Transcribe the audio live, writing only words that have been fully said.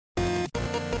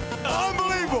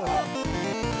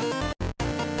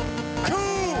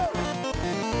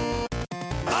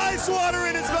water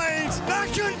in his veins. I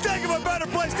couldn't think of a better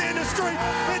place to end the street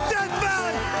in Death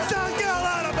Valley, South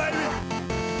Carolina, baby.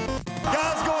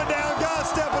 Guys going down, guys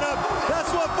stepping up.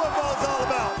 That's what football is all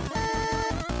about.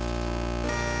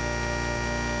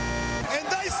 And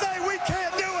they say we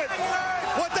can't do it.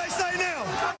 What they say now?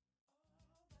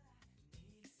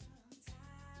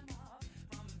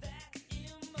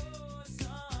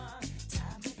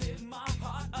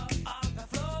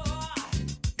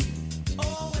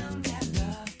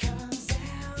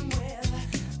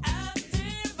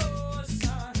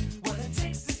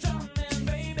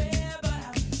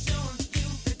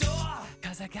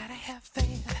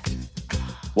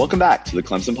 Welcome back to the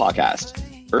Clemson Podcast.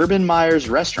 Urban Meyer's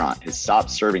restaurant has stopped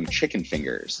serving chicken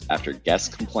fingers after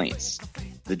guest complaints.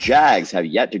 The Jags have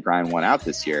yet to grind one out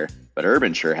this year, but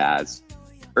Urban sure has.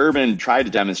 Urban tried to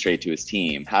demonstrate to his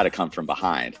team how to come from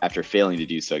behind after failing to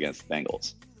do so against the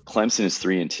Bengals. Clemson is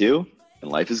 3-2,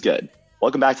 and life is good.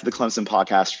 Welcome back to the Clemson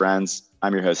Podcast, friends.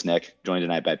 I'm your host, Nick, joined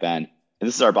tonight by Ben, and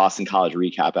this is our Boston College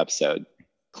recap episode.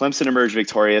 Clemson emerged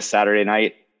victorious Saturday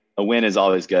night. A win is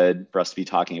always good for us to be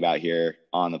talking about here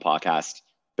on the podcast.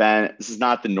 Ben, this is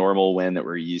not the normal win that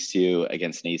we're used to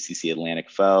against an ACC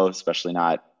Atlantic foe, especially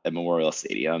not at Memorial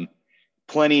Stadium.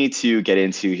 Plenty to get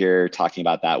into here talking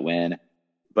about that win,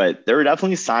 but there were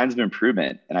definitely signs of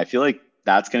improvement. And I feel like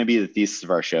that's going to be the thesis of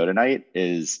our show tonight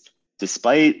is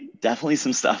despite definitely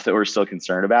some stuff that we're still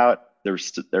concerned about, there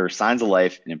were signs of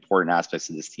life and important aspects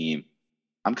of this team.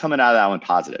 I'm coming out of that one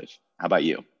positive. How about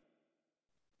you?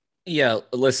 Yeah,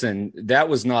 listen, that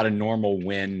was not a normal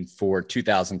win for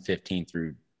 2015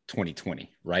 through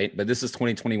 2020, right? But this is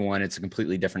 2021. It's a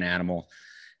completely different animal.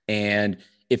 And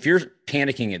if you're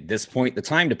panicking at this point, the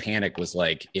time to panic was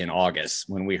like in August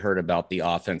when we heard about the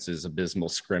offense's abysmal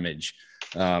scrimmage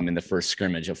in the first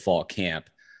scrimmage of fall camp.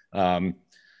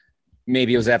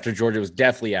 Maybe it was after Georgia. It was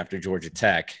definitely after Georgia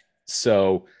Tech.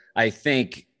 So I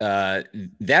think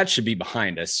that should be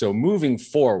behind us. So moving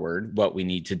forward, what we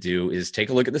need to do is take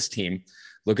a look at this team,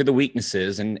 look at the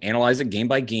weaknesses and analyze it game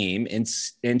by game and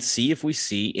see if we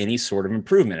see any sort of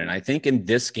improvement. And I think in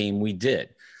this game we did.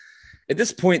 At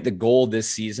this point, the goal this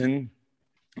season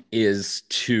is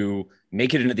to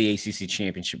make it into the ACC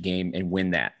championship game and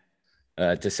win that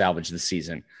to salvage the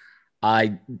season.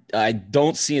 I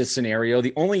don't see a scenario.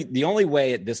 The only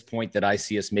way at this point that I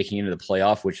see us making it into the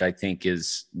playoff, which I think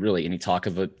is really any talk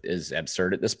of it is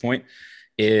absurd at this point,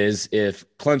 is if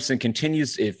Clemson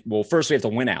continues. First we have to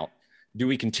win out. Do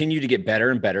we continue to get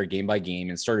better and better game by game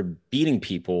and start beating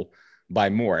people by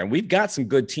more? And we've got some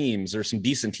good teams. There's some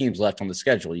decent teams left on the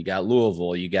schedule. You got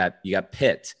Louisville. You got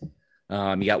Pitt.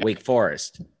 You got Wake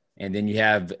Forest, and then you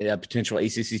have a potential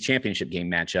ACC championship game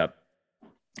matchup.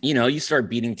 You know, you start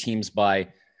beating teams by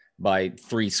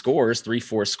 3 scores,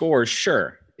 3-4 scores.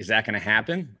 Sure. Is that going to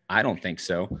happen? I don't think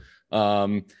so.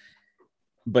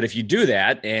 But if you do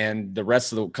that and the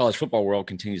rest of the college football world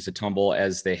continues to tumble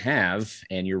as they have,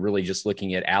 and you're really just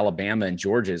looking at Alabama and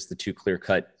Georgia as the 2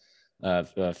 clear-cut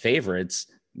favorites,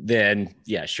 then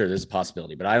yeah, sure, there's a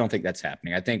possibility, but I don't think that's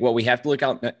happening. I think what we have to look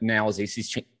out now is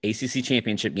ACC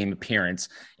championship game appearance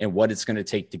and what it's going to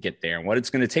take to get there. And what it's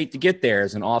going to take to get there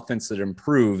is an offense that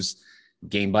improves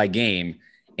game by game.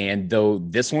 And though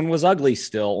this one was ugly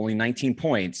still, only 19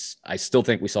 points, I still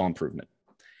think we saw improvement.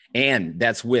 And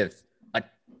that's with a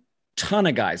ton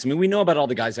of guys. I mean, we know about all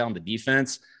the guys out on the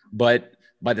defense, but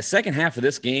by the second half of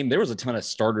this game, there was a ton of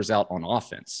starters out on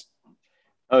offense.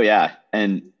 Oh, yeah.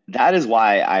 And that is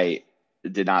why I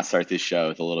did not start this show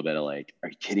with a little bit of like, are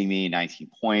you kidding me? 19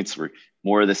 points. We're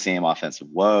more of the same offensive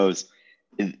woes.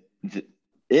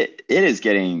 It is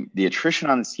getting – the attrition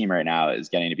on this team right now is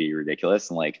getting to be ridiculous.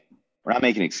 And, like, we're not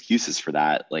making excuses for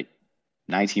that. Like,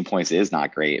 19 points is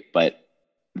not great. But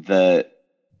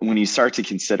when you start to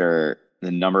consider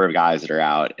the number of guys that are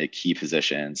out at key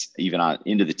positions, even on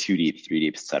into the 2 deep, 3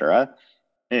 deep, et cetera,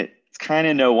 it's kind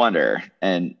of no wonder.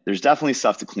 And there's definitely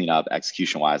stuff to clean up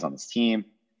execution-wise on this team.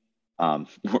 We're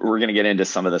going to get into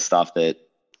some of the stuff that,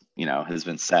 you know, has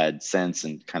been said since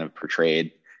and kind of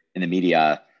portrayed in the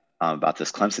media about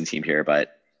this Clemson team here.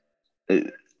 But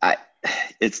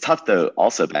it's tough, though,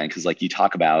 also, Ben, because, like, you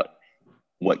talk about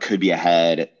what could be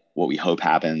ahead, what we hope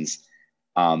happens.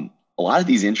 A lot of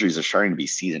these injuries are starting to be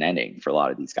season-ending for a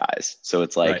lot of these guys. So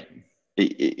it's like,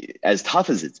 right. As tough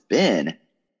as it's been,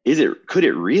 could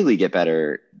it really get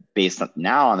better based on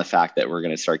now on the fact that we're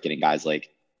going to start getting guys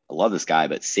like, I love this guy,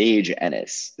 but Sage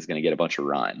Ennis is going to get a bunch of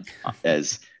run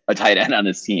as a tight end on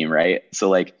this team, right? So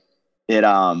like there's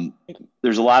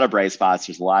a lot of bright spots.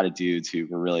 There's a lot of dudes who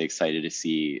we're really excited to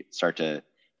see start to,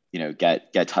 you know,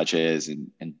 get touches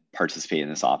and participate in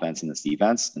this offense and this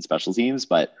defense and special teams.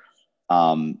 But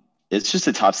it's just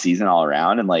a tough season all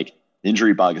around. And like the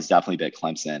injury bug has definitely bit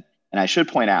Clemson. And I should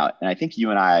point out, and I think you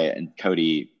and I and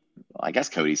Cody, well, I guess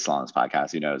Cody's still on this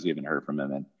podcast. Who knows? We haven't heard from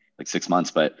him in like 6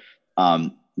 months, but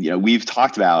we've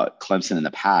talked about Clemson in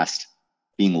the past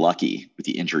being lucky with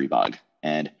the injury bug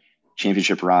and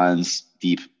championship runs,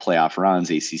 deep playoff runs,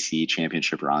 ACC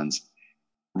championship runs,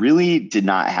 really did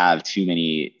not have too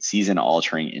many season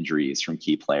altering injuries from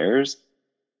key players.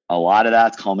 A lot of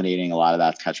that's culminating. A lot of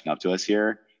that's catching up to us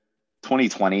here.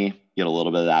 2020, you had a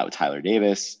little bit of that with Tyler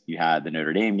Davis. You had the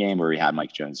Notre Dame game where we had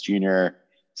Mike Jones Jr.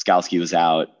 Skalski was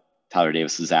out. Tyler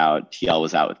Davis was out. TL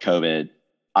was out with COVID.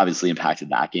 Obviously impacted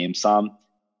that game some,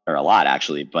 or a lot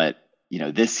actually. But,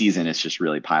 this season is just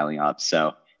really piling up.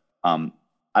 So I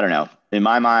don't know. In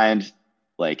my mind,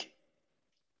 like,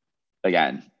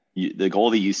 again, the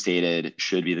goal that you stated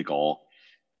should be the goal.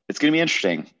 It's going to be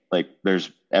interesting. Like,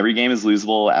 every game is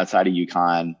losable outside of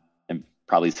UConn and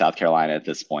probably South Carolina at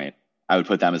this point. I would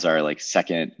put them as our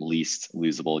second least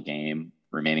losable game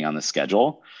remaining on the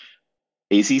schedule.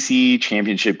 ACC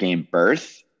championship game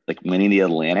berth, winning the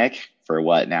Atlantic for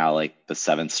what now, the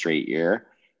 7th straight year,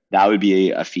 that would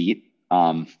be a feat.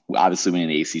 Obviously winning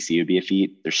the ACC would be a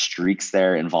feat. There's streaks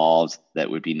there involved that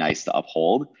would be nice to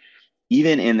uphold.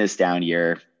 Even in this down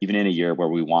year, even in a year where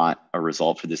we want a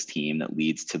result for this team that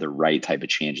leads to the right type of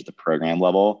change at the program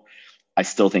level, I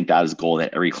still think that is a goal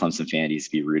that every Clemson fan needs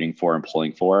to be rooting for and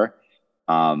pulling for.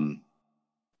 I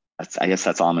guess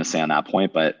that's all I'm going to say on that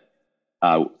point. But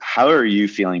how are you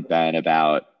feeling, Ben,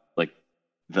 about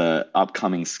the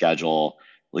upcoming schedule?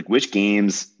 Which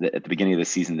games at the beginning of the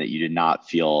season that you did not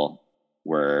feel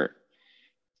were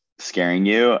scaring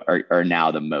you are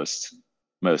now the most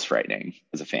frightening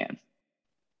as a fan?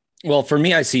 Well, for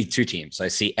me, I see two teams. I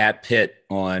see at Pitt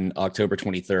on October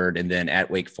 23rd and then at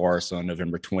Wake Forest on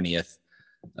November 20th,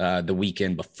 the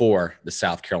weekend before the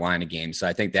South Carolina game. So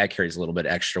I think that carries a little bit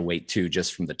extra weight too,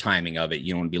 just from the timing of it.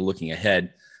 You don't want to be looking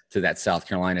ahead to that South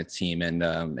Carolina team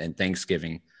and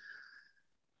Thanksgiving.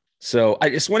 So I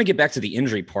just want to get back to the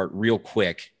injury part real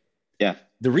quick. Yeah.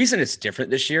 The reason it's different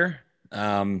this year,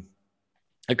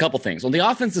 a couple things. On the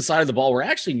offensive side of the ball, we're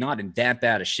actually not in that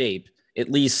bad a shape, at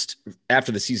least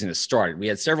after the season has started. We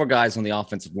had several guys on the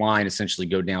offensive line essentially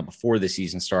go down before the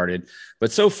season started.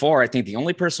 But so far, I think the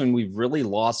only person we've really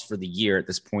lost for the year at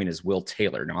this point is Will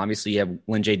Taylor. Now, obviously, you have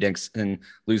Lynn J. Dixon,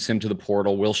 lose him to the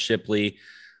portal. Will Shipley,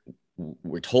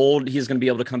 we're told he's going to be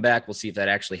able to come back. We'll see if that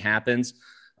actually happens.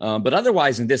 But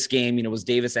otherwise, in this game, it was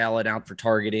Davis Allen out for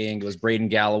targeting. It was Braden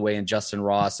Galloway and Justin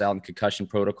Ross out in concussion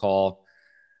protocol.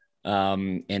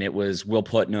 And it was Will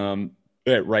Putnam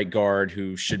at right guard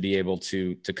who should be able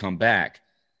to come back.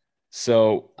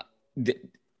 So the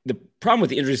problem with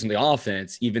the injuries in the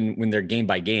offense, even when they're game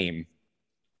by game,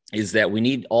 is that we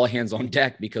need all hands on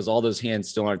deck because all those hands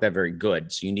still aren't that very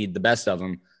good. So you need the best of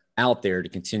them out there to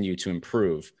continue to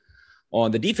improve. On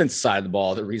the defense side of the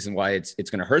ball, the reason why it's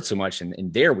going to hurt so much,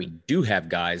 and there we do have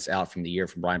guys out from the year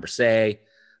from Brian Bresee.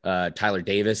 Tyler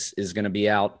Davis is going to be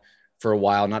out for a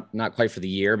while, not quite for the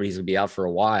year, but he's going to be out for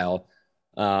a while.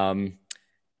 And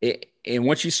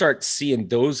once you start seeing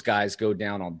those guys go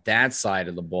down on that side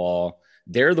of the ball,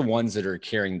 they're the ones that are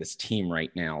carrying this team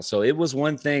right now. So it was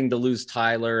one thing to lose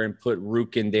Tyler and put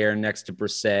Rook in there next to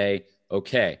Bresee.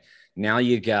 Okay, now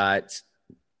you got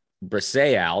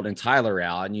Bresee out and Tyler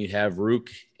out, and you have Rook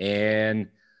and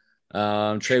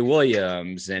Trey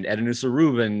Williams and Edenusa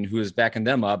Rubin, who is backing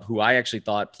them up, who I actually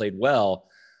thought played well.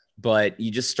 But you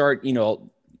just start,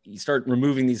 you start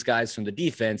removing these guys from the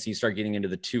defense, and you start getting into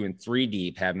the 2 and 3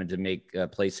 deep, having to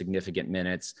play significant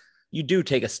minutes. You do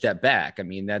take a step back. I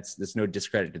mean, that's no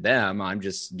discredit to them. I'm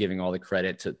just giving all the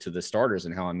credit to the starters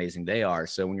and how amazing they are.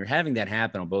 So when you're having that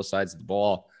happen on both sides of the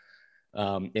ball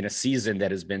in a season that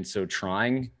has been so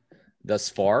trying thus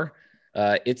far,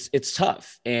 it's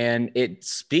tough. And it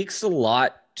speaks a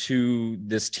lot to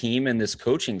this team and this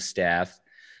coaching staff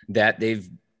that they've,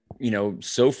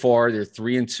 so far they're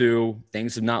 3-2.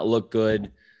 Things have not looked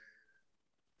good.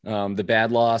 The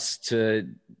bad loss to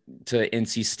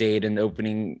NC State and the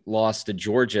opening loss to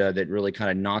Georgia that really kind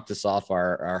of knocked us off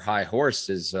our high horse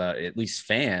as at least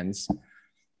fans.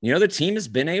 The team has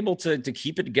been able to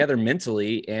keep it together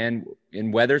mentally and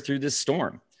weather through this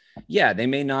storm. Yeah, they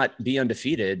may not be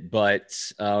undefeated, but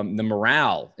the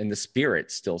morale and the spirit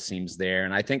still seems there.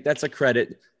 And I think that's a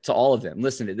credit to all of them.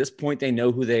 Listen, at this point, they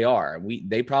know who they are.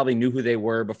 They probably knew who they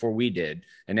were before we did.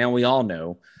 And now we all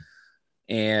know.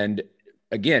 And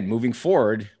again, moving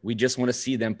forward, we just want to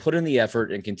see them put in the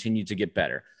effort and continue to get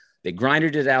better. They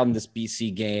grinded it out in this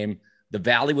BC game. The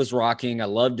Valley was rocking. I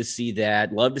love to see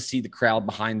that. Love to see the crowd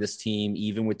behind this team,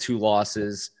 even with 2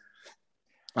 losses.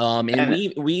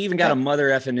 And we even got a mother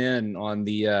effing in on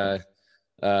the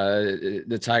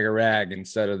Tiger Rag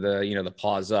instead of the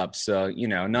paws up. So,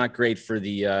 not great for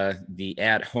the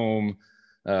at home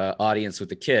audience with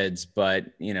the kids, but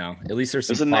at least there's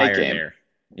some fire there.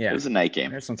 Yeah. It was a night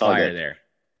game. There's some fire there.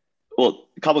 Well,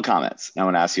 a couple comments. I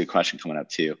want to ask you a question coming up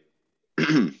too.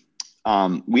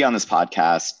 We on this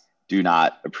podcast do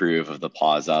not approve of the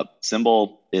paws up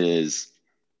symbol. It is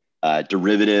a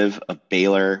derivative of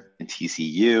Baylor and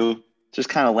TCU. Just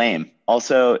kind of lame.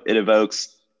 Also, it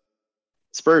evokes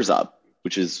Spurs up,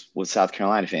 which is what South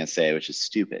Carolina fans say, which is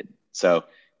stupid. So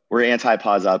we're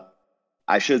anti-paws up.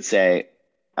 I should say,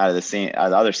 out of the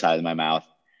other side of my mouth,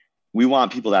 we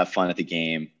want people to have fun at the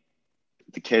game.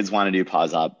 The kids want to do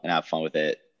paws up and have fun with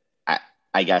it.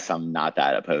 I guess I'm not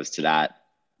that opposed to that.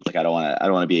 Like I don't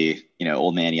want to be,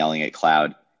 old man yelling at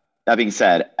cloud. That being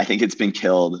said, I think it's been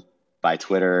killed by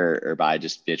Twitter or by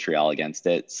just vitriol against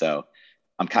it. So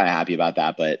I'm kind of happy about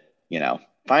that, but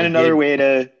find another way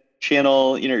to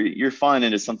channel, your fun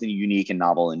into something unique and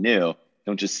novel and new.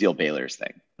 Don't just steal Baylor's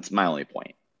thing. That's my only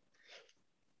point.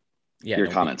 Yeah. Your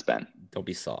comments, Ben. Don't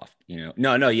be soft.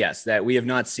 No. Yes, that we have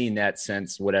not seen that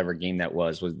since whatever game that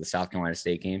was the South Carolina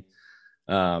State game.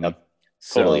 Yep,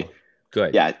 so totally.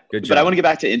 Good. Yeah. Good job. But I want to get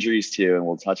back to injuries too, and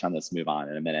we'll touch on this, move on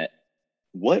in a minute.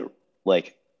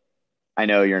 I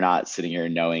know you're not sitting here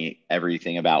knowing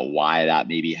everything about why that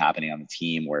may be happening on the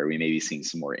team, where we may be seeing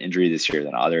some more injury this year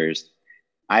than others.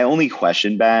 I only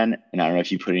question, Ben, and I don't know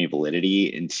if you put any validity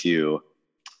into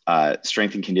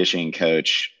strength and conditioning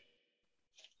coach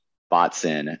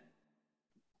Botson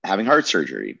having heart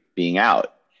surgery, being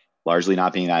out, largely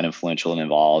not being that influential and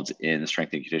involved in the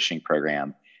strength and conditioning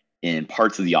program in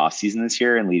parts of the offseason this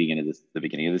year and leading into the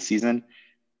beginning of the season.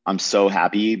 I'm so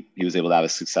happy he was able to have a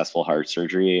successful heart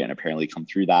surgery and apparently come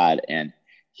through that. And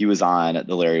he was on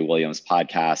the Larry Williams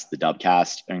podcast, the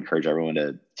Dubcast. I encourage everyone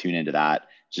to tune into that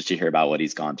just to hear about what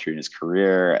he's gone through in his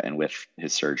career and with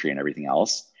his surgery and everything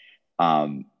else.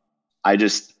 I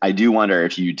do wonder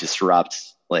if you disrupt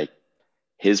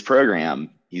his program,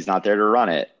 he's not there to run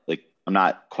it. I'm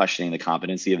not questioning the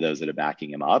competency of those that are backing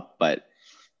him up, but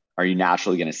are you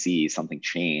naturally going to see something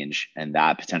change and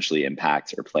that potentially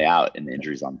impact or play out in the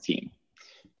injuries on the team?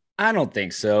 I don't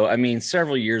think so. I mean,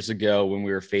 several years ago when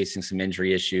we were facing some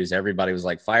injury issues, everybody was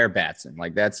like, fire Batson.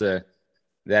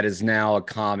 That is now a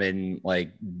common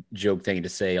joke thing to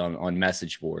say on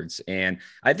message boards. And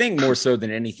I think more so than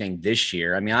anything this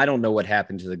year, I mean, I don't know what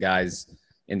happened to the guys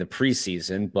in the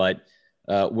preseason, but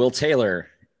Will Taylor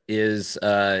is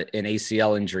an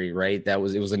ACL injury, right? It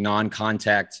was a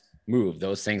non-contact move.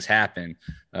 Those things happen.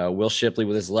 Will Shipley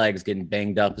with his legs getting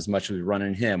banged up as much as we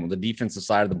running him. On the defensive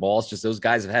side of the ball, it's just those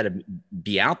guys have had to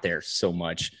be out there so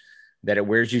much that it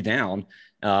wears you down,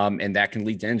 and that can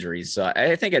lead to injuries. So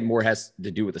I think it more has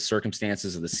to do with the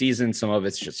circumstances of the season. Some of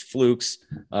it's just flukes,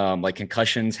 like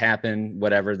concussions happen,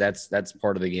 whatever. That's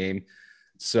part of the game.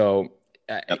 So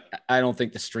I don't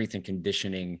think the strength and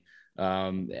conditioning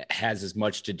has as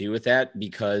much to do with that,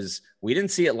 because we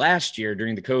didn't see it last year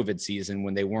during the COVID season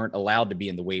when they weren't allowed to be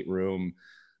in the weight room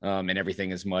and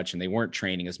everything as much, and they weren't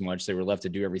training as much. They were left to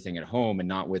do everything at home and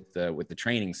not with the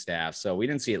training staff. So we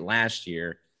didn't see it last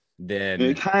year. Then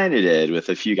we kind of did with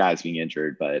a few guys being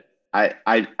injured, but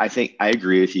I think I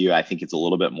agree with you. I think it's a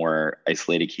little bit more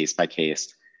isolated case by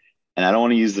case, and I don't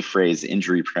want to use the phrase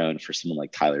injury prone for someone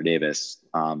like Tyler Davis,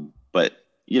 but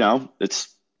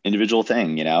it's individual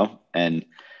thing, and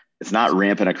it's not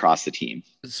rampant across the team.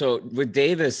 So with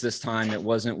Davis this time, it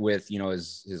wasn't with,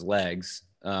 his legs.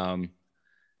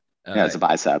 It's a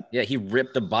bicep. Yeah. He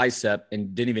ripped a bicep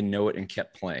and didn't even know it and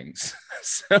kept playing.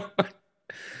 So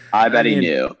I bet he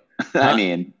knew.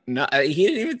 No, he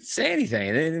didn't even say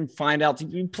anything. They didn't find out.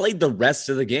 He played the rest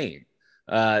of the game.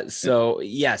 So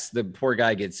yes, the poor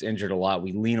guy gets injured a lot.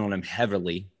 We lean on him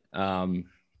heavily.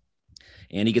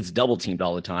 And he gets double teamed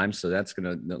all the time. So that's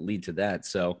going to lead to that.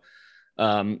 So,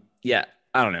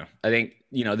 I don't know. I think,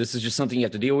 this is just something you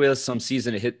have to deal with. Some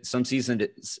season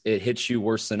it hits you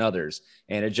worse than others.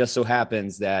 And it just so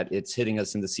happens that it's hitting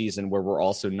us in the season where we're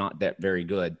also not that very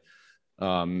good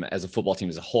as a football team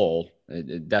as a whole,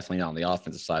 definitely not on the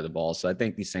offensive side of the ball. So I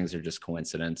think these things are just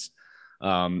coincidence.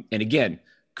 And again,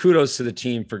 kudos to the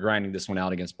team for grinding this one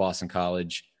out against Boston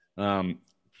College.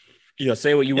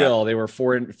 Say what you will. They were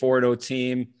 4-0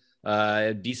 team,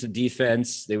 decent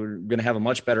defense. They were going to have a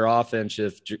much better offense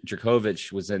if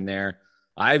Djokovic was in there.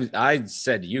 I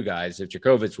said to you guys, if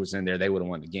Djokovic was in there, they would have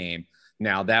won the game.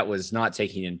 Now, that was not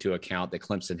taking into account that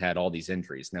Clemson had all these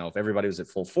injuries. Now, if everybody was at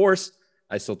full force,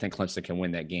 I still think Clemson can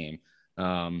win that game.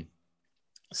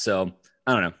 So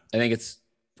I don't know. I think it's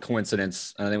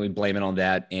coincidence. I think we blame it on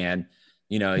that. And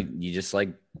you just like,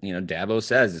 Dabo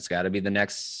says, it's got to be the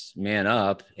next man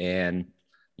up. And,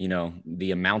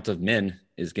 the amount of men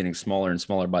is getting smaller and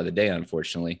smaller by the day,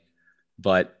 unfortunately.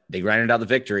 But they grinded out the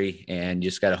victory, and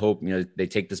just got to hope, they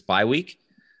take this bye week.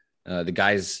 The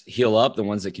guys heal up, the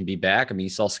ones that can be back. I mean, you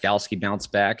saw Skalski bounce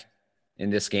back in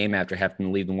this game after having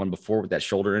to leave the one before with that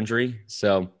shoulder injury.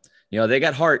 So, they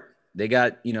got heart. They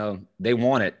got, they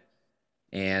want it.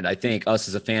 And I think us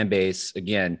as a fan base,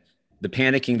 again, the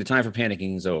time for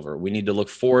panicking is over. We need to look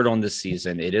forward on this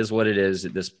season. It is what it is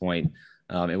at this point.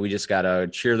 And we just got to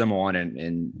cheer them on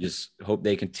and just hope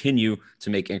they continue to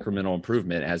make incremental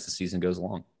improvement as the season goes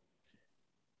along.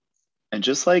 And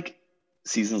just like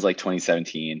seasons like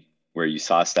 2017, where you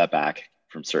saw a step back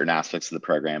from certain aspects of the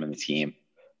program and the team,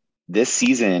 this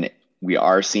season, we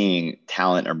are seeing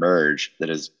talent emerge that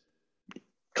has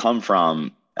come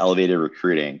from elevated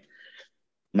recruiting,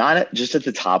 not just at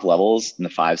the top levels in the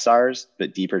 5 stars,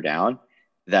 but deeper down,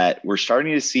 that we're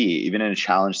starting to see, even in a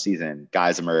challenge season,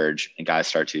 guys emerge and guys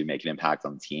start to make an impact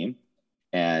on the team.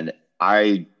 And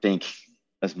I think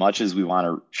as much as we want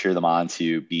to cheer them on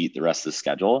to beat the rest of the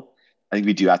schedule, I think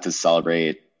we do have to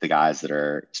celebrate the guys that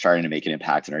are starting to make an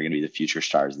impact and are going to be the future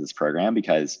stars of this program.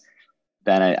 Because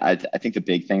Ben, I think the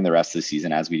big thing the rest of the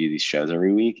season, as we do these shows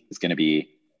every week, is going to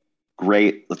be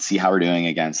great. Let's see how we're doing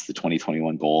against the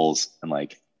 2021 goals. And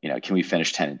can we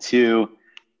finish 10-2,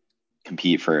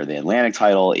 compete for the Atlantic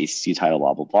title, ACC title,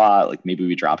 blah, blah, blah. Like maybe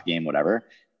we drop a game, whatever.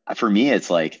 For me, it's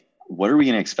like, what are we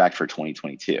going to expect for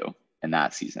 2022 in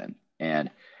that season? And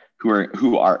who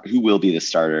will be the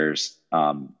starters,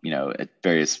 at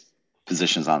various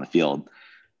positions on the field.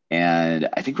 And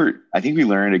I think we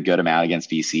learned a good amount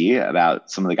against BC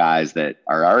about some of the guys that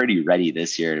are already ready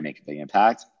this year to make a big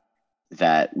impact,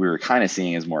 that we were kind of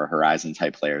seeing as more horizon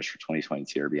type players for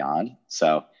 2022 or beyond.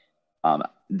 So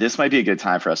this might be a good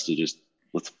time for us to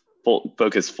let's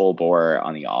focus full bore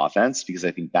on the offense, because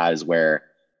I think that is where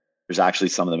there's actually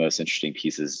some of the most interesting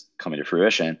pieces coming to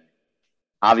fruition.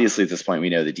 Obviously, at this point, we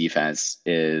know the defense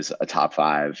is a top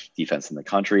 5 defense in the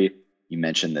country. You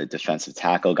mentioned the defensive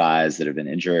tackle guys that have been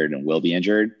injured and will be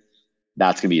injured.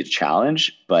 That's going to be a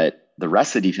challenge, but the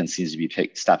rest of the defense seems to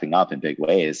be stepping up in big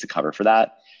ways to cover for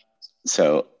that.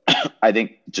 So I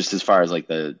think just as far as like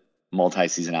the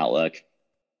multi-season outlook,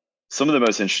 some of the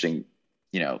most interesting,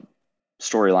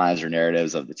 storylines or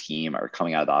narratives of the team are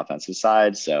coming out of the offensive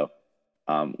side. So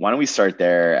why don't we start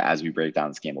there as we break down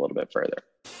this game a little bit further?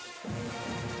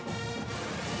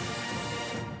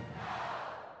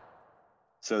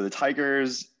 So the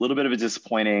Tigers, a little bit of a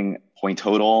disappointing point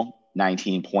total,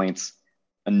 19 points,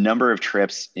 a number of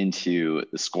trips into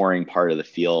the scoring part of the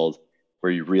field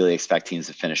where you really expect teams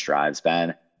to finish drives,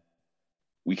 Ben.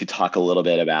 We could talk a little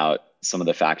bit about some of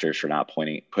the factors for not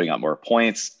putting up more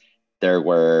points. There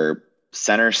were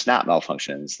center snap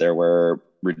malfunctions. There were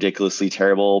ridiculously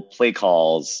terrible play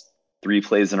calls, 3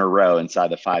 plays in a row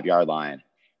inside the 5-yard line.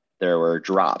 There were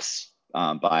drops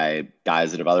by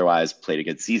guys that have otherwise played a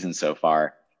good season so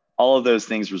far. All of those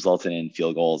things resulted in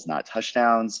field goals, not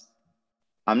touchdowns.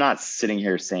 I'm not sitting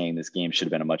here saying this game should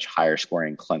have been a much higher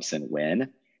scoring Clemson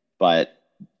win, but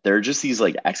there are just these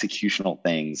like executional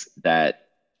things that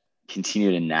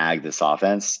continue to nag this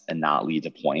offense and not lead to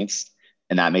points.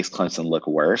 And that makes Clemson look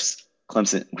worse.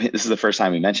 Clemson, this is the first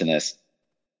time we mentioned this.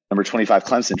 Number 25,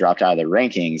 Clemson dropped out of the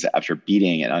rankings after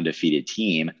beating an undefeated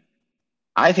team.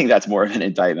 I think that's more of an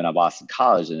indictment on Boston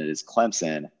College than it is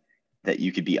Clemson, that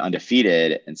you could be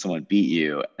undefeated and someone beat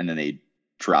you and then they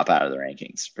drop out of the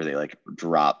rankings, or they like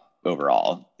drop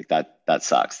overall. Like that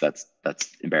sucks. That's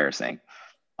embarrassing.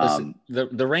 Listen, the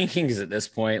rankings at this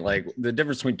point, like the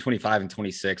difference between 25 and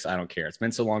 26, I don't care. It's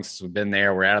been so long since we've been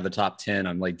there. We're out of the top 10.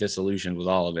 I'm like disillusioned with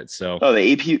all of it. So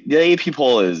the AP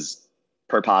poll is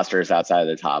preposterous outside of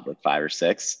the top like 5 or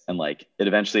 6, and like it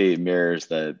eventually mirrors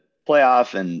the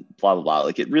playoff and blah blah blah.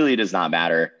 Like it really does not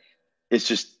matter. It's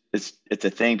just it's a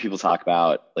thing people talk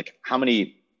about, like how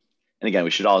many, and again,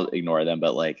 we should all ignore them,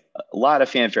 but like a lot of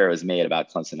fanfare was made about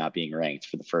Clemson not being ranked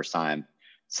for the first time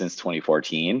since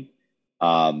 2014.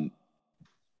 I'm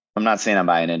not saying I'm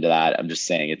buying into that. I'm just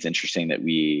saying it's interesting that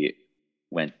we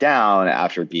went down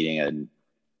after beating an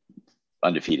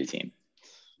undefeated team.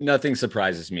 Nothing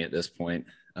surprises me at this point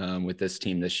with this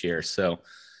team this year. So,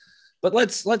 but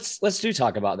let's do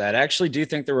talk about that. I actually do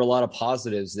think there were a lot of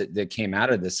positives that came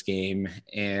out of this game,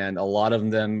 and a lot of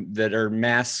them that are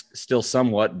masked still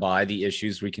somewhat by the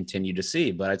issues we continue to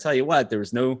see. But I tell you what, there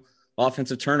was no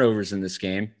offensive turnovers in this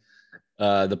game.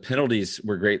 The penalties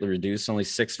were greatly reduced, only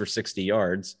 6 for 60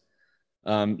 yards.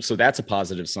 So that's a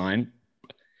positive sign.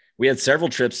 We had several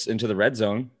trips into the red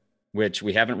zone, which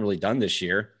we haven't really done this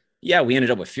year. yeah, we ended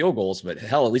up with field goals, but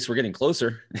hell, at least we're getting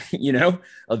closer.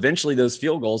 Eventually those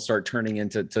field goals start turning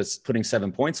into putting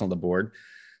 7 points on the board.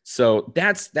 So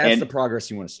that's the progress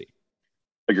you want to see.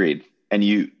 Agreed. And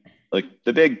the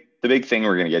big thing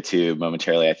we're going to get to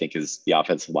momentarily, I think, is the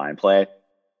offensive line play.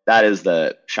 That is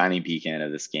the shining beacon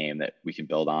of this game that we can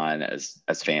build on as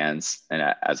fans and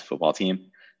as a football team.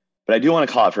 But I do want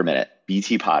to call it for a minute.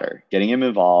 BT Potter, getting him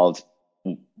involved,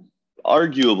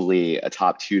 arguably a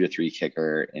top 2 to 3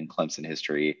 kicker in Clemson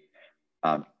history,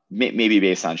 maybe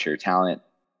based on sheer talent,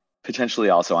 potentially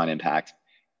also on impact.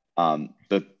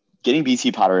 But getting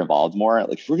BT Potter involved more,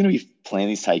 like if we're going to be playing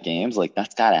these tight games, like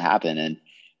that's got to happen. And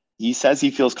he says he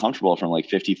feels comfortable from like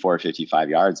 54, 55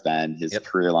 yards, Ben. His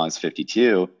career long is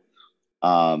 52.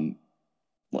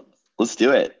 Let's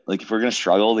do it. Like if we're going to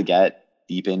struggle to get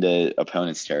deep into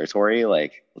opponent's territory,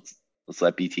 like let's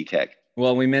let BT kick.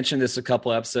 Well, we mentioned this a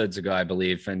couple episodes ago, I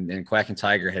believe, and Quack and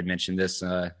Tiger had mentioned this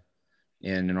in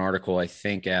an article, I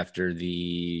think, after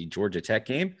the Georgia Tech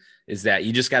game, is that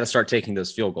you just got to start taking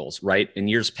those field goals, right? In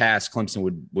years past,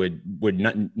 Clemson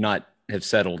would not have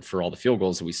settled for all the field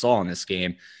goals that we saw in this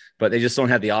game, but they just don't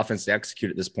have the offense to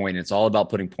execute at this point. It's all about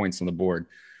putting points on the board.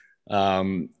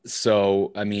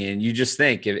 So, I mean, you just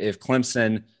think if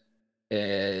Clemson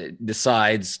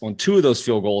decides on 2 of those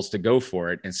field goals to go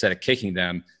for it instead of kicking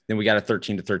them, then we got a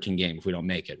 13-13 game if we don't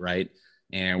make it, right?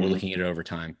 And we're looking at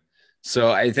overtime.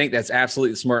 So I think that's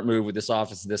absolutely the smart move with this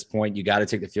offense at this point. You got to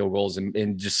take the field goals,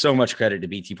 and just so much credit to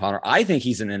BT Potter. I think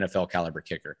he's an NFL caliber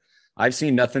kicker. I've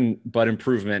seen nothing but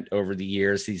improvement over the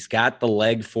years. He's got the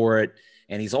leg for it,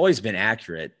 and he's always been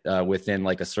accurate within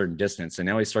like a certain distance. And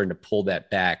now he's starting to pull that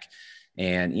back.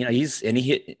 And,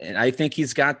 and I think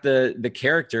he's got the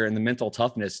character and the mental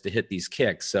toughness to hit these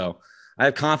kicks. So I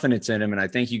have confidence in him. And I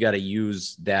think you got to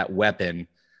use that weapon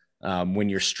when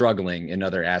you're struggling in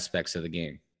other aspects of the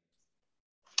game.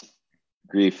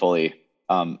 Agree fully.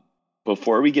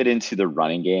 Before we get into the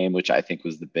running game, which I think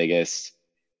was the biggest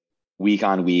week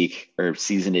on week or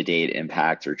season to date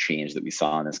impact or change that we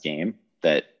saw in this game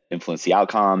that influenced the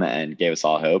outcome and gave us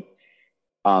all hope.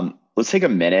 Let's take a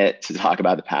minute to talk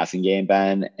about the passing game,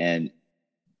 Ben. And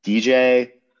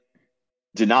DJ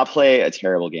did not play a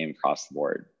terrible game across the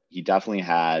board. He definitely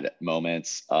had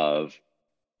moments of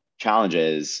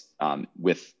challenges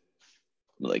with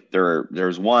like there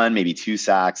was 1, maybe 2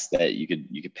 sacks that you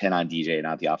could pin on DJ,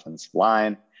 not the offensive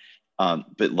line.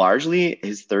 But largely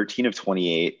his 13 of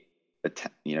 28,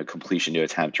 completion to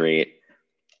attempt rate,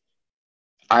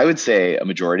 I would say a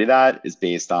majority of that is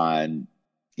based on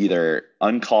either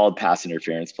uncalled pass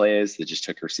interference plays that just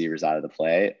took receivers out of the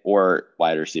play or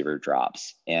wide receiver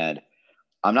drops. And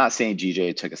I'm not saying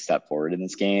DJ took a step forward in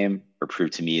this game or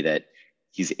proved to me that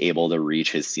he's able to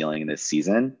reach his ceiling this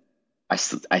season.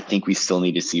 I think we still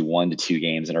need to see 1 to 2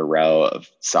 games in a row of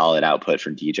solid output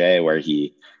from DJ where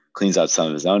he cleans up some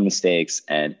of his own mistakes.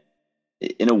 And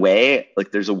in a way,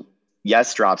 like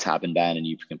drops happen, Ben, and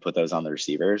you can put those on the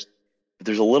receivers, but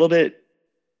there's a little bit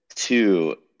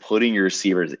to putting your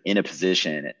receivers in a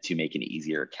position to make an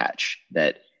easier catch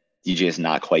that DJ is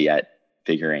not quite yet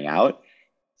figuring out.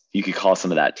 You could call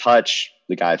some of that touch.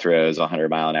 The guy throws a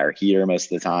 100-mile-an-hour heater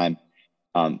most of the time.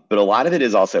 But a lot of it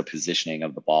is also positioning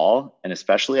of the ball. And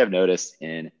especially I've noticed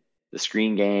in the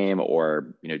screen game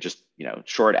or,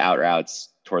 short out routes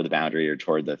toward the boundary or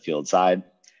toward the field side.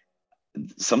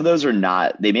 Some of those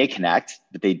they may connect,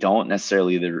 but they don't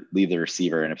necessarily leave the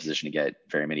receiver in a position to get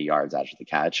very many yards after the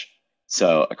catch.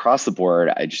 So across the board,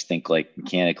 I just think like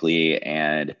mechanically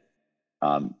and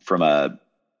from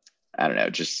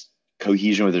just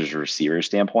cohesion with his receiver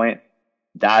standpoint,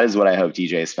 that is what I hope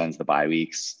DJ spends the bye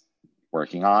weeks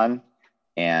working on.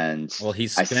 And well, he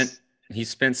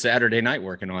spent Saturday night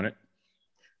working on it.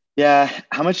 Yeah.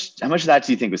 How much of that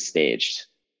do you think was staged?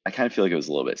 I kind of feel like it was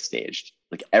a little bit staged.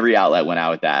 Like every outlet went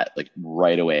out with that like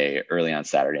right away early on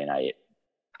Saturday night.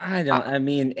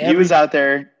 He was out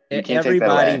there.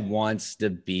 Everybody wants to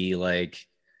be like,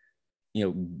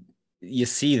 you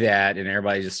see that and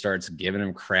everybody just starts giving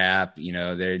him crap.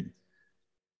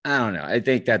 I don't know. I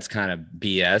think that's kind of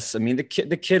BS. I mean, the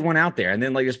kid went out there and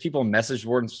then like there's people message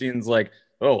board and students like,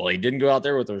 oh, well, he didn't go out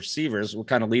there with the receivers. What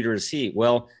kind of leader is he?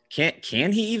 Well,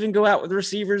 can he even go out with the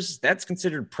receivers? That's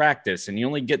considered practice. And you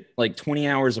only get like 20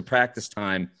 hours of practice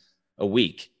time a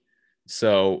week.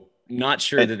 So not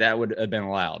sure that would have been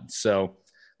allowed. So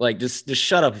like, just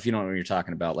shut up if you don't know what you're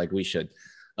talking about. Like we should.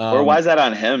 Or why is that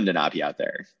on him to not be out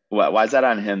there? Why is that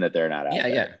on him that they're not out there?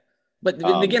 Yeah. But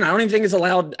again, I don't even think it's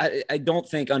allowed. I don't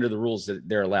think under the rules that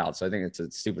they're allowed. So I think it's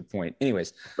a stupid point.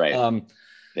 Anyways. Right.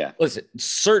 Yeah. Listen,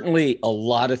 certainly a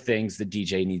lot of things that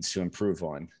DJ needs to improve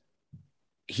on.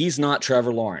 he's not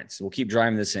Trevor Lawrence. We'll keep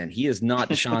driving this in. He is not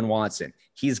Deshaun Watson.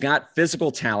 He's got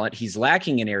physical talent. He's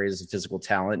lacking in areas of physical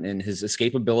talent and his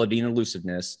escapability and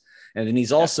elusiveness. And then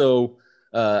he's also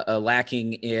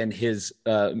lacking in his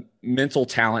mental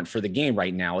talent for the game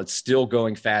right now. It's still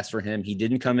going fast for him. He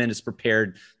didn't come in as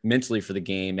prepared mentally for the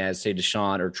game as, say,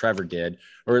 Deshaun or Trevor did,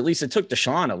 or at least it took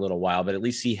Deshaun a little while, but at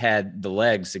least he had the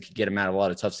legs that could get him out of a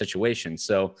lot of tough situations.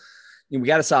 So we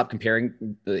got to stop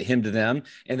comparing him to them.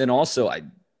 And then also,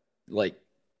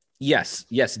 yes,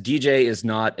 DJ is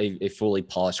not a fully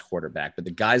polished quarterback, but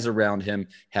the guys around him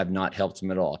have not helped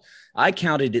him at all. I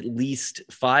counted at least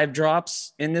 5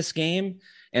 drops in this game.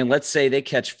 And let's say they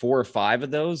catch 4 or 5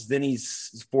 of those, then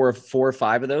he's 4 or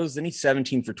 5 of those, then he's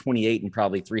 17 for 28 and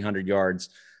probably 300 yards,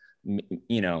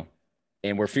 and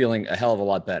we're feeling a hell of a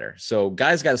lot better. So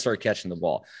guys got to start catching the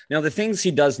ball. Now, the things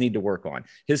he does need to work on,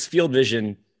 his field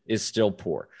vision is still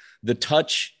poor. The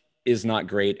touch is not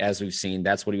great, as we've seen.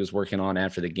 That's what he was working on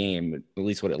after the game, at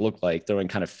least what it looked like, throwing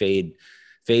kind of fades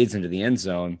into the end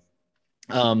zone.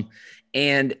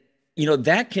 That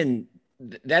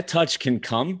touch can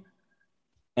come.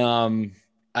 I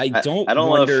don't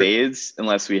love fades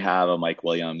unless we have a Mike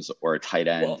Williams or a tight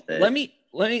end. Well, let me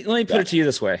put it to you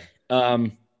this way.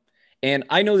 And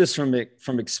I know this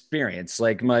from experience,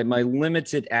 like my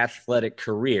limited athletic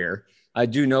career. I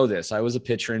do know this. I was a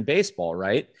pitcher in baseball,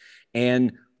 right?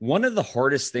 And one of the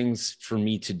hardest things for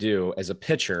me to do as a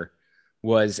pitcher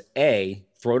was A,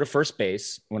 throw to first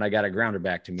base when I got a grounder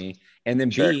back to me, and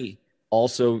then Sure. B,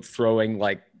 also throwing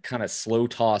like kind of slow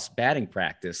toss batting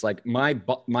practice. Like I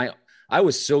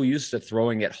was so used to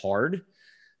throwing it hard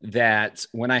that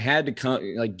when I had to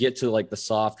get to like the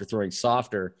soft or throwing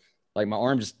softer, like my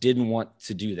arm just didn't want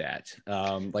to do that.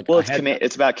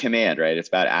 It's about command, right? It's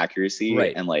about accuracy,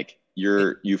 right? And like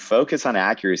you focus on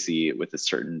accuracy with a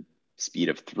certain speed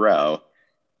of throw.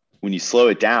 When you slow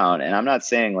it down, and I'm not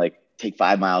saying like take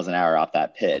 5 miles an hour off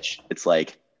that pitch. It's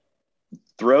like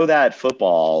throw that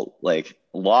football, like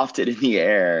loft it in the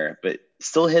air, but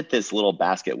still hit this little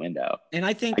basket window. And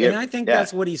I think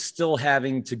that's what he's still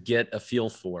having to get a feel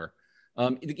for.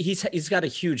 He's got a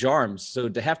huge arm, so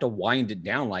to have to wind it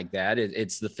down like that,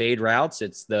 it's the fade routes,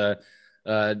 it's the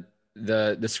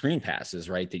screen passes,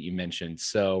 right, that you mentioned.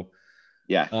 So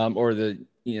yeah, or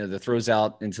the throws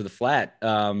out into the flat.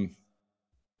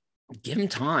 Give him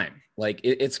time. Like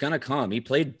it's gonna come. He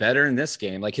played better in this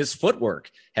game. Like his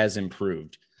footwork has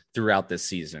improved throughout this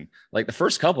season. Like the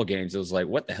first couple games, it was like,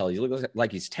 what the hell? He looks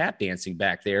like he's tap dancing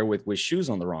back there with shoes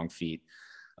on the wrong feet.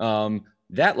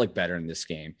 That looked better in this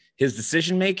game. His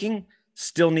decision-making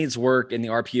still needs work in the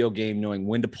RPO game, knowing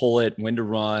when to pull it, when to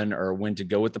run, or when to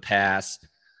go with the pass.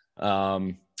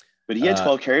 But he had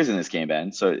 12 carries in this game,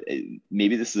 Ben. So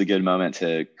maybe this is a good moment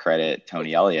to credit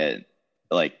Tony Elliott.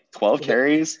 Like 12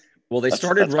 carries. Well, they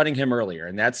started running him earlier,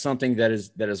 and that's something that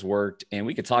has worked. And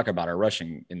we could talk about our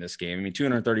rushing in this game. I mean,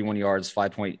 231 yards,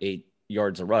 5.8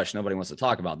 yards a rush. Nobody wants to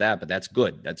talk about that, but that's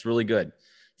good. That's really good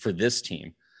for this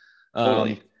team.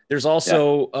 Totally. There's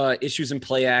also issues in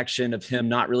play action of him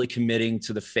not really committing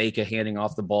to the fake of handing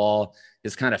off the ball.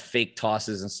 His kind of fake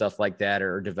tosses and stuff like that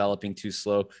are developing too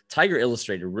slow. Tiger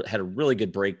Illustrated had a really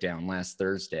good breakdown last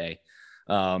Thursday,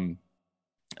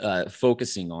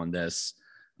 focusing on this.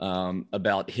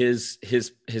 About his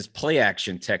play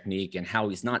action technique and how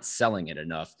he's not selling it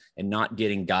enough and not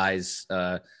getting guys,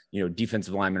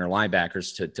 defensive linemen or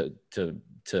linebackers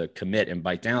to commit and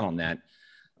bite down on that.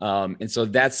 And so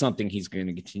that's something he's going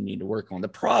to continue to work on. The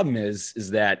problem is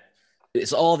that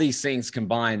it's all these things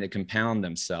combined that compound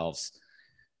themselves,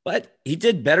 but he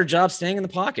did better job staying in the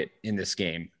pocket in this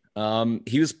game.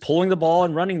 He was pulling the ball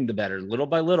and running the better little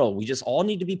by little. We just all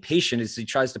need to be patient as he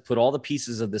tries to put all the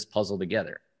pieces of this puzzle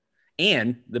together.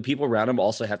 And the people around him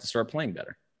also have to start playing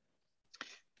better.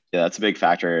 Yeah, that's a big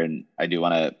factor. And I do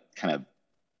want to kind of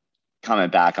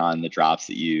comment back on the drops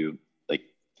that you like.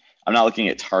 I'm not looking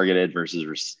at targeted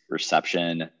versus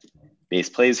reception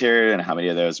based plays here and how many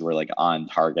of those were like on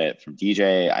target from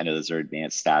DJ. I know those are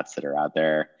advanced stats that are out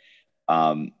there.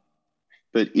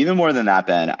 But even more than that,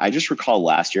 Ben, I just recall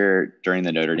last year during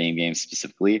the Notre Dame game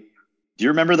specifically, do you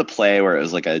remember the play where it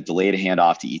was like a delayed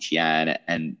handoff to ETN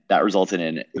and that resulted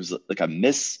in, it was like a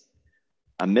misaligned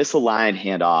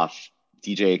handoff.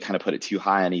 DJ kind of put it too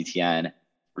high on ETN,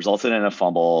 resulted in a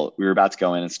fumble. We were about to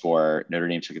go in and score. Notre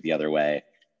Dame took it the other way.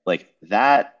 Like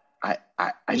that, I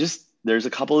just, there's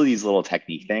a couple of these little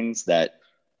technique things that,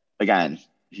 again,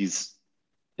 he's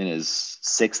in his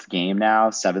 6th game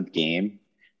now, 7th game.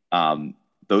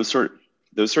 Those sort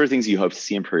of things you hope to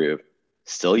see improve.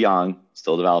 Still young,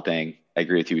 still developing. I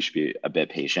agree with you. We should be a bit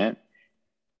patient.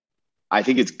 I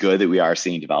think it's good that we are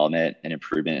seeing development and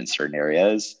improvement in certain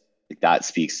areas. Like that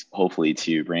speaks hopefully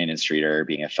to Brandon Streeter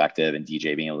being effective and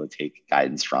DJ being able to take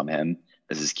guidance from him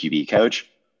as his QB coach.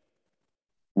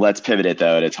 Let's pivot it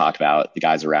though to talk about the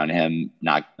guys around him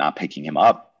not picking him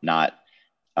up, not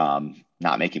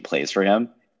making plays for him.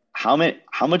 How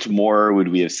much more would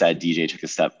we have said DJ took a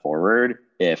step forward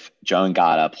if Joe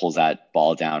Ngata pulls that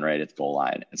ball down right at the goal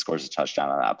line and scores a touchdown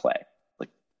on that play, like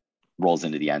rolls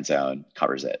into the end zone,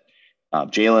 covers it.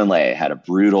 Jalen Lay had a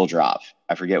brutal drop.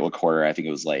 I forget what quarter. I think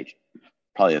it was like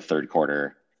probably the third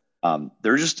quarter.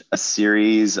 There were just a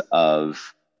series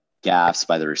of gaffes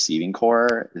by the receiving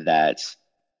core that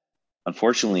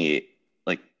unfortunately,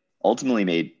 like ultimately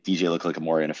made DJ look like a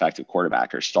more ineffective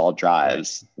quarterback or stalled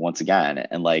drives once again.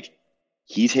 And like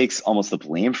he takes almost the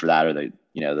blame for that, or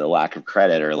the lack of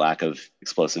credit or lack of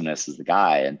explosiveness as the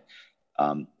guy. And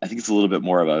I think it's a little bit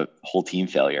more of a whole team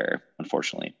failure,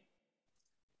 unfortunately.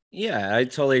 Yeah, I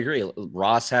totally agree.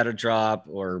 Ross had a drop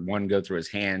or one go through his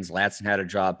hands. Latson had a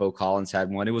drop. Bo Collins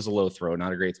had one. It was a low throw,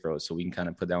 not a great throw. So we can kind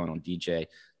of put that one on DJ.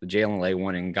 The Jalen Lay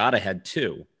one, and Ngata had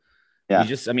two. Yeah.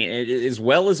 As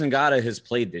well as Ngata has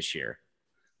played this year.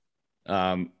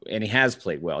 And he has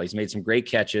played well. He's made some great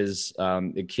catches.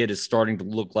 The kid is starting to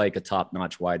look like a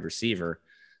top-notch wide receiver,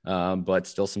 but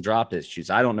still some drop issues.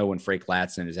 I don't know when Frank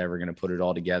Latson is ever going to put it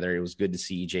all together. It was good to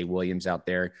see EJ Williams out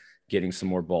there getting some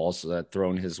more balls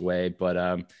thrown his way. But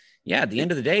at the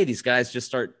end of the day, these guys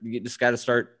just got to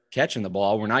start catching the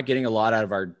ball. We're not getting a lot out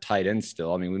of our tight ends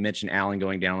still. I mean, we mentioned Allen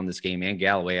going down in this game and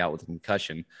Galloway out with a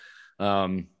concussion.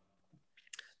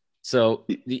 So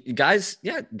the guys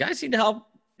need to help.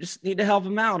 Just need to help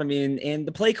him out. I mean, and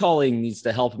the play calling needs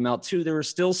to help him out too. There were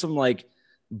still some like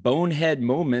bonehead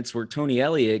moments where Tony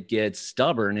Elliott gets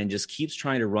stubborn and just keeps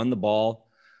trying to run the ball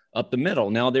up the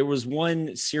middle. Now there was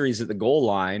one series at the goal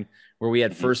line where we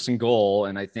had 1st and goal,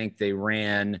 and I think they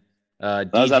ran.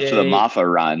 That was after the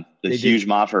Maffa run, the huge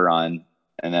Maffa run,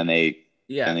 and then they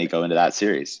go into that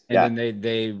series. And then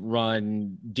they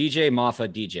run DJ Maffa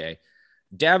DJ.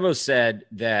 Dabo said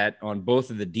that on both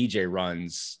of the DJ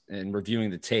runs and reviewing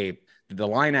the tape, that the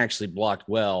line actually blocked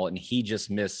well and he just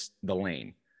missed the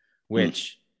lane,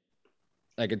 which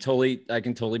I can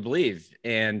totally believe.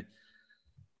 And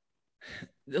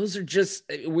those are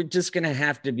we're just going to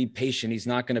have to be patient. He's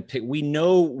not going to pick. We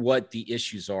know what the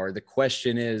issues are. The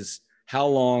question is, how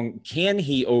long can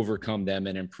he overcome them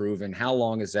and improve? And how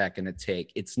long is that going to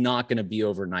take? It's not going to be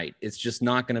overnight. It's just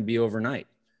not going to be overnight.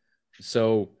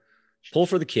 So pull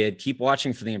for the kid, keep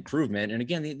watching for the improvement. And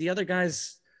again, the other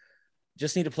guys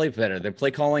just need to play better. Their play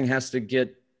calling has to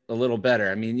get a little better.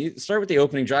 I mean, you start with the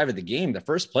opening drive of the game, the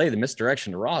first play, the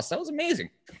misdirection to Ross, that was amazing.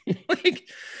 Like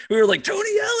we were like, Tony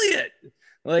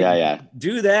Elliott,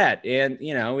 do that. And,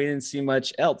 we didn't see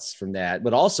much else from that,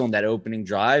 but also on that opening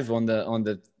drive on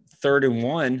the 3rd and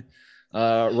 1,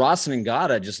 Ross and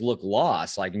Ngata just look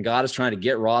lost. Like Ngata's trying to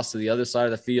get Ross to the other side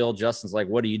of the field. Justin's like,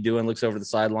 what are you doing? Looks over the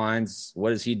sidelines.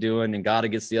 What is he doing? And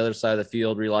Ngata gets to the other side of the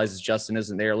field, realizes Justin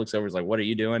isn't there, looks over, is like, what are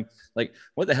you doing? Like,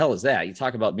 what the hell is that? You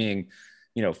talk about being,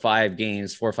 4 or 5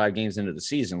 games into the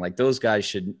season. Like those guys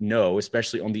should know,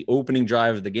 especially on the opening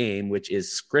drive of the game, which is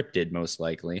scripted most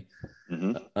likely.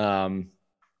 Mm-hmm.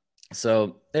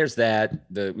 So there's that.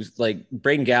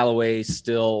 Braden Galloway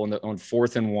still on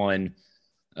 4th and 1.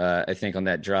 I think on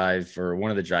that drive or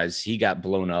one of the drives, he got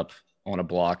blown up on a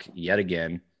block yet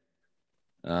again.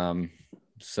 So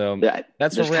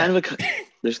that's there's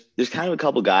kind of a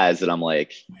couple guys that I'm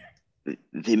like,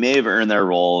 they may have earned their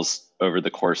roles over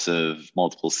the course of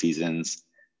multiple seasons,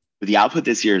 but the output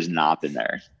this year has not been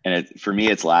there. And for me,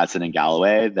 it's Latson and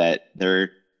Galloway that they're,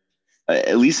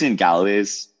 at least in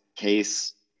Galloway's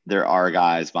case, there are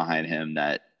guys behind him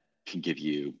that can give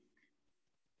you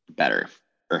better,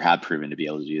 or have proven to be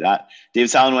able to do that.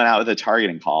 Dave Allen went out with a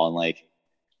targeting call and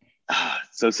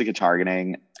so sick of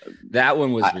targeting. That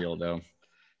one was real though.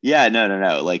 Yeah,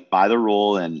 no. Like by the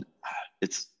rule, and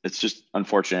it's just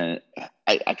unfortunate.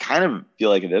 I kind of feel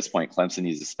like at this point, Clemson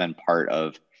needs to spend part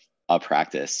of a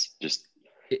practice just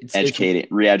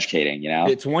re-educating,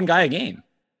 It's one guy a game.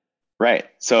 Right.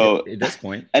 So at this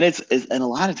point, and and a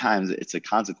lot of times it's a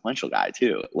consequential guy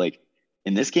too. Like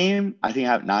in this game, I think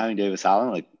not having Davis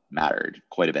Allen mattered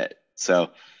quite a bit. So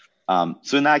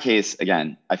in that case,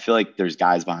 again, I feel like there's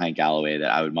guys behind Galloway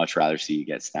that I would much rather see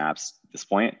get snaps at this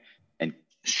point. And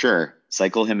sure,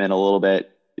 cycle him in a little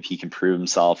bit. If he can prove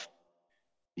himself,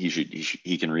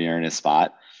 he can re-earn his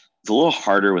spot. It's a little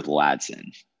harder with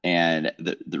Ladson. And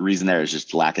the reason there is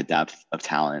just lack of depth of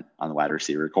talent on the wide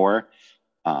receiver core.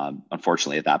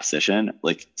 Unfortunately at that position,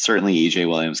 certainly EJ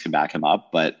Williams can back him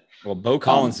up, but Bo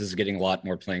Collins is getting a lot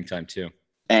more playing time too.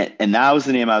 And that was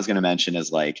the name I was going to mention is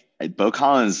like Bo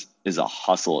Collins is a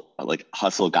hustle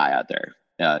guy out there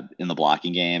in the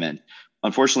blocking game. And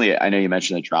unfortunately, I know you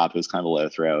mentioned the drop. It was kind of a low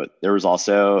throw. There was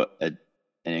also an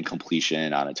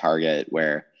incompletion on a target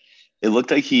where it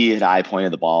looked like he had eye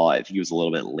pointed the ball. I think he was a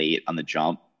little bit late on the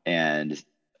jump. And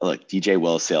look, DJ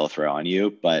will sail throw on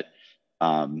you, but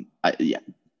yeah,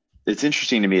 it's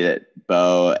interesting to me that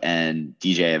Bo and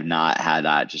DJ have not had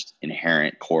that just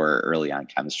inherent core early on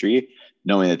chemistry,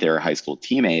 knowing that they were high school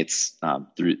teammates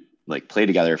through like play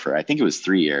together for, I think it was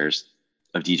 3 years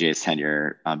of DJ's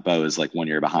tenure. Bo is like 1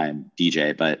 year behind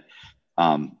DJ, but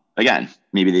again,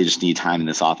 maybe they just need time in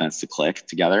this offense to click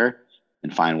together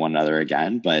and find one another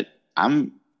again. But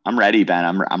I'm ready, Ben.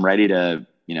 I'm ready to,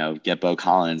 get Bo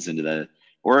Collins into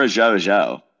or a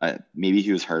Joe. Maybe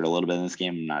he was hurt a little bit in this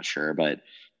game. I'm not sure, but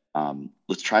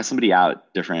let's try somebody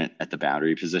out different at the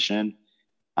boundary position.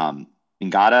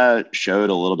 Ngata showed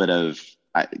a little bit of.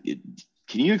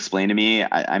 Can you explain to me?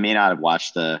 I may not have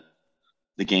watched the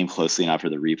game closely enough or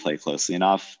the replay closely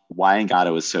enough. Why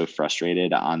Ngata was so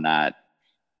frustrated on that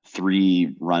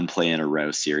 3 run play in a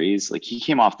row series? Like he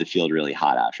came off the field really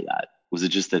hot after that. Was it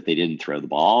just that they didn't throw the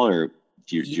ball, or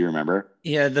do you remember?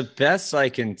 Yeah, the best I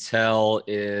can tell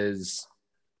is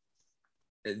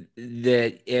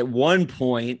that at one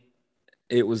point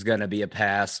it was going to be a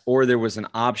pass, or there was an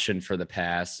option for the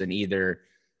pass, and either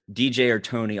DJ or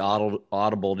Tony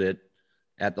audibled it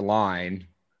at the line,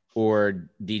 or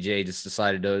DJ just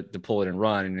decided to pull it and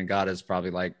run, and Ngata's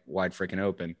probably like wide freaking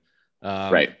open.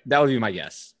 Right. That would be my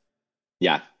guess.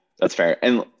 Yeah, that's fair.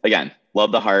 And again,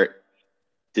 love the heart.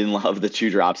 Didn't love the 2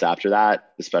 drops after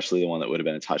that, especially the one that would have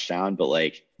been a touchdown, but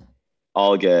like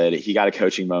all good. He got a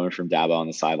coaching moment from Dabo on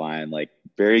the sideline. Like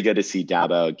very good to see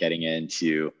Dabo getting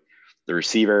into the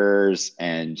receivers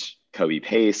and Kobe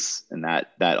Pace, and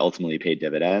that ultimately paid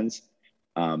dividends.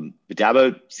 But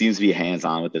Dabo seems to be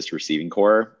hands-on with this receiving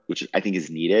core, which I think is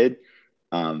needed.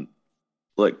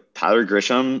 Look, Tyler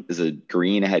Grisham is a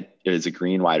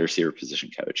green wide receiver position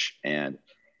coach, and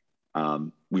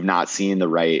we've not seen the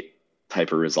right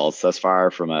type of results thus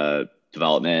far from a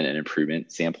development and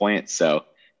improvement standpoint. So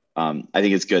I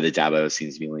think it's good that Dabo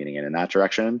seems to be leaning in that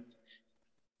direction.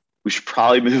 We should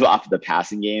probably move off of the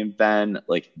passing game, Ben.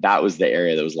 Like that was the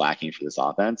area that was lacking for this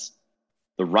offense.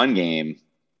 The run game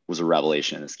was a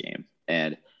revelation in this game.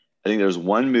 And I think there was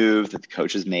one move that the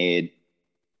coaches made.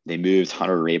 They moved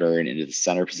Hunter Rayburn into the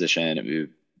center position. It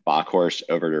moved Bockhorst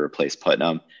over to replace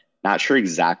Putnam. Not sure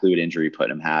exactly what injury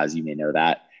Putnam has. You may know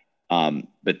that.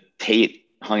 But Tate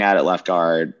hung out at left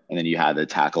guard, and then you had the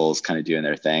tackles kind of doing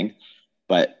their thing.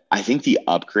 But I think the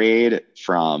upgrade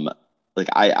from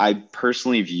I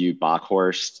personally view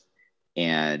Bockhorst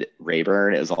and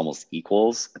Rayburn as almost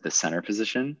equals at the center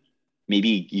position.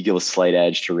 Maybe you give a slight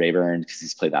edge to Rayburn because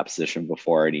he's played that position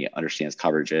before and he understands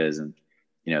coverages and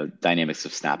dynamics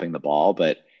of snapping the ball.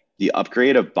 But the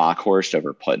upgrade of Bockhorst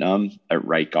over Putnam at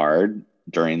right guard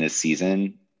during this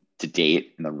season to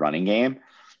date in the running game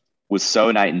was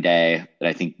so night and day that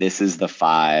I think this is the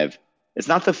 5. It's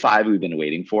not the 5 we've been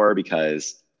waiting for,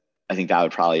 because I think that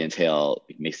would probably entail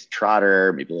Mason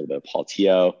Trotter, maybe a little bit of Paul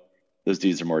Teo. Those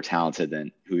dudes are more talented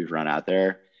than who we've run out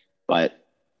there. But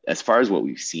as far as what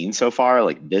we've seen so far,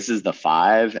 like this is the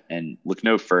 5, and look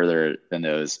no further than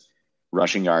those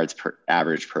rushing yards per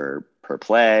average per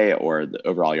play or the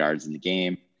overall yards in the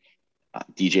game.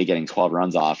 DJ getting 12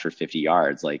 runs off for 50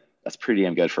 yards. Like that's pretty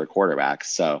damn good for a quarterback.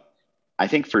 So I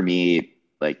think for me,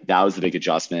 like that was the big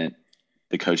adjustment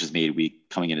the coaches made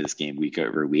coming into this game week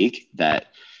over week that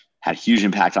had huge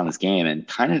impact on this game and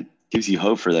kind of gives you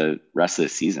hope for the rest of the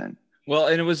season. Well,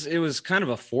 and it was kind of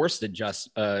a forced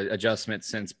adjustment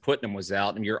since Putnam was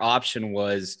out, and your option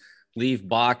was leave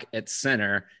Bach at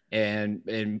center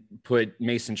and put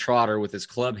Mason Trotter with his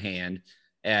club hand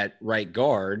at right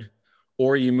guard,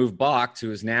 or you move Bach to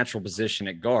his natural position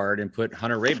at guard and put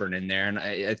Hunter Rayburn in there. And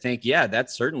I think, yeah,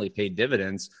 that certainly paid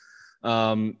dividends.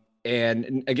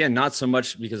 And again, not so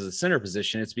much because of the center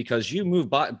position. It's because you move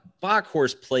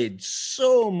Bockhorst played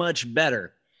so much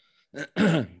better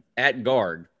at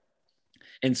guard,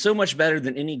 and so much better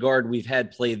than any guard we've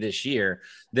had play this year,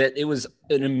 that it was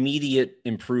an immediate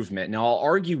improvement. Now, I'll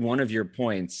argue one of your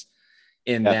points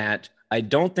in that I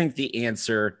don't think the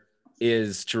answer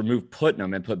is to remove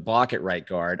Putnam and put Bach at right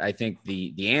guard. I think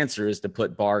the answer is to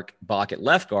put Bach at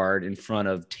left guard in front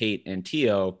of Tate and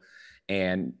Teo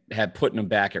and have Putnam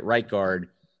back at right guard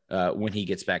when he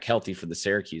gets back healthy for the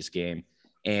Syracuse game.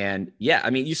 And yeah, I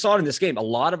mean, you saw it in this game. A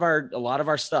lot of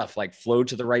our stuff like flowed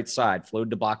to the right side, flowed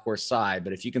to Bachor's side.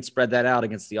 But if you can spread that out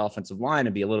against the offensive line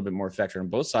and be a little bit more effective on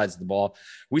both sides of the ball,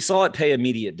 we saw it pay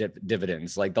immediate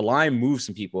dividends. Like the line moved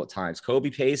some people at times.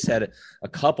 Kobe Pace had a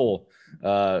couple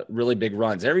really big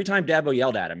runs. Every time Dabo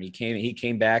yelled at him, he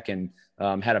came back and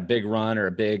had a big run or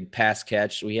a big pass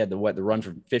catch. We had the run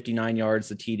for 59 yards,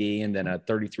 the TD, and then a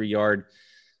 33-yard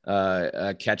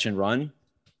catch and run.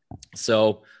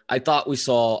 So I thought we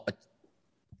saw,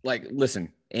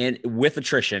 listen, and with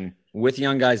attrition, with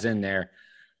young guys in there,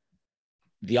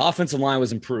 the offensive line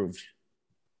was improved.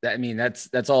 I mean,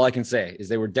 that's all I can say is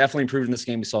they were definitely improved in this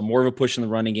game. We saw more of a push in the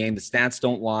running game. The stats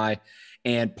don't lie.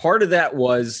 And part of that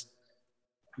was,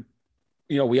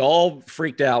 we all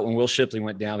freaked out when Will Shipley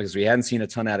went down because we hadn't seen a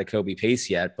ton out of Kobe Pace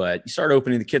yet, but you start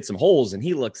opening the kid some holes and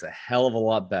he looks a hell of a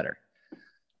lot better.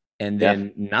 And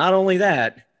then not only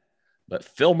that, but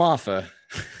Phil Maffa,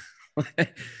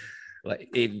 like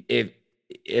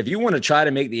if you want to try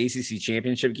to make the ACC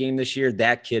championship game this year,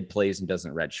 that kid plays and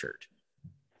doesn't redshirt.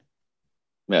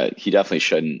 Yeah, he definitely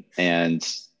shouldn't. And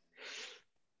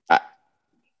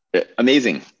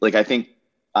amazing. Like, I think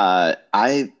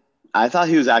I thought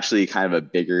he was actually kind of a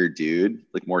bigger dude,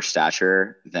 like more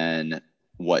stature than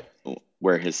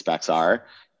where his specs are.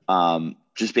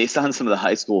 Just based on some of the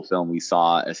high school film we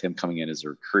saw as him coming in as a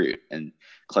recruit and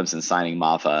Clemson signing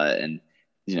Maffa and,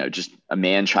 just a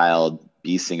man-child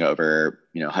beasting over,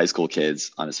 high school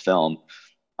kids on his film.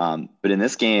 But in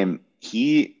this game,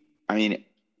 you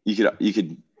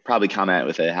could probably comment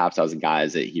with a half dozen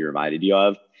guys that he reminded you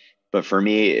of. But for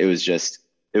me, it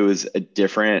was a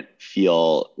different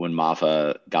feel when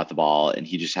Maffa got the ball, and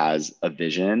he just has a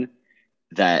vision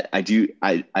that I do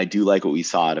like what we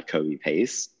saw out of Kobe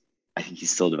Pace. I think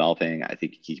he's still developing. I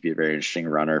think he could be a very interesting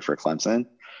runner for Clemson.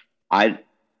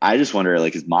 I just wonder,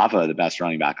 is Maffa the best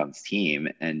running back on this team,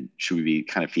 and should we be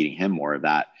kind of feeding him more of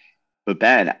that? But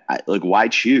Ben, why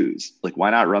choose? Why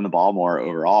not run the ball more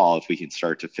overall if we can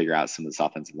start to figure out some of this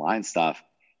offensive line stuff?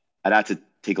 I'd have to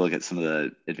take a look at some of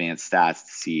the advanced stats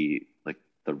to see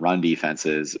the run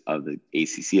defenses of the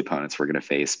ACC opponents we're going to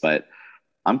face. But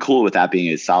I'm cool with that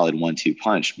being a solid 1-2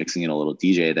 punch, mixing in a little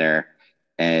DJ there.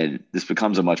 And this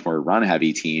becomes a much more run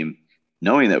heavy team,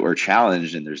 knowing that we're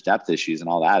challenged and there's depth issues and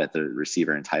all that at the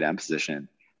receiver and tight end position.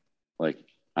 I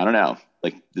don't know.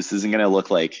 This isn't going to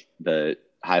look like the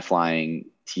high flying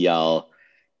TL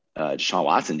Deshaun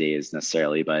Watson days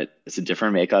necessarily, but it's a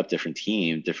different makeup, different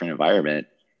team, different environment.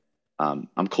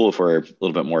 I'm cool for a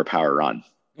little bit more power run.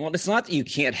 Well, it's not that you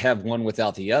can't have one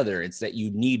without the other. It's that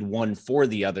you need one for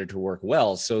the other to work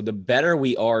well. So the better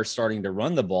we are starting to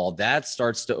run the ball, that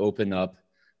starts to open up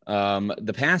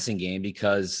the passing game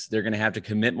because they're going to have to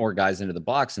commit more guys into the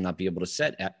box and not be able to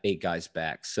set 8 guys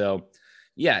back. So,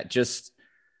 yeah, just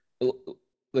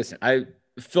listen,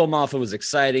 Phil Maffa was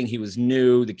exciting. He was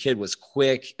new. The kid was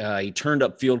quick. He turned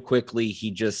up field quickly.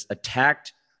 He just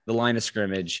attacked the line of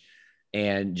scrimmage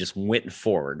and just went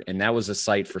forward. And that was a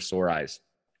sight for sore eyes.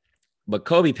 But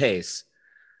Kobe Pace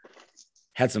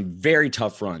had some very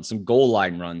tough runs, some goal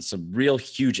line runs, some real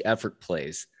huge effort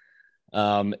plays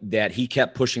that he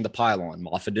kept pushing the pile on.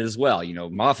 Maffa did as well.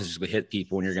 Maffa's just going to hit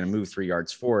people when you're going to move 3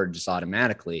 yards forward just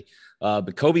automatically.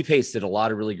 But Kobe Pace did a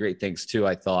lot of really great things too,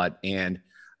 I thought. And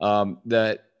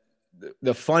the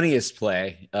funniest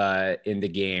play in the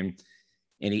game,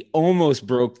 and he almost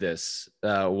broke this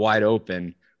wide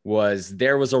open,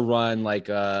 there was a run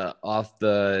off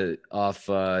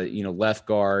left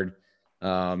guard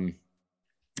in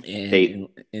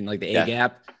the A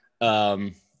gap.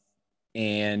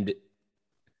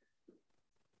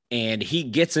 And he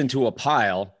gets into a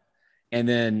pile, and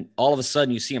then all of a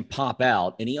sudden you see him pop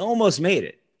out, and he almost made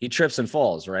it. He trips and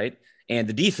falls, right? And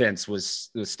the defense was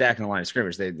stacking the line of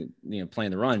scrimmage. They playing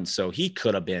the run, so he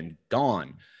could have been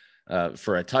gone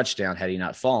for a touchdown had he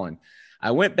not fallen. I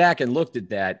went back and looked at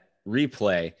that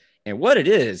replay, and what it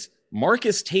is,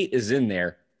 Marcus Tate is in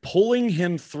there pulling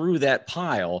him through that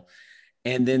pile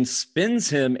and then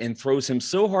spins him and throws him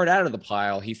so hard out of the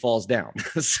pile, he falls down.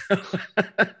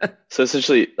 So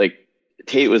essentially,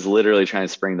 Tate was literally trying to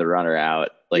spring the runner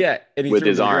out, and he with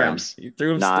his arms. He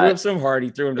threw him so hard, he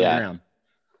threw him to the ground.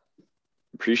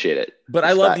 Appreciate it. But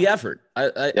I love the effort.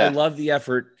 I love the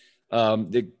effort.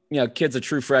 The kid's a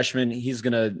true freshman. He's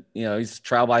gonna, he's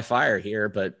trial by fire here,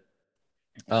 but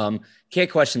can't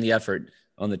question the effort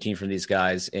on the team from these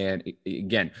guys. And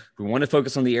again, if we want to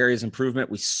focus on the areas of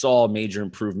improvement, we saw major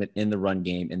improvement in the run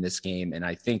game in this game. And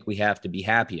I think we have to be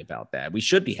happy about that. We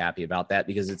should be happy about that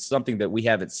because it's something that we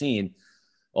haven't seen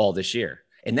all this year.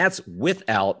 And that's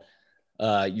without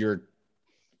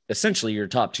essentially your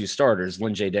top 2 starters,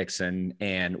 Lynn J. Dixon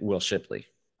and Will Shipley.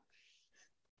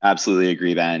 Absolutely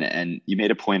agree, Ben. And you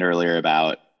made a point earlier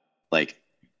about like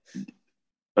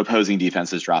opposing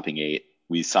defenses dropping 8.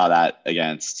 We saw that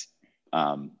against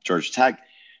Georgia Tech.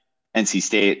 NC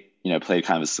State, played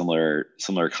kind of a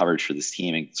similar coverage for this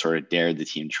team and sort of dared the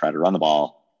team to try to run the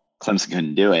ball. Clemson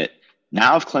couldn't do it.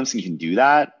 Now, if Clemson can do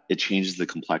that, it changes the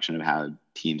complexion of how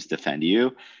teams defend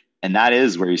you. And that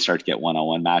is where you start to get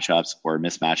one-on-one matchups or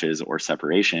mismatches or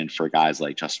separation for guys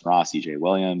like Justin Ross, EJ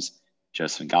Williams,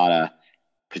 Joseph Ngata,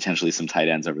 potentially some tight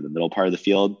ends over the middle part of the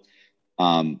field.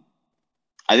 I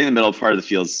think the middle part of the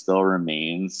field still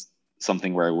remains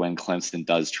something where when Clemson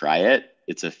does try it,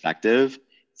 it's effective.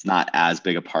 It's not as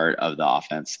big a part of the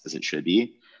offense as it should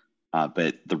be.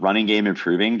 But the running game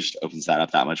improving just opens that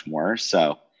up that much more.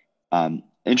 So I'm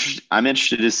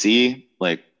interested to see,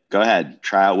 go ahead,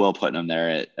 try out Will Putnam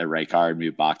there at right guard,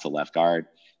 move Bach to left guard,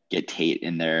 get Tate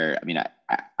in there. I mean,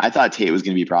 I thought Tate was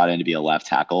going to be brought in to be a left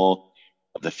tackle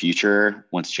of the future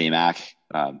once J-Mac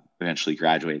eventually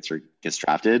graduates or gets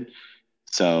drafted.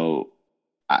 So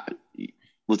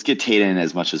let's get Tate in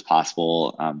as much as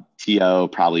possible. T.O.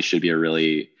 probably should be a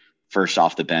really first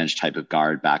off the bench type of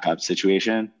guard backup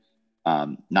situation.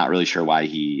 Not really sure why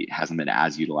he hasn't been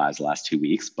as utilized the last 2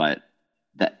 weeks, but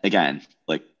that, again,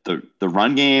 the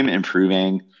run game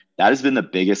improving, that has been the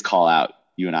biggest call out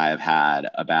you and I have had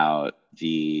about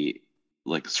the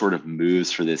sort of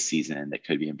moves for this season that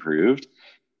could be improved,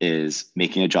 is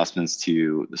making adjustments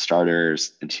to the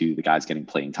starters and to the guys getting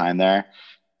playing time there.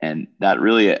 And that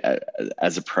really,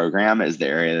 as a program, is the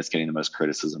area that's getting the most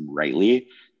criticism rightly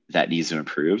that needs to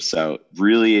improve. So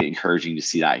really encouraging to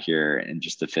see that here in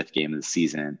just the 5th game of the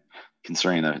season,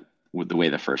 considering the way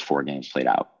the first 4 games played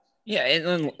out. Yeah,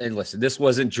 and listen, this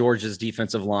wasn't Georgia's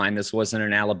defensive line. This wasn't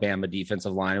an Alabama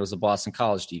defensive line. It was a Boston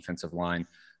College defensive line.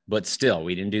 But still,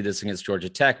 we didn't do this against Georgia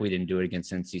Tech. We didn't do it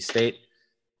against NC State.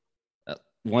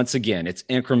 Once again, it's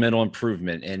incremental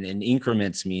improvement, and in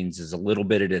increments means is a little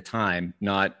bit at a time,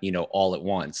 not, all at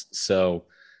once. So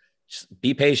just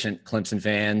be patient, Clemson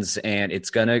fans, and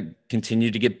it's going to continue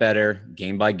to get better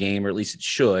game by game, or at least it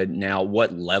should. Now,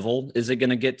 what level is it going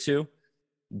to get to?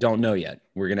 Don't know yet.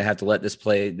 We're going to have to let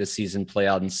this season play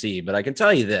out and see. But I can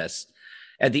tell you this,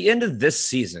 at the end of this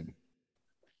season,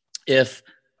 if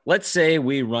let's say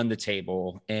we run the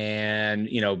table and,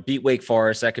 beat Wake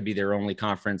Forest, that could be their only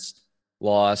conference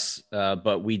loss,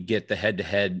 but we'd get the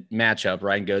head-to-head matchup,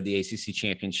 right, and go to the ACC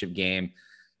championship game.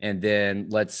 And then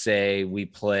let's say we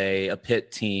play a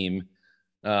Pitt team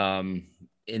in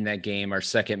that game, our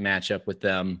second matchup with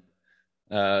them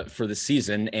for the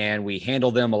season, and we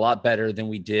handle them a lot better than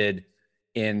we did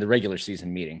in the regular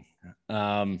season meeting.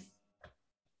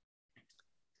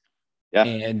 Yeah.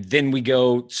 And then we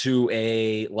go to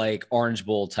a Orange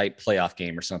Bowl type playoff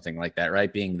game or something like that,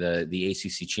 right? Being the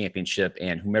ACC championship,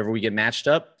 and whomever we get matched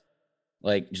up,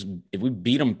 just if we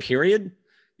beat them, period,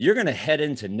 you're going to head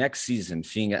into next season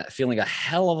feeling a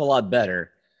hell of a lot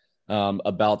better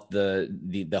about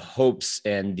the hopes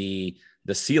and the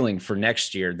ceiling for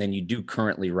next year than you do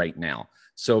currently right now.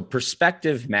 So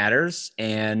perspective matters,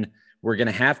 and we're going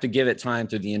to have to give it time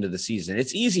through the end of the season.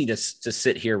 It's easy to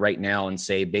sit here right now and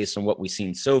say, based on what we've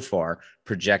seen so far,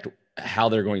 project how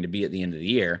they're going to be at the end of the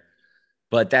year.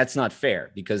 But that's not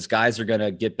fair, because guys are going to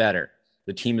get better.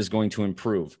 The team is going to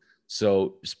improve.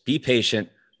 So just be patient.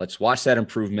 Let's watch that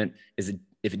improvement. If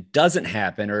it doesn't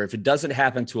happen, or if it doesn't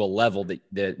happen to a level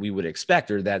that we would expect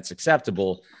or that's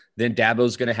acceptable, then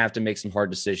Dabo's going to have to make some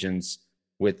hard decisions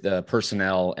with the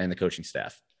personnel and the coaching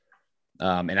staff.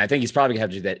 And I think he's probably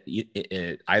going to have to do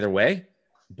that either way,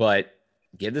 but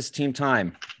give this team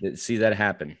time to see that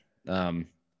happen. We're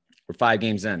 5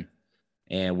 games in,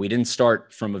 and we didn't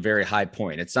start from a very high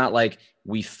point. It's not like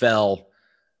we fell,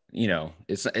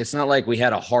 it's not like we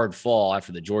had a hard fall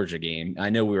after the Georgia game.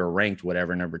 I know we were ranked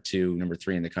whatever, number 2, number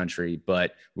 3 in the country,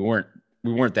 but we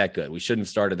weren't that good. We shouldn't have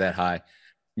started that high.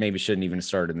 Maybe shouldn't even have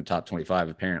started in the top 25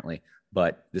 apparently,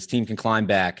 but this team can climb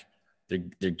back.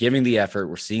 They're giving the effort.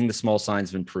 We're seeing the small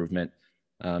signs of improvement.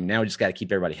 Now we just got to keep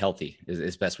everybody healthy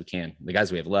as best we can. The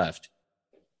guys we have left.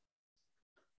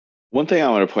 One thing I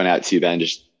want to point out to you, Ben,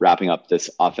 just wrapping up this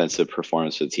offensive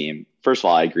performance for the team. First of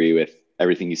all, I agree with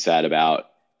everything you said about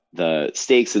the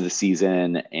stakes of the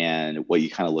season and what you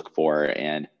kind of look for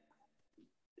and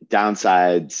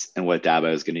downsides and what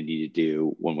Dabo is going to need to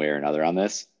do one way or another on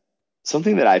this.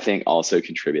 Something that I think also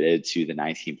contributed to the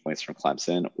 19 points from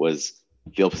Clemson was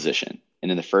field position.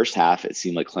 And in the first half, it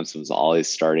seemed like Clemson was always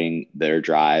starting their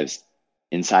drives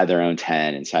inside their own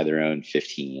 10, inside their own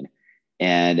 15.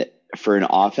 And for an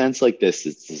offense like this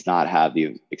that does not have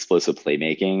the explosive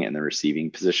playmaking and the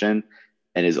receiving position,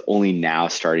 and is only now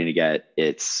starting to get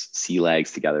its sea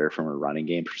legs together from a running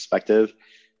game perspective,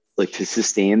 like to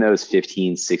sustain those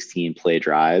 15, 16 play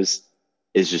drives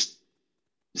is just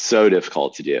so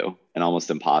difficult to do and almost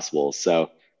impossible.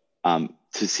 So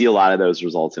to see a lot of those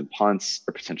results in punts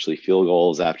or potentially field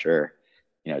goals after,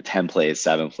 10 plays,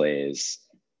 7 plays,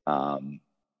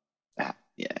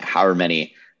 however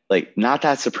many, like not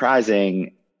that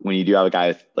surprising when you do have a guy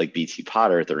with like BT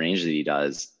Potter at the range that he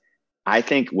does. I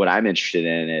think what I'm interested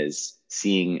in is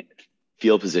seeing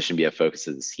field position be a focus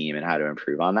of this team and how to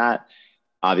improve on that.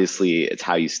 Obviously, it's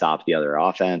how you stop the other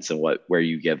offense and where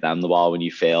you give them the ball when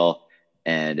you fail,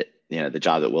 and the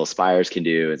job that Will Spires can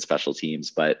do in special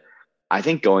teams. But I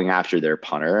think going after their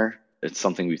punter, it's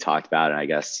something we've talked about, and I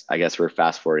guess we're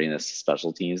fast forwarding this to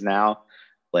special teams now.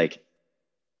 Like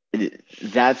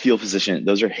that field position,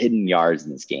 those are hidden yards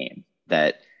in this game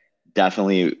that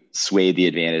definitely swayed the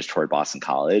advantage toward Boston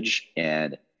College,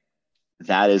 and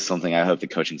that is something I hope the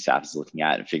coaching staff is looking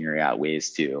at and figuring out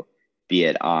ways to, be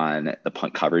it on the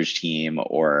punt coverage team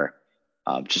or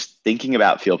just thinking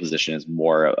about field position as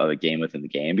more of a game within the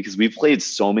game, because we've played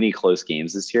so many close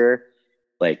games this year.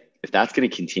 Like if that's going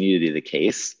to continue to be the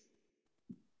case,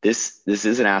 this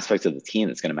is an aspect of the team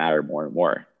that's going to matter more and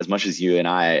more, as much as you and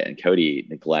I and Cody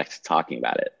neglect talking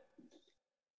about it.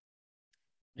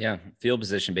 Yeah, field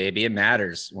position, baby. It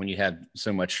matters when you have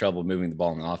so much trouble moving the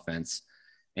ball in the offense.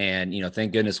 And,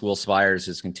 thank goodness Will Spires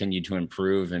has continued to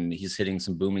improve, and he's hitting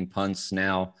some booming punts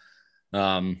now.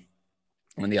 And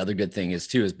the other good thing is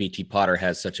BT Potter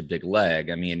has such a big leg.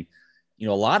 I mean, a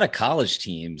lot of college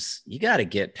teams, you got to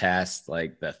get past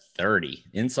like the 30,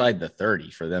 inside the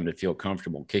 30 for them to feel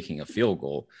comfortable kicking a field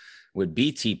goal. With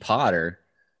BT Potter,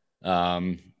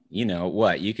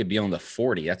 you could be on the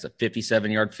 40. That's a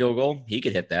 57-yard field goal. He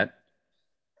could hit that.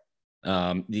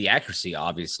 The accuracy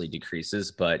obviously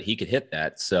decreases, but he could hit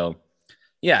that. So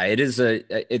yeah, it is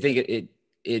I think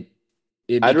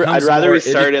I'd rather we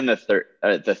start in the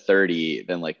 30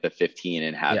 than like the 15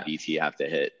 and have BT have to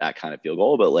hit that kind of field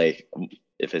goal. But like,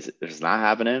 if it's not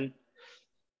happening,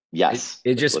 yes,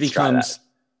 it just becomes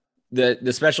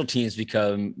the special teams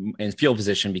become, and field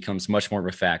position becomes much more of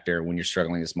a factor when you're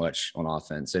struggling as much on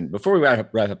offense. And before we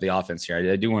wrap up the offense here,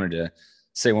 I do wanted to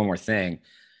say one more thing.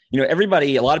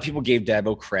 A lot of people gave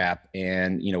Dabo crap,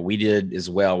 and, we did as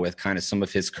well with kind of some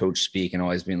of his coach speak and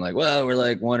always being like, well, we're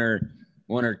like one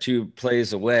or two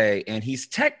plays away. And he's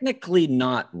technically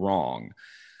not wrong.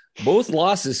 Both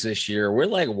losses this year, we're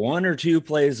like 1 or 2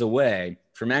 plays away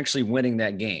from actually winning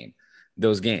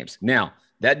those games. Now,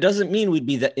 that doesn't mean we'd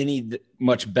be any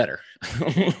much better.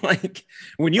 Like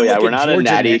when you look we're at not Georgia, a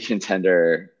natty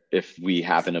contender if we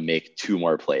happen to make 2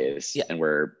 more plays and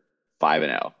we're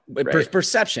 5-0. Right?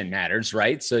 Perception matters,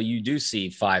 right? So you do see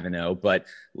 5-0, but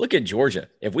look at Georgia.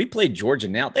 If we played Georgia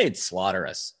now, they'd slaughter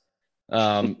us.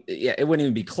 It wouldn't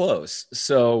even be close.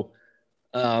 So,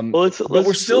 but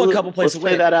we're still a couple plays away.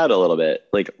 Let's play that out a little bit.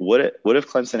 Like, what if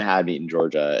Clemson had beaten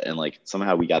Georgia and like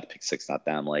somehow we got the pick 6, not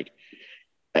them? Like,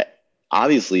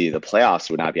 obviously the playoffs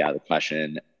would not be out of the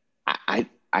question. I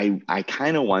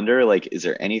kind of wonder, like, is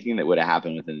there anything that would have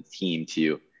happened within the team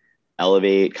to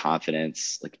elevate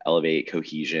confidence, like elevate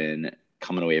cohesion,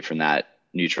 coming away from that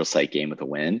neutral site game with a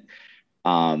win?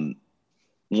 We'll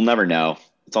never know.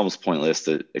 It's almost pointless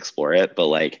to explore it, but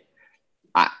like,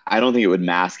 I don't think it would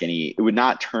it would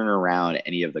not turn around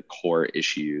any of the core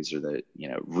issues or the,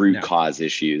 root cause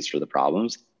issues for the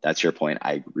problems. That's your point.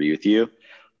 I agree with you.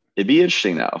 It'd be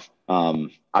interesting though.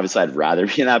 Obviously I'd rather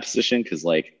be in that position, cause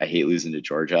like I hate losing to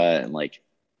Georgia, and like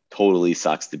totally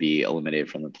sucks to be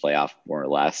eliminated from the playoff more or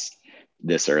less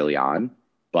this early on,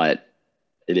 but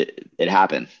it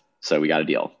happened. So we got to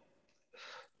deal.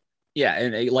 Yeah.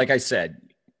 And like I said,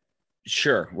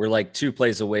 sure, we're like 2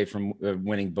 plays away from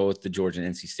winning both the Georgia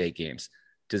and NC State games.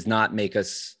 Does not make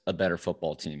us a better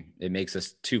football team. It makes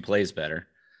us 2 plays better.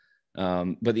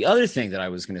 But the other thing that I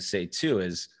was going to say too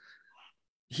is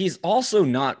he's also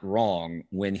not wrong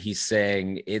when he's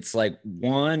saying it's like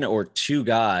 1 or 2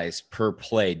 guys per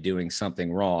play doing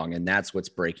something wrong, and that's what's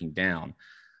breaking down.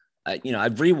 I've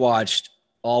rewatched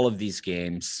all of these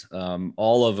games,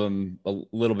 all of them a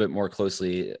little bit more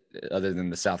closely, other than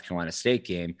the South Carolina State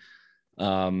game.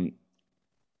 And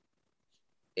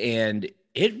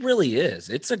it really is.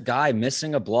 It's a guy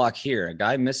missing a block here, a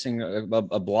guy missing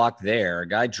a block there, a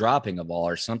guy dropping a ball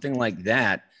or something like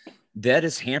that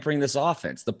is hampering this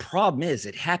offense. The problem is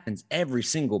it happens every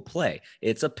single play.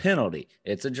 It's a penalty.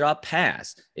 It's a drop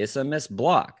pass. It's a missed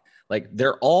block. Like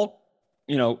they're all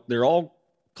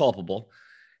culpable,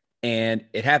 and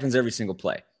it happens every single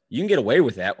play. You can get away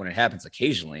with that when it happens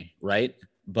occasionally, right?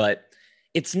 But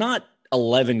it's not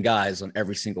 11 guys on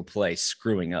every single play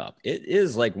screwing up. It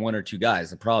is like 1 or 2 guys.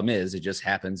 The problem is it just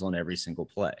happens on every single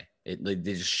play. They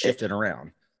just shift it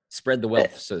around, spread the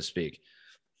wealth, so to speak.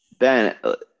 Ben,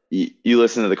 you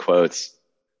listen to the quotes.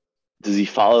 Does he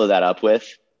follow that up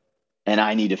with, and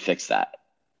I need to fix that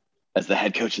as the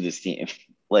head coach of this team?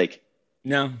 Like,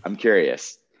 no, I'm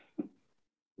curious.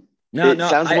 No, it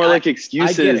sounds more like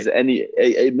excuses, and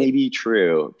it may be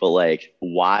true, but like,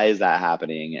 why is that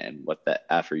happening, and what the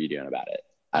F are you doing about it?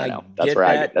 I don't know. That's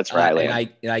where I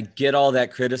land. And I get all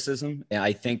that criticism, and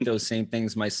I think those same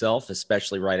things myself,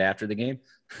 especially right after the game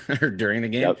or during the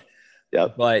game.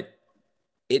 Yep. But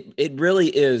it really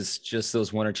is just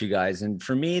those one or two guys, and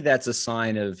for me, that's a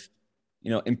sign of,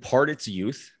 in part it's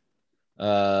youth.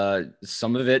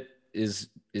 Some of it is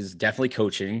definitely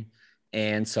coaching,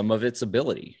 and some of it's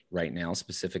ability right now,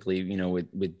 specifically,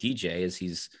 with DJ, as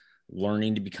he's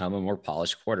learning to become a more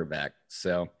polished quarterback.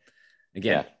 So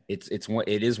again, it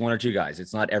is one or two guys.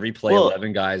 It's not every play.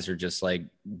 11 guys are just like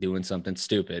doing something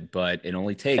stupid, but it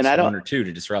only takes one or two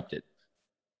to disrupt it.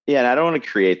 Yeah. And I don't want to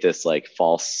create this like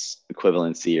false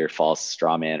equivalency or false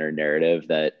straw man or narrative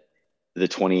that the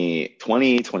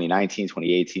 2020, 2019,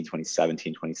 2018,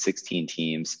 2017, 2016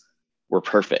 teams were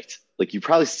perfect. Like, you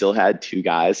probably still had two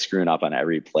guys screwing up on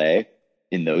every play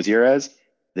in those eras.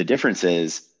 The difference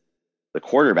is the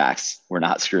quarterbacks were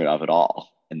not screwing up at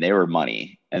all, and they were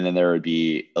money. And then there would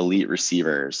be elite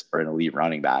receivers or an elite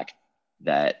running back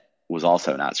that was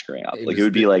also not screwing up. It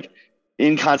would be like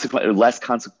inconsequential, less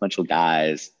consequential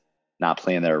guys not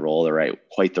playing their role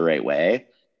quite the right way.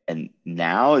 And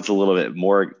now it's a little bit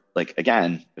more like,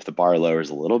 again, if the bar lowers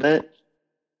a little bit,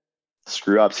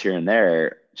 screw ups here and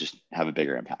there just have a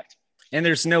bigger impact. And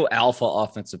there's no alpha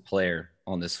offensive player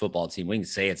on this football team. We can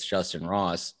say it's Justin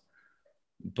Ross,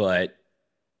 but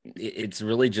it's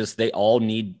really just, they all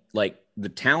need, like, the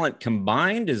talent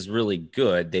combined is really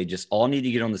good. They just all need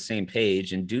to get on the same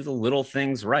page and do the little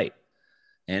things right.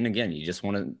 And again, you just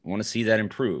want to see that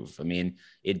improve. I mean,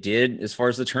 it did as far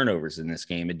as the turnovers in this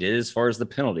game. It did as far as the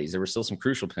penalties. There were still some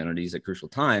crucial penalties at crucial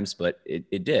times, but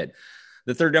it did.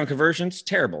 The third down conversions,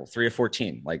 terrible, 3 of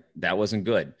 14. Like, that wasn't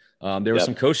good. There were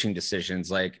some coaching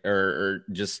decisions, or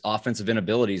just offensive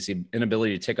inabilities, the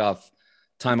inability to take off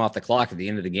time off the clock at the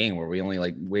end of the game, where we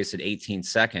only wasted 18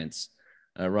 seconds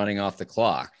running off the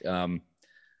clock.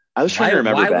 I was trying to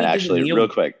remember that actually real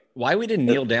quick. Why we didn't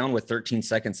kneel down with 13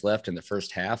 seconds left in the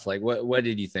first half? Like, what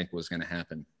did you think was going to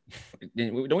happen?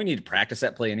 Don't we need to practice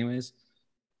that play anyways?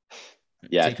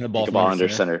 Yeah, taking the ball under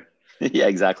center. Yeah,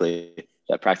 exactly.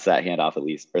 Practice that handoff at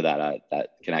least, or that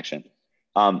connection.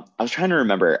 I was trying to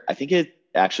remember. I think it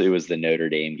actually was the Notre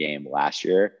Dame game last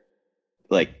year.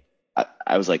 Like,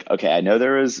 I was like, okay, I know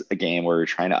there was a game where we were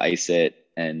trying to ice it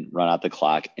and run out the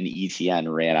clock, and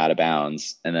ETN ran out of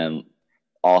bounds, and then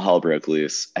all hell broke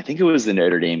loose. I think it was the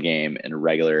Notre Dame game in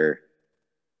regulation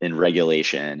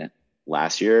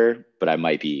last year, but I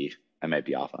might be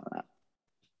off on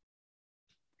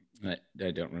that. I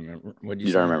don't remember. What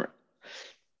you don't remember?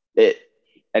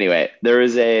 Anyway, there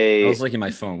was I was looking at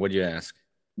my phone. What did you ask?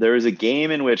 There was a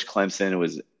game in which Clemson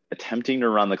was attempting to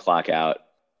run the clock out.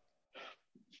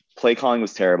 Play calling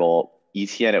was terrible.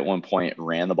 ETN at one point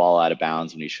ran the ball out of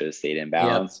bounds when he should have stayed in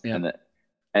bounds. Yep.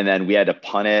 And then we had to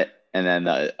punt it, and then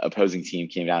the opposing team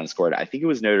came down and scored. I think it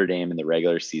was Notre Dame in the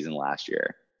regular season last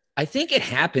year. I think it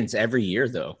happens every year,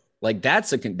 though. Like,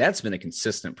 that's been a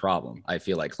consistent problem. I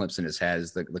feel like Clemson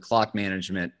has the clock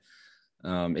management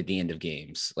at the end of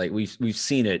games. Like, we've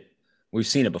seen it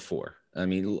before. I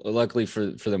mean, luckily for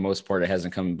the most part, it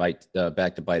hasn't come back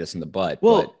to bite us in the butt.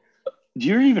 Well, do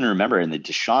you even remember in the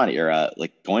Deshaun era,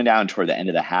 like going down toward the end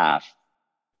of the half,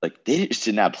 like they just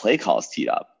didn't have play calls teed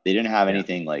up. They didn't have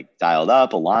anything like dialed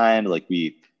up, aligned. Like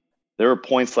there were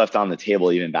points left on the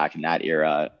table even back in that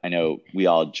era. I know we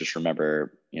all just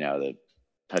remember, the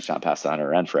touchdown pass to Hunter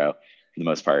Renfrow for the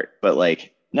most part, but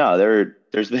like, no,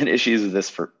 there's been issues with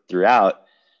this throughout.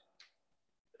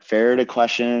 Fair to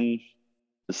question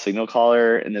the signal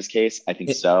caller in this case? I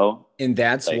think so. And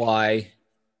that's why,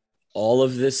 all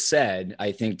of this said,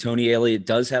 I think Tony Elliott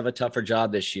does have a tougher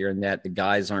job this year in that the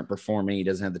guys aren't performing. He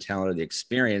doesn't have the talent or the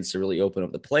experience to really open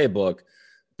up the playbook.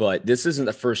 But this isn't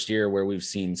the first year where we've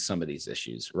seen some of these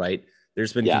issues, right?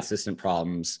 There's been consistent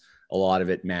problems, a lot of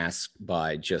it masked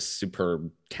by just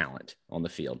superb talent on the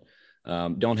field.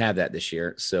 Don't have that this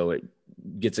year, so it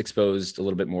gets exposed a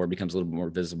little bit more, becomes a little bit more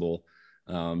visible.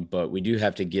 But we do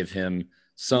have to give him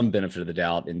some benefit of the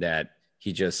doubt in that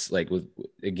he just, like,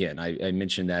 I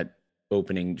mentioned that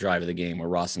opening drive of the game where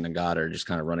Ross and Ngata are just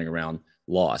kind of running around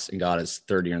lost. Ngata's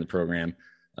third year in the program.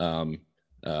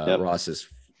 Ross is,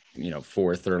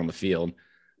 fourth, third on the field.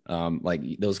 Like,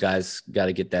 those guys got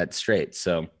to get that straight.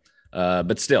 So,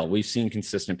 but still, we've seen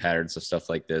consistent patterns of stuff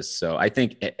like this. So I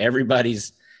think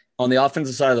everybody's On the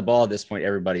offensive side of the ball at this point,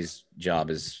 everybody's job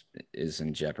is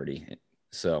in jeopardy.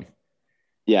 So,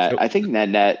 yeah, I think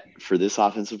net for this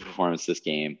offensive performance this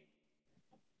game,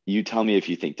 you tell me if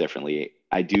you think differently.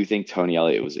 I do think Tony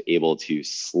Elliott was able to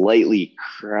slightly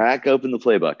crack open the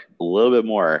playbook a little bit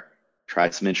more,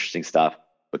 try some interesting stuff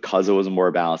because it was a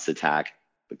more balanced attack,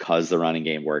 because the running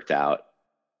game worked out.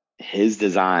 His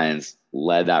designs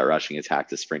led that rushing attack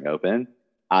to spring open.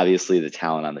 Obviously, the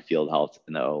talent on the field helped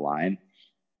in the O-line.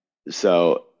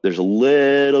 So there's a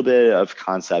little bit of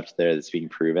concept there that's being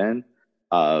proven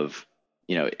of,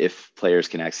 if players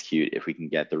can execute, if we can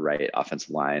get the right offensive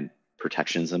line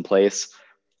protections in place,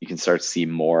 you can start to see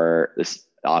this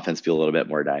offense be a little bit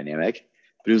more dynamic.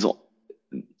 But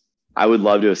I would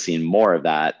love to have seen more of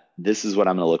that. This is what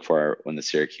I'm going to look for when the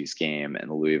Syracuse game and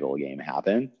the Louisville game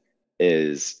happen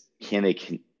is can they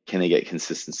get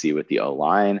consistency with the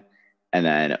O-line? And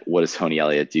then what does Tony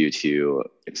Elliott do to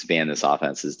expand this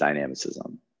offense's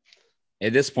dynamicism?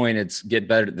 At this point, it's get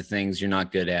better at the things you're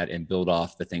not good at and build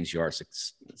off the things you are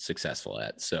successful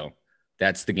at. So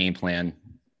that's the game plan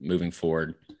moving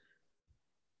forward.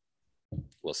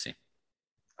 We'll see.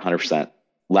 100%.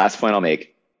 Last point I'll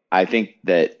make. I think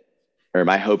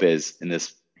my hope is in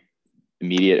this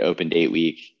immediate open date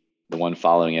week, the one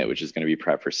following it, which is going to be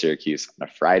prep for Syracuse on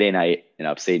a Friday night in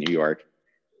upstate New York,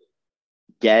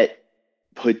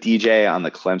 put DJ on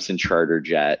the Clemson charter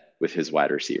jet with his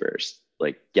wide receivers.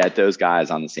 Get those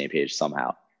guys on the same page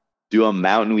somehow. Do a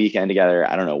mountain weekend together.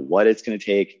 I don't know what it's going to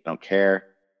take. I don't care.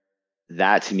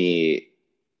 That to me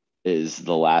is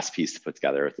the last piece to put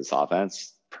together with this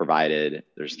offense, provided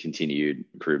there's continued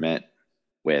improvement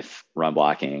with run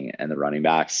blocking and the running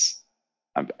backs.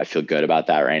 I feel good about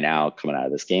that right now coming out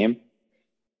of this game.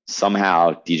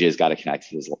 Somehow DJ's got to connect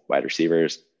to his wide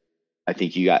receivers. I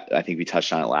think we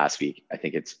touched on it last week. I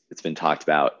think it's been talked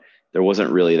about. There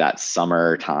wasn't really that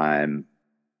summertime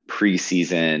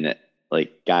preseason,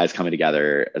 guys coming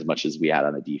together as much as we had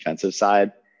on the defensive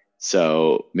side.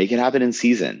 So make it happen in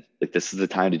season. This is the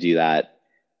time to do that.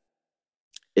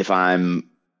 If I'm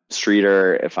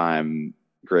Streeter, if I'm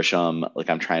Grisham,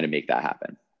 I'm trying to make that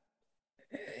happen.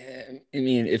 I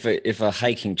mean, if a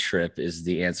hiking trip is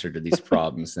the answer to these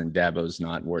problems, then Dabo's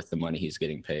not worth the money he's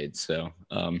getting paid. So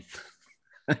I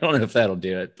don't know if that'll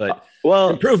do it, but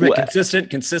improvement, consistent,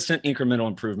 incremental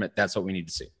improvement. That's what we need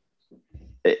to see.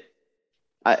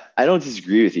 I don't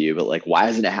disagree with you, but why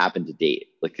hasn't it happened to date?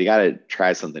 They got to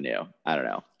try something new. I don't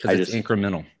know. Because it's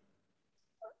incremental.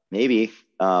 Maybe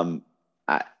the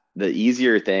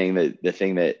easier thing, the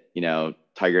thing that,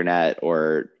 TigerNet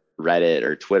or Reddit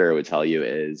or Twitter would tell you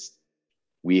is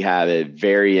we have a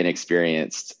very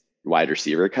inexperienced wide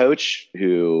receiver coach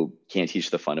who can't teach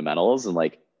the fundamentals. And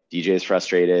DJ is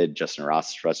frustrated. Justin Ross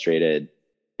is frustrated.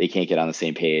 They can't get on the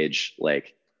same page. I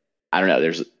don't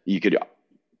know.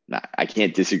 I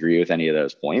can't disagree with any of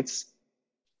those points.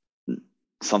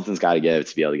 Something's got to give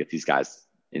to be able to get these guys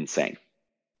in sync.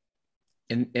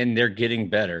 And they're getting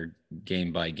better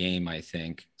game by game, I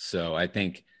think. So I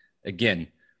think, again,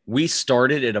 we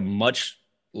started at a much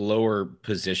lower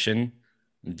position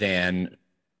than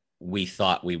we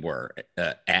thought we were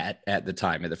at the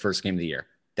time, at the first game of the year.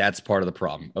 That's part of the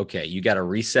problem. Okay, you got to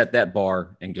reset that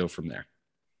bar and go from there.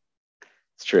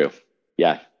 It's true.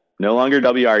 Yeah. No longer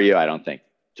WRU, I don't think,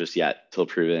 just yet, till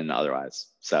proven otherwise.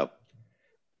 So,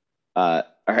 all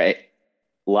right.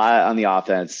 A lot on the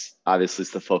offense. Obviously,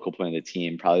 it's the focal point of the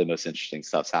team. Probably the most interesting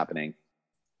stuff's happening.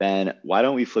 Ben, why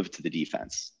don't we flip it to the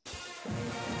defense?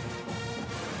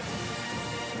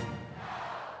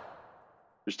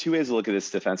 There's two ways to look at this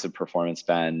defensive performance,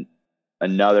 Ben.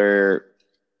 Another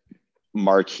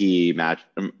marquee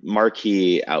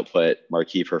output,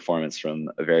 marquee performance from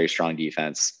a very strong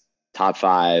defense. Top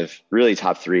 5, really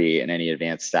top 3 in any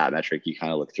advanced stat metric you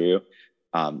kind of look through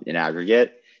in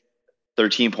aggregate.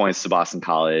 13 points to Boston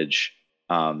College.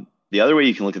 The other way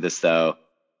you can look at this, though,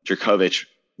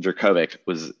 Jurkovec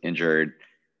was injured.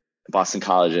 Boston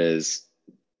College's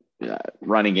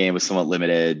running game was somewhat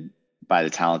limited by the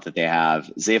talent that they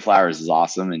have. Zay Flowers is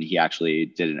awesome, and he actually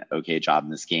did an okay job in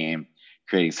this game,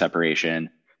 creating separation.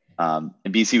 And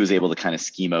BC was able to kind of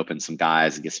scheme open some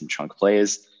guys and get some chunk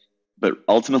plays. But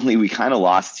ultimately, we kind of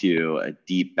lost to a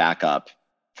deep backup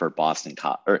for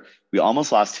we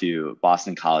almost lost to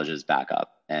Boston College's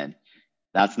backup. And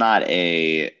that's not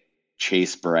a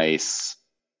Chase Bryce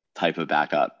type of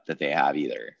backup that they have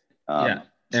either. Yeah.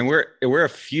 And we're a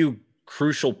few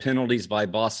crucial penalties by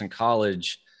Boston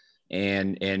College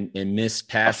and missed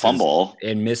passes, a fumble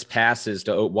and missed passes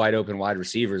to wide open wide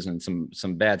receivers and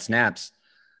some bad snaps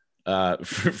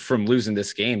from losing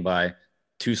this game by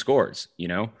 2 scores,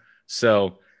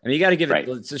 So I mean, you got to give it, Right.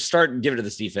 let's just start and give it to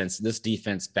this defense. This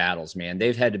defense battles, man.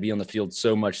 They've had to be on the field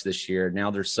so much this year. Now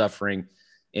they're suffering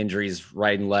injuries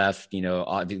right and left. You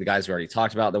know, the guys we already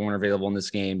talked about that weren't available in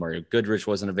this game, or Goodrich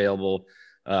wasn't available.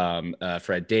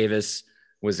 Fred Davis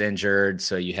was injured.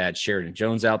 So you had Sheridan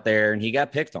Jones out there and he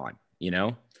got picked on, you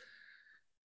know,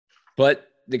 but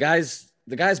the guys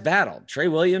battled. Trey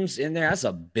Williams in there. That's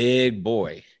a big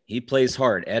boy. He plays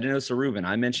hard. Edinosa Rubin,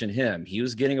 I mentioned him. He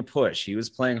was getting a push. He was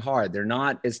playing hard. They're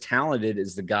not as talented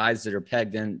as the guys that are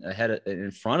pegged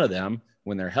in front of them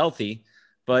when they're healthy,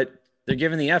 but they're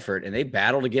giving the effort, and they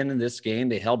battled again in this game.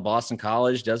 They held Boston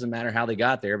College. Doesn't matter how they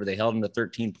got there, but they held them to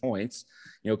 13 points.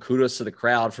 You know, kudos to the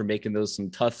crowd for making those some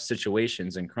tough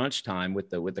situations in crunch time with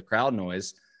the crowd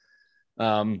noise.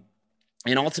 And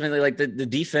ultimately, like the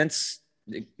defense,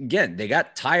 again, they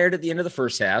got tired at the end of the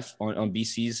first half on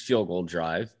BC's field goal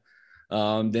drive.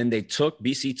 Then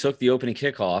BC took the opening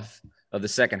kickoff of the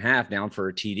second half down for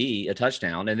a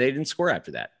touchdown, and they didn't score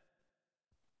after that.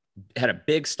 Had a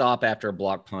big stop after a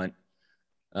block punt.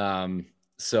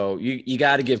 So you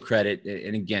got to give credit.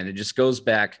 And again, it just goes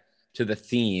back to the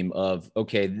theme of,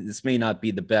 okay, this may not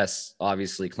be the best,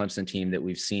 obviously, Clemson team that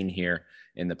we've seen here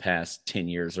in the past 10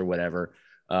 years or whatever.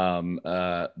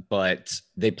 But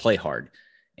they play hard.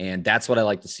 And that's what I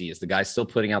like to see, is the guys still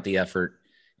putting out the effort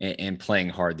and playing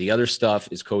hard. The other stuff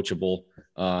is coachable.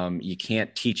 You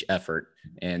can't teach effort,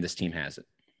 and this team has it.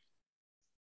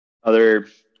 Other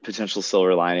potential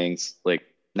silver linings, like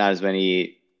not as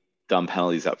many dumb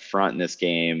penalties up front in this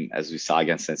game as we saw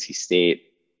against NC State.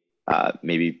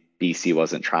 Maybe BC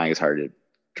wasn't trying as hard to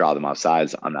draw them off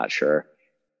sides. I'm not sure.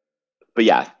 But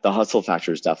yeah, the hustle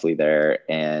factor is definitely there.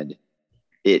 And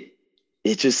it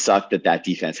just sucked that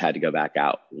defense had to go back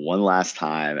out one last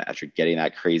time after getting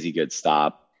that crazy good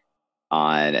stop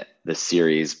on the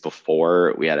series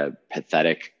before. We had a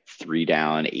pathetic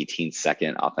 3-down,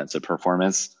 18-second offensive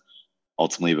performance,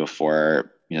 ultimately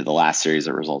before, you know, the last series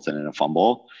that resulted in a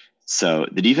fumble. So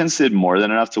the defense did more than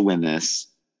enough to win this.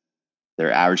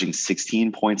 They're averaging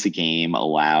 16 points a game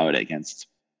allowed against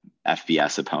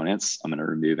FBS opponents. I'm going to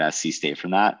remove SC State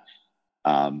from that.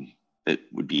 It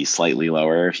would be slightly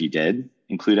lower if you did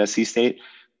include SC State,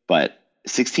 but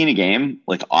 16 a game,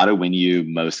 like, ought to win you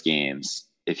most games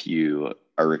if you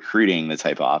are recruiting the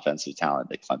type of offensive talent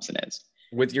that Clemson is.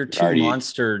 With your two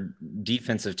monster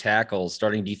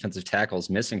starting defensive tackles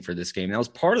missing for this game, that was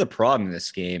part of the problem in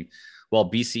this game. While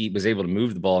BC was able to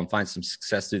move the ball and find some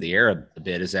success through the air a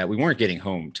bit, is that we weren't getting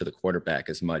home to the quarterback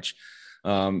as much.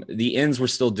 The ends were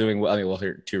still doing well. I mean, well,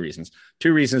 here are two reasons.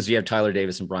 You have Tyler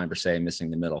Davis and Brian Bresee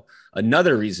missing the middle.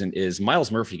 Another reason is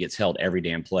Myles Murphy gets held every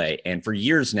damn play. And for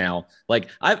years now, like,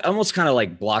 I've almost kind of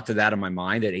like blocked it out of my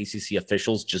mind that ACC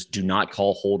officials just do not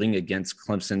call holding against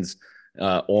Clemson's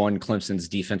on Clemson's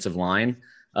defensive line.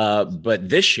 But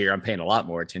this year I'm paying a lot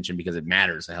more attention because it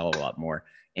matters a hell of a lot more.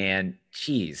 And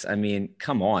geez, I mean,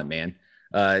 come on, man.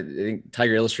 I think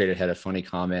Tiger Illustrated had a funny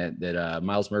comment that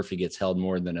Myles Murphy gets held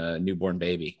more than a newborn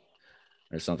baby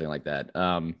or something like that.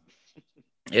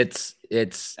 It's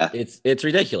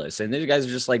ridiculous. And these guys are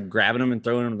just like grabbing him and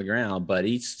throwing him to the ground, but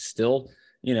he's still,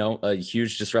 you know, a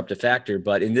huge disruptive factor.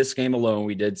 But in this game alone,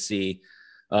 we did see,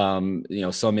 you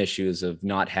know, some issues of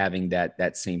not having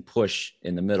that same push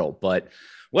in the middle. But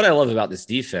what I love about this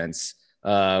defense,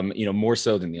 you know, more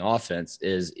so than the offense,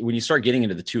 is when you start getting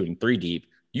into the 2 and 3 deep,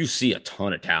 you see a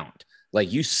ton of talent.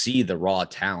 Like, you see the raw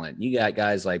talent. You got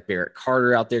guys like Barrett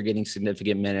Carter out there getting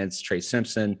significant minutes. Trey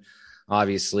Simpson,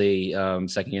 obviously,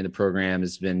 second year in the program,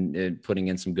 has been putting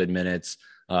in some good minutes.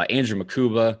 Andrew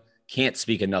Makuba, can't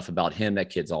speak enough about him. That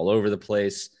kid's all over the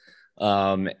place.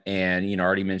 And, you know,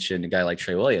 already mentioned a guy like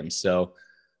Trey Williams. So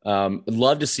I'd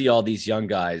love to see all these young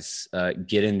guys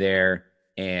get in there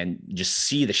and just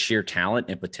see the sheer talent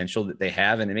and potential that they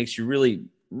have. And it makes you really,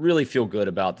 really feel good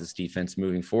about this defense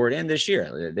moving forward. And this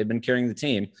year, they've been carrying the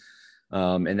team.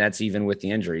 And that's even with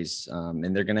the injuries.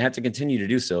 And they're going to have to continue to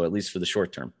do so, at least for the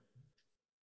short term.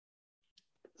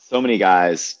 So many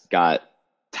guys got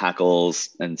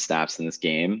tackles and snaps in this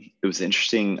game. It was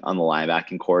interesting on the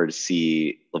linebacking core to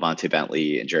see Levante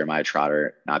Bentley and Jeremiah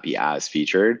Trotter not be as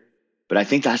featured. But I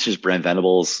think that's just Brent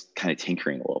Venables kind of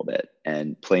tinkering a little bit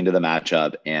and playing to the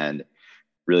matchup and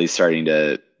really starting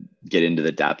to get into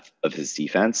the depth of his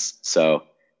defense. So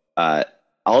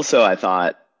also, I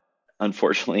thought,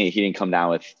 unfortunately, he didn't come down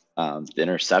with the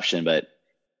interception, but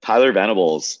Tyler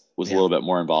Venables was a little bit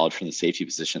more involved from the safety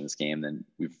position in this game than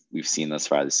we've seen thus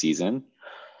far this season.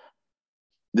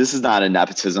 This is not a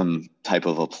nepotism type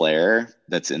of a player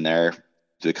that's in there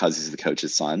because he's the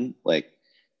coach's son. Like,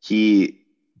 he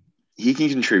can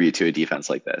contribute to a defense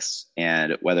like this.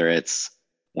 And whether it's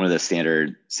one of the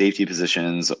standard safety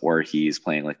positions, or he's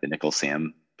playing like the nickel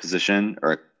Sam position,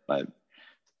 or like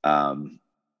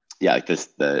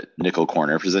the nickel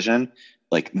corner position,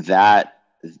 like that.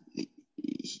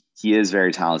 He is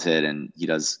very talented, and he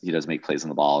does make plays on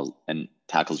the ball and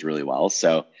tackles really well.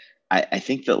 So I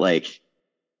think that like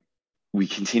we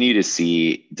continue to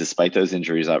see, despite those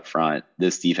injuries up front,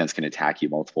 this defense can attack you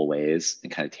multiple ways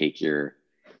and kind of take your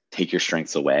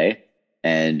strengths away.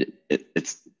 And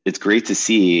it's great to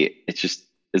see. It's just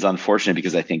is unfortunate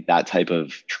because I think that type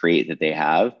of trait that they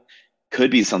have could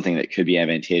be something that could be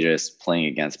advantageous playing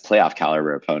against playoff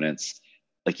caliber opponents.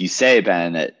 Like you say,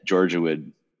 Ben, that Georgia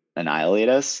would annihilate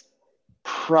us.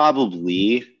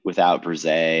 Probably without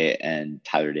Brzee and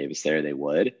Tyler Davis there, they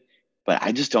would. But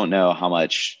I just don't know how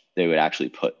much they would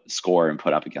actually score and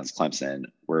put up against Clemson,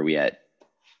 where we had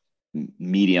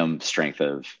medium strength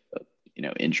of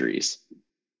injuries.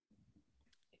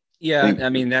 Yeah, I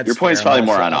mean that's your point is probably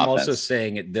more on offense. I'm also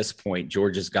saying at this point,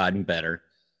 Georgia's gotten better,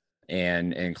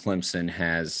 and Clemson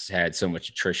has had so much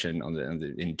attrition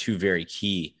in two very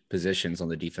key positions on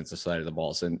the defensive side of the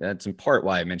ball. So that's in part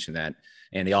why I mentioned that.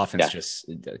 And the offense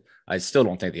I still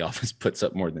don't think the offense puts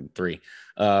up more than 3.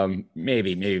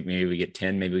 Maybe we get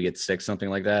 10, maybe we get 6, something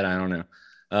like that. I don't know.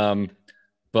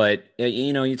 But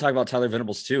you talk about Tyler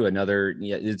Venables too.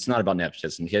 It's not about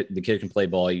nepotism. The kid can play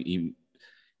ball.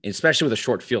 Especially with a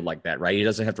short field like that, right? He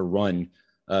doesn't have to run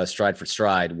stride for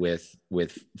stride with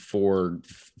 4-2,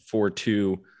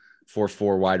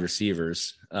 4-4 wide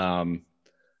receivers down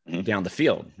the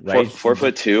field, right?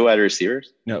 4'2" wide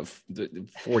receivers? No,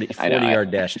 40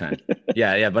 yard dash time.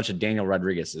 Yeah, a bunch of Daniel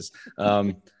Rodriguez's.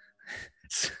 So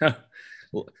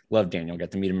love Daniel.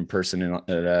 Got to meet him in person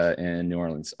in New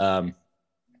Orleans.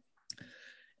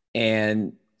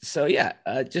 And so,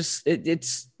 it's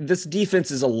this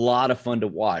defense is a lot of fun to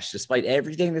watch, despite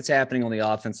everything that's happening on the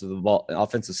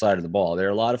offensive side of the ball. They're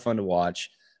a lot of fun to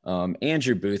watch.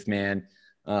 Andrew Booth, man,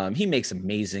 he makes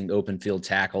amazing open field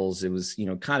tackles. It was,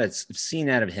 kind of seen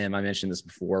out of him. I mentioned this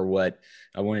before, what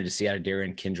I wanted to see out of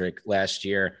Darian Kendrick last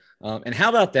year. And how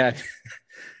about that?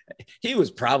 He was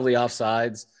probably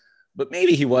offsides, but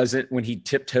maybe he wasn't when he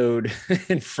tiptoed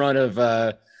in front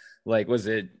of, was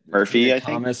it Murphy?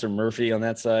 Thomas or Murphy on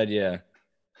that side? Yeah.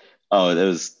 Oh, that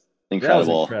was incredible. That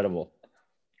was incredible.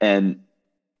 And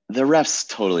the refs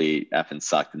totally effing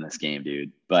sucked in this game,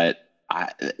 dude. But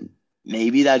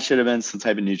maybe that should have been some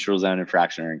type of neutral zone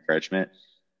infraction or encouragement.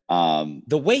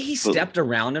 The way he stepped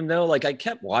around him, though, like I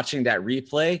kept watching that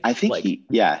replay. I think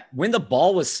when the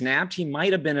ball was snapped, he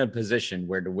might have been in a position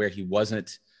where he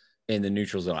wasn't in the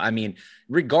neutral zone. I mean,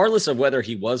 regardless of whether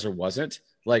he was or wasn't,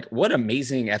 like what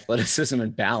amazing athleticism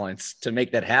and balance to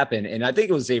make that happen. And I think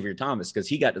it was Xavier Thomas because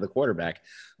he got to the quarterback.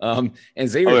 And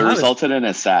Xavier Thomas resulted in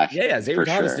a sack. Yeah. Xavier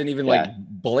Thomas didn't even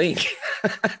blink.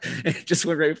 It just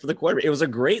went right for the quarterback. It was a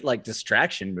great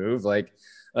distraction move. Just,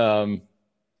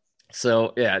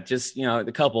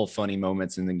 a couple of funny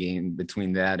moments in the game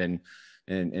between that and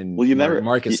well, you remember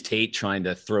Marcus Tate trying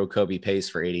to throw Kobe Pace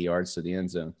for 80 yards to the end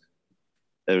zone.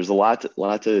 There's a lot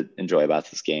to enjoy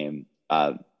about this game.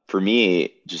 For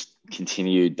me, just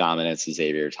continued dominance of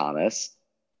Xavier Thomas,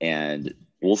 and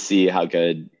we'll see how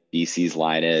good BC's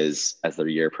line is as the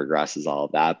year progresses, all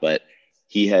of that. But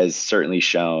he has certainly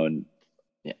shown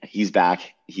he's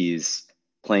back. He's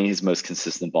playing his most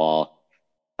consistent ball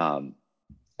in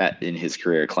his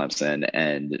career at Clemson,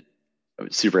 and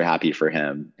I'm super happy for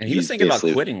him. And he was thinking about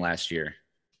quitting last year.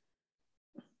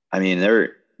 I mean,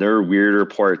 there are weird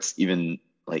reports even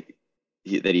that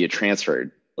he had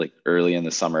transferred early in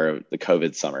the summer, the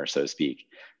COVID summer, so to speak.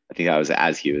 I think that was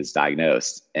as he was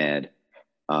diagnosed. And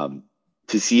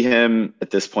to see him at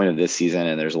this point of this season,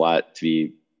 and there's a lot to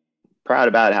be proud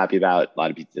about, happy about, a lot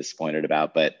to be disappointed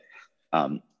about. But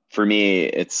for me,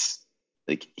 it's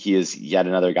he is yet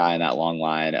another guy in that long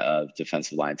line of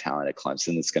defensive line talent at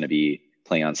Clemson that's going to be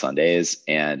playing on Sundays.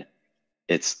 And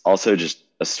it's also just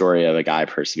a story of a guy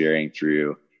persevering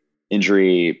through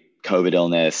injury, COVID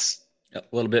illness, a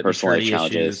little bit personal life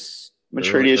challenges,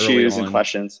 maturity issues and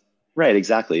questions. Right.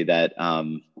 Exactly. That,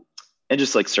 and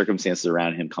just circumstances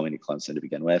around him coming to Clemson to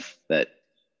begin with that,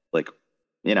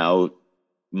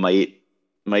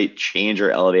 might change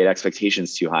or elevate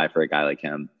expectations too high for a guy like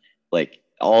him.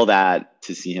 All that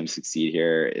to see him succeed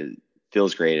here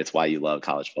feels great. It's why you love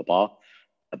college football.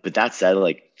 But that said,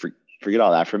 forget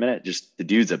all that for a minute. Just the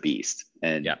dude's a beast.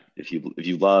 And if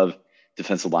you love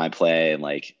defensive line play and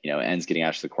ends getting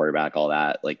after the quarterback, all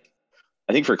that,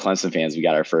 I think for Clemson fans, we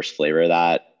got our first flavor of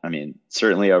that. I mean,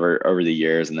 certainly over the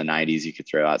years in the 90s, you could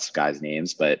throw out some guys'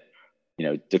 names, but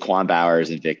Daquan Bowers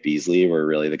and Vic Beasley were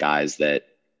really the guys that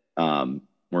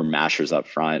were mashers up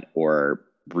front or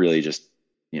really just,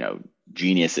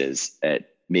 geniuses at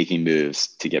making moves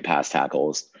to get past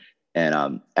tackles.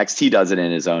 And XT does it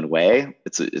in his own way.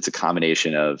 It's a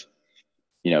combination of,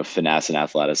 finesse and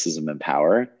athleticism and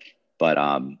power. But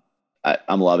I'm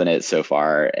loving it so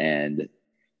far, and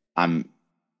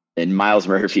Miles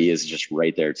Murphy is just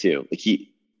right there too. Like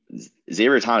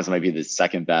Xavier Thomas might be the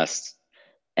second best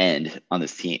end on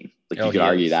this team. Like you could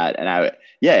argue that, and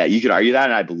you could argue that,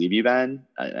 and I believe you, Ben.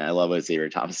 I love what Xavier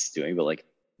Thomas is doing, but like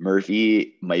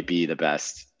Murphy might be the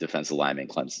best defensive lineman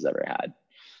Clemson's ever had.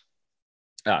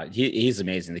 He's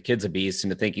amazing. The kid's a beast,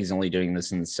 and to think he's only doing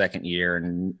this in the second year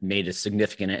and made a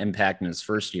significant impact in his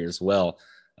first year as well.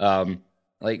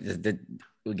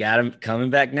 We got him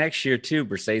coming back next year too.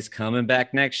 Brisse's coming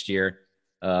back next year.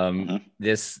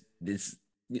 The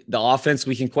offense,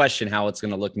 we can question how it's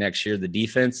going to look next year. The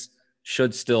defense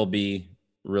should still be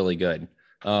really good.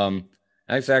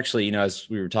 That's actually, as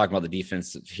we were talking about the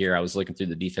defense here, I was looking through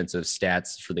the defensive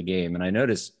stats for the game, and I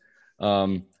noticed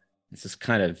this is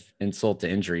kind of insult to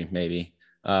injury, maybe.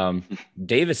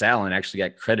 Davis Allen actually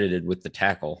got credited with the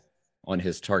tackle on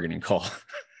his targeting call.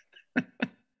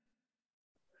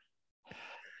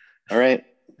 All right.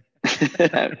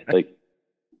 Like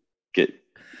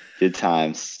good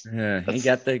times. Yeah, he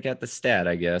got the stat,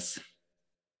 I guess.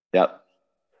 Yep.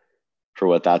 For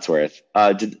what that's worth.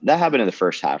 Did that happen in the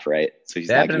first half, right? So he's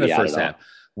that happened in the first half.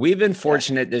 We've been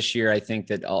fortunate this year. I think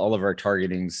that all of our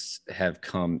targetings have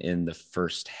come in the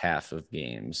first half of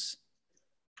games.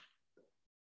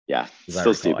 Yeah,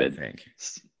 still stupid. I think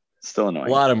still annoying.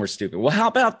 A lot of them were stupid. Well, how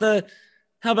about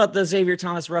the Xavier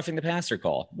Thomas roughing the passer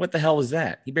call? What the hell was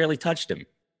that? He barely touched him.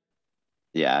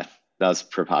 Yeah, that was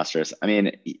preposterous. I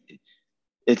mean,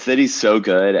 it's that he's so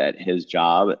good at his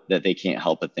job that they can't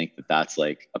help but think that that's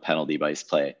like a penalty by his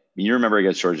play. I mean, you remember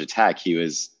against Georgia Tech, he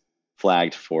was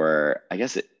flagged for, I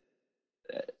think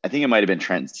it might have been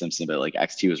Trent Simpson, but like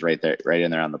XT was right in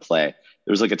there on the play.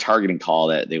 There was like a targeting call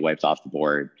that they wiped off the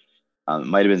board. It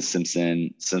might have been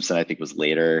Simpson. Simpson, I think, was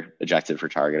later ejected for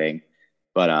targeting.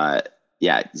 But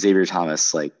Xavier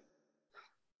Thomas, like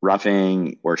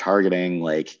roughing or targeting,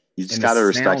 like you just got to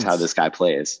respect how this guy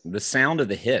plays. The sound of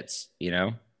the hits,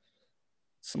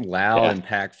 some loud,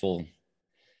 impactful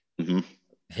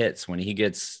hits when he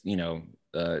gets,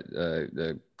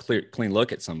 the clean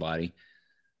look at somebody.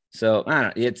 So I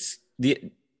don't know. It's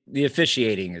the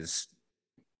officiating is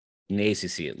in the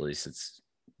ACC, at least it's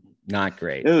not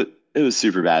great. It was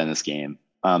super bad in this game.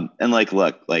 And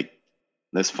look,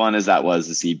 as fun as that was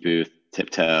to see Booth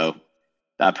tiptoe,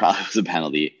 that probably was a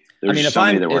penalty. There were so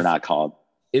many that were not called.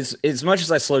 As much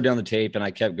as I slowed down the tape and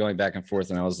I kept going back and forth,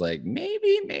 and I was like,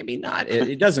 maybe not.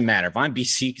 It doesn't matter. If I'm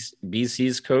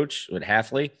BC's coach with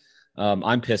Hafley,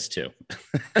 I'm pissed too.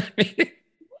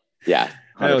 Yeah,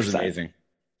 100%. That was amazing.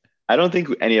 I don't think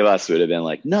any of us would have been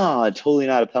like, no, totally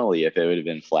not a penalty if it would have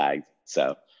been flagged.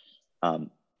 So,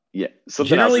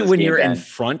 generally when you're in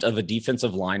front of a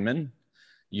defensive lineman,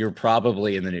 you're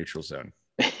probably in the neutral zone.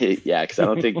 Yeah, because I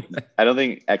don't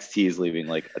think XT is leaving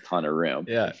like a ton of room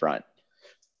in front.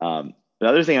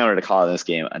 Another thing I wanted to call in this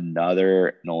game,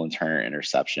 another Nolan Turner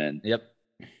interception. Yep.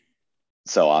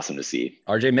 So awesome to see.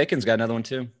 RJ Mickens got another one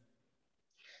too.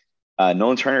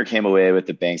 Nolan Turner came away with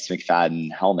the Banks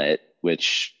McFadden helmet,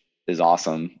 which is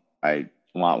awesome. I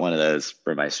want one of those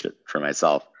for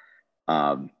myself.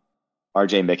 RJ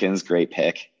Mickens, great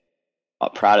pick.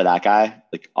 Proud of that guy.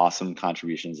 Like awesome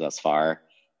contributions thus far.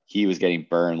 He was getting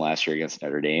burned last year against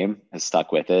Notre Dame, has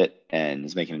stuck with it, and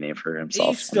is making a name for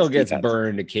himself. He still gets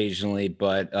burned occasionally,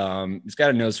 but he's got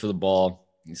a nose for the ball.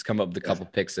 He's come up with a couple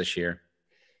picks this year.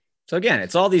 So again,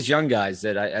 it's all these young guys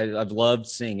that I've loved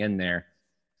seeing in there,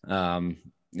 and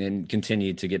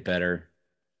continue to get better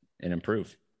and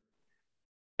improve.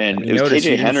 And it was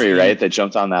KJ Henry, right, that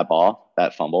jumped on that ball,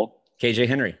 that fumble. KJ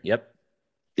Henry, yep.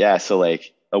 Yeah, so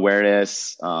like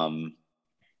awareness.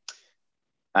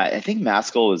 I think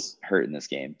Maskell was hurt in this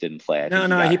game. Didn't play.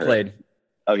 He played.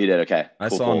 Oh, he did. Okay, I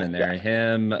saw him in there.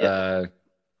 Yeah.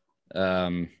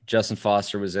 Him, Justin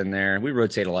Foster was in there. We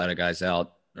rotate a lot of guys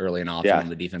out early and often on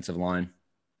the defensive line.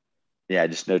 Yeah,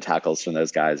 just no tackles from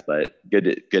those guys, but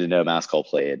good to know Maskell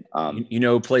played.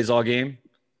 Who plays all game?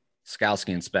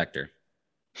 Skowski and Spector.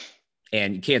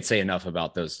 And you can't say enough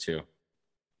about those two.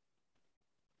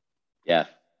 Yeah,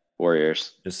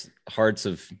 Warriors. Just hearts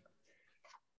of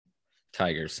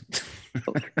Tigers.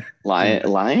 Lions?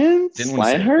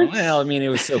 Lionhearts? Well, I mean, it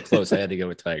was so close. I had to go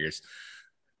with Tigers.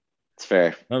 It's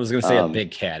fair. I was going to say a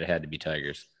big cat. It had to be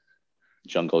Tigers.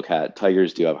 Jungle cat.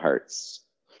 Tigers do have hearts.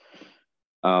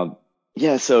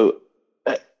 So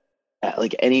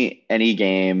like any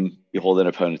game, you hold an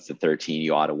opponent to 13,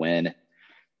 you ought to win.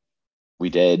 We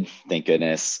did, thank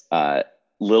goodness.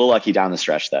 Little lucky down the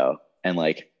stretch though. And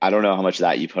like, I don't know how much of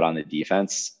that you put on the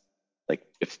defense. Like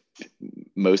if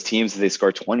most teams, if they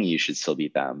score 20, you should still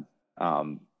beat them.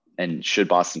 And should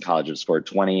Boston College have scored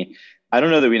 20? I don't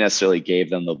know that we necessarily gave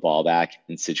them the ball back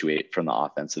and situate from the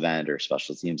offensive end or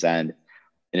special teams end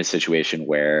in a situation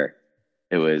where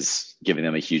it was giving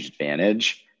them a huge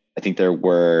advantage. I think there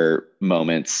were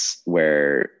moments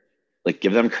where, like,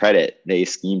 give them credit. They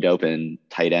schemed open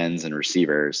tight ends and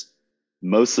receivers,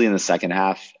 mostly in the second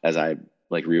half, as I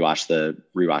like rewatch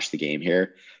the game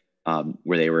here,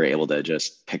 where they were able to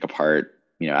just pick apart,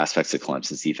 aspects of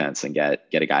Clemson's defense and get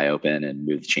a guy open and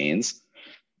move the chains.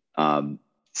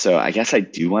 So I guess I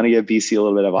do want to give BC a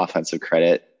little bit of offensive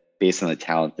credit based on the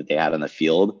talent that they had on the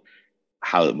field,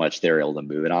 how much they were able to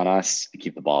move it on us to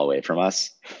keep the ball away from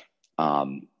us.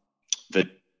 But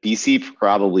BC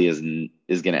probably is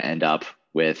going to end up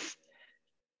with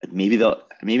maybe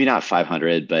not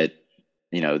 500, but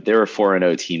they're a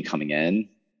 4-0 team coming in,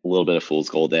 a little bit of fool's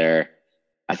gold there.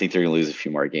 I think they're going to lose a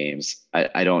few more games.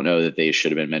 I don't know that they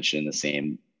should have been mentioned in the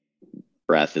same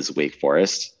breath as Wake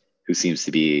Forest, who seems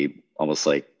to be almost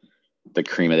like the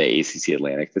cream of the ACC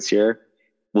Atlantic this year.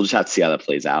 We'll just have to see how that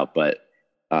plays out. But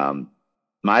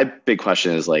my big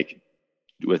question is, like,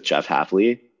 with Jeff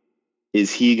Hafley,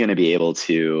 is he going to be able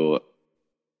to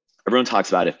 – everyone talks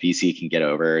about if BC can get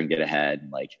over and get ahead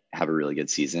and, like, have a really good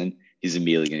season, he's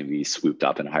immediately going to be swooped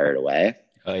up and hired away.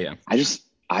 Oh, yeah.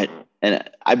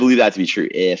 I believe that to be true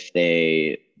if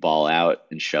they ball out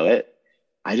and show it.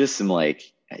 I just am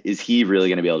like, is he really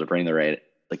going to be able to bring the right,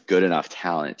 like, good enough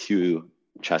talent to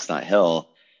Chestnut Hill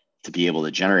to be able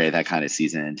to generate that kind of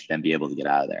season and then be able to get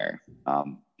out of there?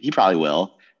 He probably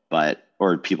will,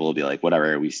 or people will be like,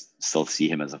 whatever, we still see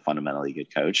him as a fundamentally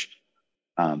good coach.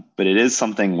 But it is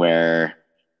something where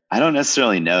I don't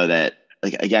necessarily know that,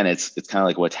 like, again, it's kind of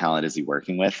like, what talent is he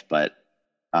working with? But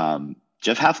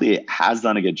Jeff Hafley has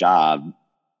done a good job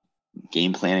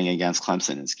game planning against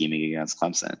Clemson and scheming against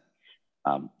Clemson.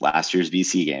 Last year's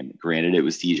BC game, granted it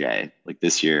was DJ. Like,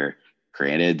 this year,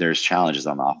 granted there's challenges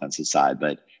on the offensive side,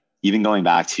 but even going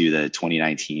back to the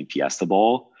 2019 Fiesta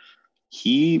Bowl,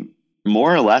 he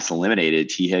more or less eliminated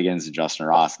T. Higgins and Justin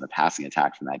Ross in the passing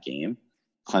attack from that game.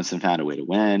 Clemson found a way to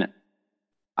win.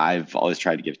 I've always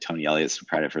tried to give Tony Elliott some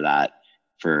credit for that,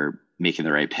 for making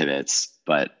the right pivots.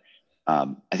 But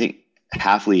I think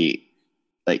Hafley,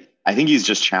 I think he's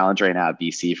just challenged right now at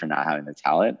BC for not having the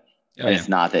talent. Oh, yeah. It's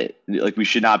not that, like, we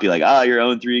should not be like, oh, you're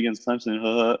 0-3 against Clemson in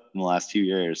the last 2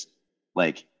 years.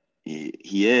 Like,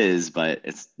 he is, but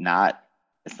it's not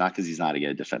because he's not a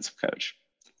good defensive coach.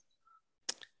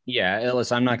 Yeah,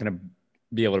 Ellis, I'm not going to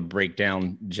be able to break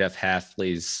down Jeff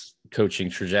Hafley's coaching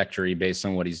trajectory based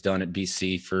on what he's done at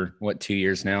BC for 2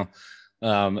 years now.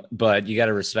 But you got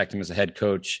to respect him as a head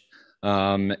coach.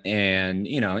 And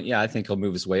I think he'll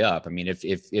move his way up. I mean,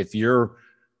 if you're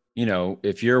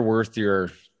worth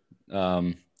your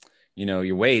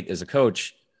weight as a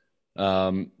coach,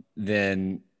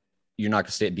 then you're not going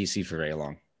to stay at BC for very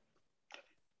long.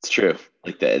 It's true.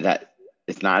 Like that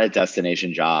it's not a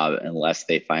destination job unless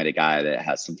they find a guy that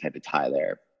has some type of tie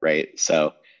there. Right.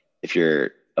 So if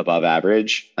you're above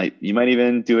average, you might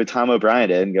even do what Tom O'Brien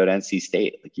did and go to NC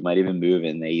State. Like, you might even move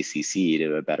in the ACC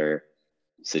to a better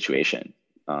situation.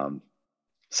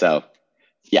 So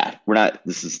yeah,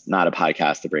 this is not a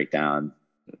podcast to break down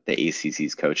the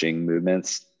ACC's coaching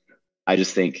movements. I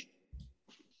just think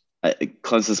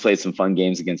Clemson's played some fun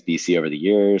games against BC over the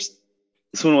years.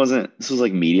 This was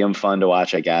like medium fun to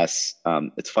watch, I guess.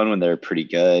 It's fun when they're pretty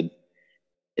good.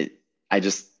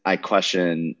 I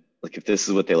question, like, if this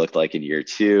is what they looked like in year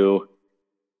 2,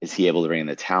 is he able to bring in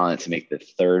the talent to make the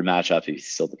third matchup, if he's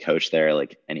still the coach there,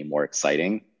 like, any more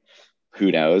exciting?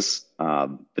 Who knows?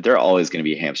 But they're always going to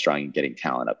be hamstrung in getting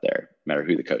talent up there, no matter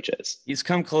who the coach is. He's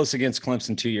come close against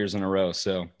Clemson 2 years in a row,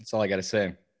 so that's all I got to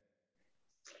say.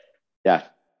 Yeah,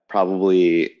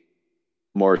 probably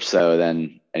more so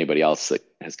than anybody else that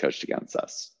has coached against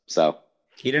us. So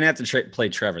he didn't have to play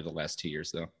Trevor the last 2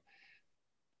 years, though.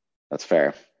 That's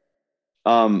fair.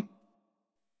 All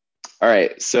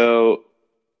right. So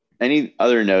any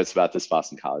other notes about this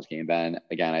Boston College game, Ben?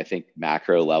 Again, I think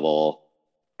macro level,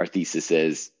 our thesis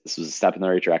is this was a step in the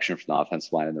right direction from the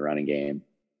offensive line in the running game.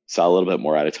 Saw a little bit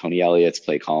more out of Tony Elliott's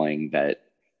play calling, that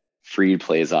Freed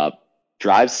plays up.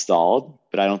 Drives stalled,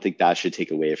 but I don't think that should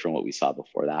take away from what we saw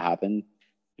before that happened,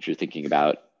 if you're thinking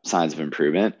about signs of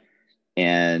improvement.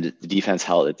 And the defense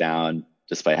held it down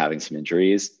despite having some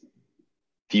injuries.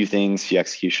 Few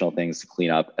executional things to clean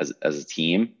up as a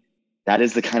team. That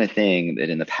is the kind of thing that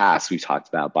in the past we've talked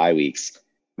about bye weeks.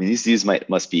 mean, these dudes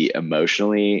must be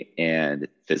emotionally and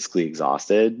physically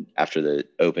exhausted after the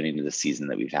opening of the season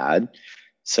that we've had.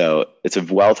 So it's a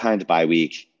well-timed bye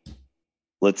week.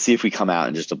 Let's see if we come out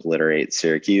and just obliterate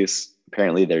Syracuse.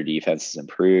 Apparently their defense has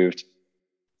improved,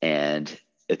 and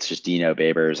it's just Dino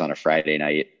Babers on a Friday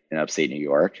night in upstate New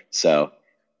York. So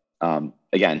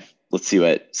again, let's see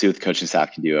what the coaching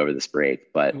staff can do over this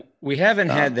break. But we haven't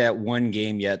had that one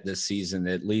game yet this season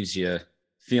that leaves you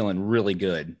feeling really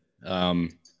good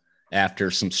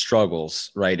after some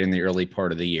struggles right in the early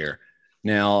part of the year.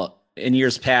 Now, in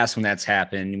years past, when that's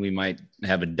happened, we might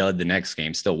have a dud the next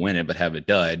game, still win it, but have a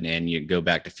dud, and you go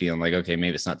back to feeling like, okay,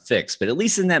 maybe it's not fixed. But at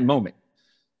least in that moment,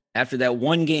 after that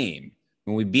one game,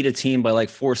 when we beat a team by like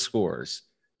 4 scores,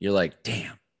 you're like,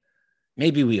 damn,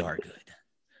 maybe we are good.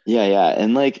 Yeah.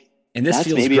 And this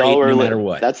feels great no matter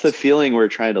what. That's the feeling we're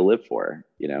trying to live for,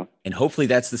 And hopefully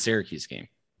that's the Syracuse game.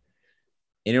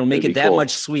 And it'll make it that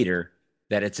much sweeter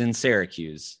that it's in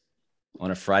Syracuse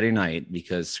on a Friday night,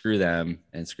 because screw them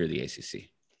and screw the ACC.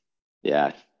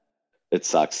 Yeah, it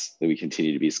sucks that we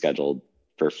continue to be scheduled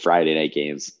for Friday night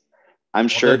games. I'm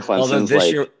sure Clemson's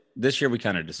this year we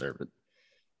kind of deserve it.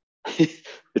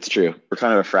 It's true. We're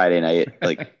kind of a Friday night,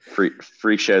 like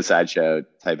freak show, sideshow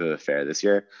type of affair this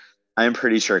year. I'm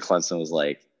pretty sure Clemson was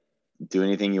like, do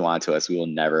anything you want to us. We will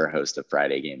never host a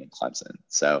Friday game in Clemson.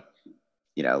 So,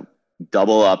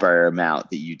 double up our amount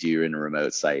that you do in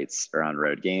remote sites or on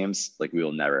road games. Like, we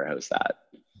will never host that.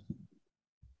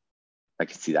 I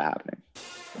could see that happening.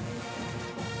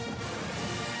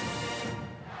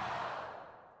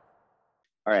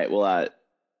 All right. Well,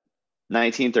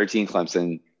 19-13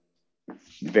 Clemson.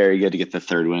 Very good to get the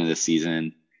third win of the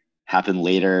season. Happened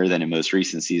later than in most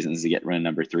recent seasons to get win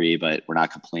number 3, but we're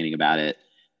not complaining about it.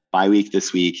 Bye week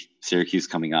this week, Syracuse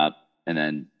coming up, and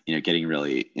then, getting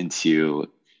really into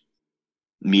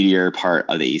meatier part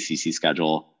of the ACC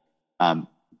schedule. Ben,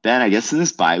 I guess in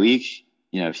this bye week,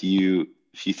 if you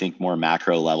think more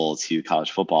macro level to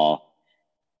college football,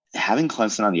 having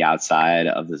Clemson on the outside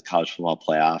of the college football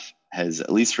playoff has,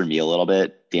 at least for me, a little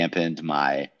bit dampened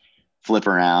my flip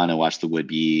around and watch the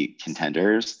would-be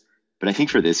contenders. But I think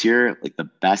for this year, like, the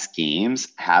best games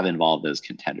have involved those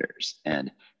contenders.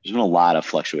 And there's been a lot of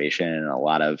fluctuation and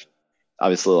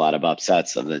obviously a lot of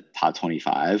upsets of the top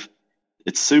 25.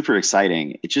 It's super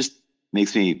exciting. It just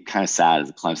makes me kind of sad as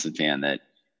a Clemson fan that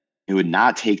it would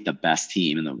not take the best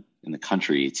team in the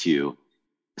country to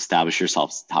establish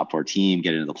yourself as a top 4 team,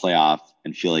 get into the playoff,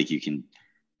 and feel like you can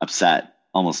upset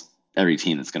almost every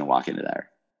team that's going to walk into there.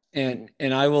 And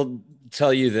I will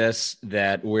tell you this,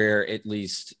 that we're at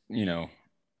least,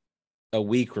 a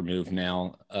week removed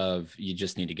now of, you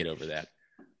just need to get over that.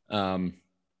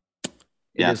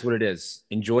 It is what it is.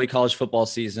 Enjoy college football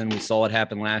season. We saw what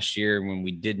happened last year when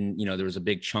we didn't, there was a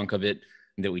big chunk of it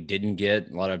that we didn't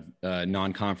get, a lot of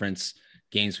non-conference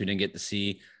games we didn't get to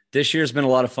see. This year's been a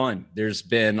lot of fun. There's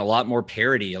been a lot more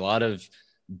parity, a lot of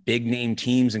big name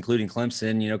teams, including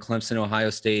Clemson, Clemson, Ohio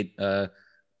State,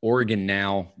 Oregon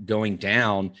now going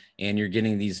down, and you're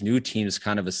getting these new teams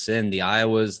kind of ascend, the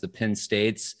Iowas, the Penn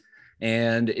States.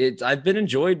 And I've been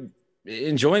enjoying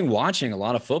watching a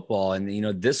lot of football.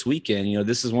 And, this weekend,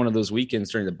 this is one of those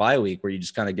weekends during the bye week where you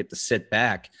just kind of get to sit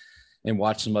back and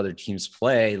watch some other teams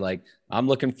play. Like, I'm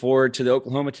looking forward to the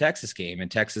Oklahoma-Texas game, and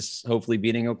Texas hopefully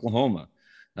beating Oklahoma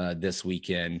this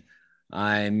weekend.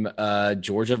 I'm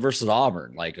Georgia versus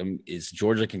Auburn. Like, is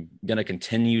Georgia going to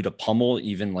continue to pummel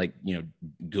even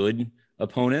good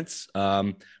opponents?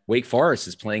 Wake Forest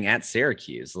is playing at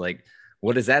Syracuse. Like,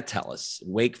 what does that tell us?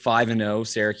 Wake 5-0,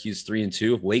 Syracuse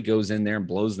 3-2. If Wake goes in there and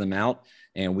blows them out,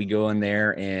 and we go in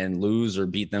there and lose or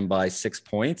beat them by 6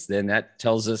 points, then that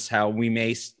tells us how we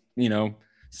may,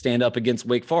 stand up against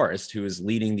Wake Forest, who is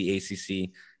leading the ACC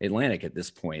Atlantic at this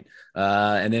point.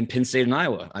 And then Penn State and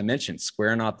Iowa, I mentioned,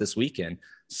 squaring off this weekend.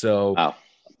 So a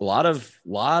lot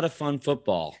of fun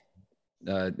football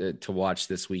to watch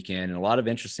this weekend, and a lot of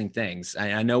interesting things.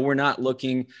 I know we're not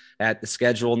looking at the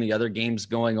schedule and the other games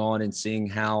going on and seeing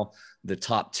how the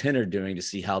top 10 are doing to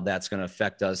see how that's going to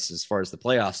affect us as far as the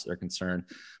playoffs are concerned.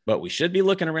 But we should be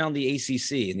looking around the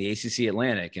ACC and the ACC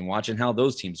Atlantic and watching how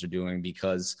those teams are doing,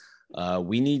 because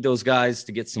we need those guys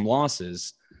to get some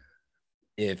losses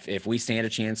if we stand a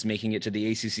chance making it to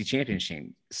the ACC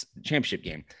championship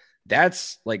game.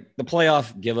 That's like the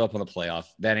playoff. Give up on the playoff.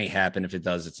 That ain't happen. If it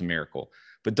does, it's a miracle.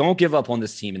 But don't give up on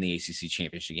this team in the ACC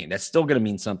championship game. That's still going to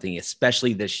mean something,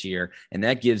 especially this year. And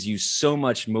that gives you so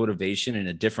much motivation and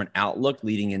a different outlook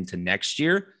leading into next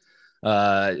year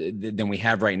than we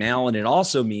have right now. And it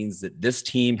also means that this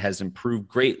team has improved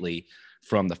greatly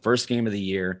from the first game of the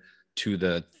year to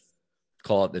the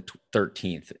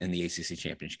 13th in the ACC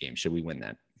championship game, should we win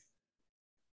that.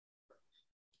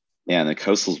 And the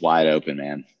Coastal's wide open,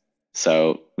 man.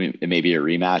 So it may be a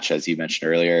rematch, as you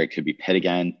mentioned earlier. It could be Pitt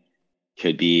again.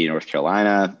 Could be North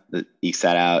Carolina that ekes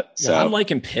that out. So I'm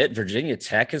liking Pitt. Virginia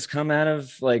Tech has come out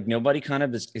of like nobody kind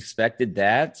of expected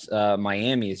that.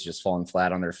 Miami is just falling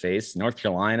flat on their face. North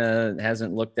Carolina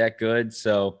hasn't looked that good.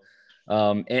 So,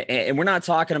 and we're not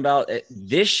talking about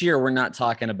this year. We're not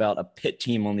talking about a Pitt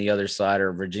team on the other side or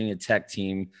a Virginia Tech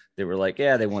team that were like,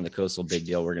 yeah, they won the Coastal, big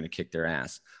deal. We're going to kick their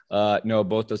ass. No,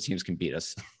 both those teams can beat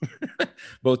us.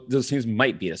 Both those teams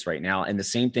might beat us right now. And the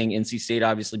same thing, NC State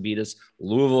obviously beat us.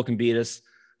 Louisville can beat us.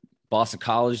 Boston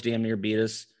College damn near beat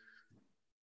us.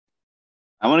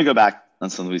 I want to go back on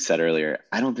something we said earlier.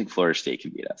 I don't think Florida State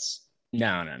can beat us.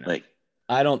 No. Like,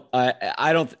 I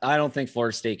don't think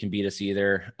Florida State can beat us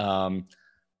either.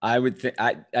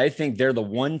 I think they're the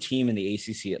one team in the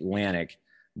ACC Atlantic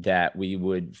that we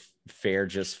would fare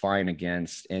just fine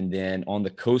against. And then on the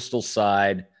Coastal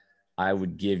side, I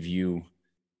would give you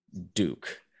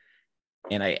Duke.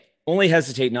 And I only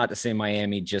hesitate not to say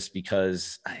Miami just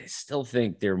because I still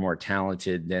think they're more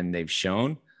talented than they've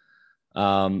shown.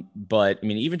 But I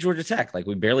mean, even Georgia Tech, like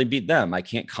we barely beat them. I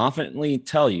can't confidently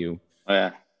tell you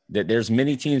that there's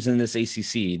many teams in this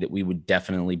ACC that we would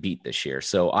definitely beat this year.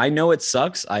 So I know it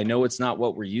sucks. I know it's not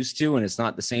what we're used to, and it's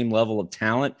not the same level of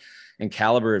talent and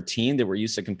caliber of team that we're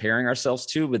used to comparing ourselves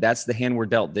to, but that's the hand we're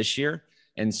dealt this year.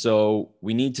 And so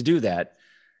we need to do that.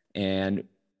 And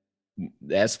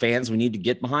as fans, we need to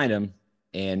get behind them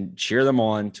and cheer them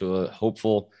on to a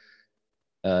hopeful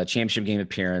championship game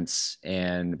appearance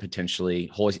and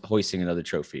potentially hoisting another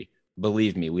trophy.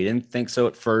 Believe me, we didn't think so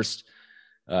at first.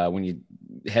 When you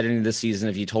head into the season,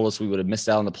 if you told us we would have missed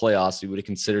out on the playoffs, we would have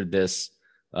considered this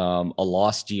a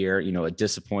lost year, a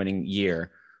disappointing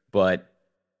year. But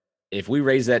if we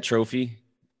raise that trophy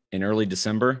in early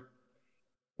December,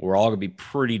 we're all going to be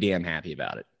pretty damn happy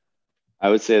about it. I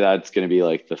would say that's going to be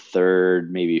like the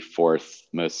third, maybe fourth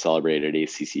most celebrated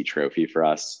ACC trophy for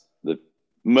us. The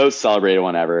most celebrated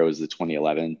one ever was the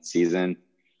 2011 season,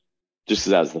 just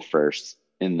because that was the first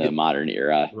in the modern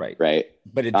era. Right.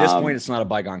 But at this point, it's not a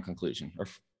bygone conclusion.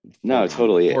 No,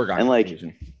 totally. And like,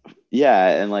 conclusion.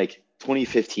 Yeah. And like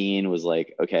 2015 was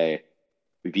like, okay,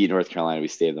 we beat North Carolina. We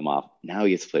staved them off. Now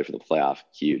we get to play for the playoff.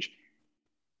 Huge.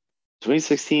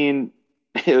 2016,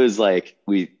 it was like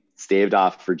we staved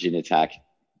off Virginia Tech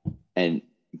and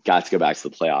got to go back to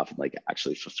the playoff and like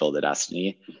actually fulfill the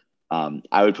destiny.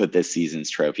 I would put this season's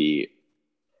trophy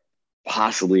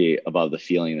possibly above the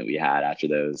feeling that we had after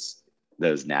those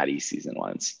natty season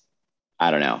ones.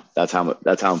 I don't know. That's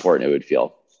how important it would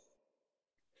feel.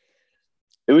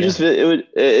 It would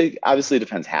it obviously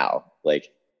depends how.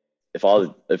 Like if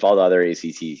all the other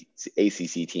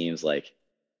ACC teams like,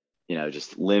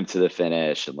 just limp to the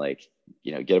finish and like,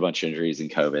 get a bunch of injuries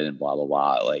and COVID and blah, blah,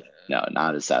 blah. Like, no,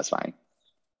 not as satisfying.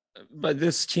 But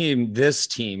this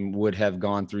team would have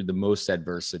gone through the most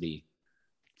adversity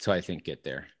to, I think, get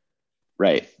there.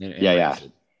 Right. Yeah.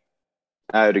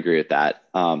 I would agree with that.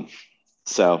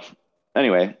 So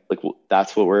anyway, like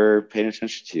that's what we're paying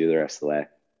attention to the rest of the way.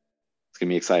 It's going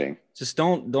to be exciting. Just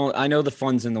don't, I know the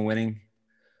fun's in the winning,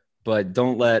 but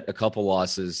don't let a couple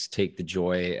losses take the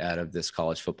joy out of this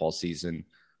college football season.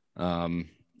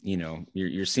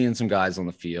 You're seeing some guys on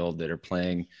the field that are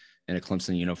playing in a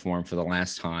Clemson uniform for the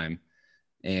last time.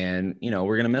 And,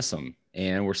 we're going to miss them.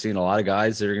 And we're seeing a lot of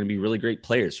guys that are going to be really great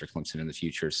players for Clemson in the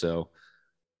future. So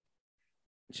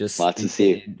just lots to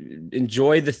see.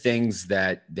 Enjoy the things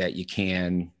that you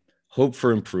can, hope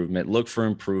for improvement, look for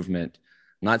improvement.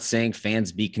 I'm not saying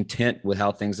fans be content with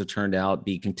how things have turned out,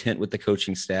 be content with the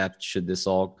coaching staff should this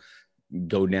all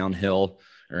go downhill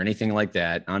or anything like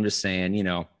that. I'm just saying,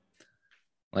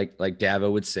 like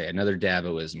Davo would say, another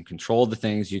Davoism, control the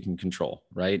things you can control,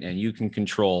 right? And you can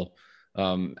control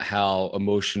how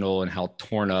emotional and how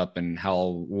torn up and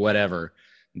how whatever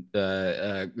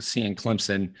seeing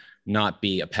Clemson not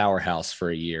be a powerhouse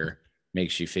for a year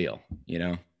makes you feel,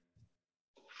 Yeah.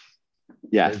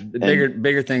 There's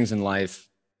bigger things in life.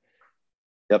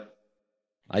 Yep.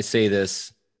 I say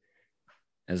this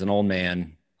as an old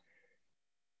man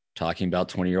talking about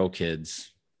 20-year-old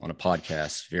kids on a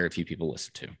podcast very few people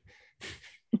listen to.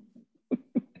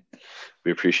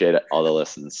 We appreciate it, all the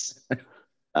listens.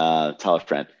 Tell a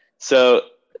friend. So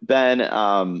Ben,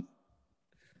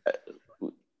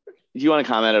 do you want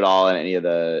to comment at all on any of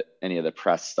the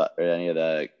press stuff or any of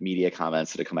the media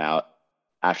comments that have come out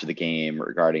after the game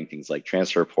regarding things like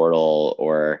transfer portal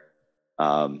or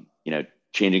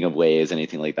changing of ways,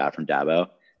 anything like that from Dabo?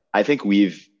 I think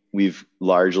we've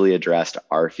largely addressed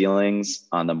our feelings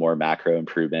on the more macro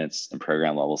improvements and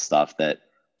program level stuff that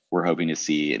we're hoping to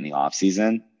see in the off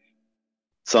season.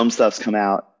 some stuff's come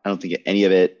out. I don't think any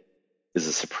of it is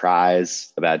a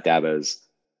surprise about Dabo's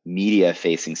media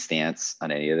facing stance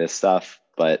on any of this stuff,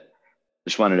 but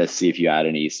just wanted to see if you had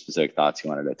any specific thoughts you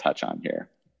wanted to touch on here.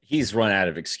 He's run out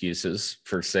of excuses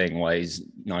for saying why he's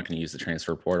not going to use the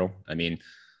transfer portal. I mean,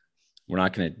 we're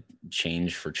not going to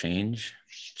change for change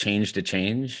to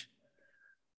change.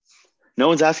 No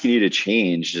one's asking you to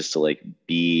change, just to like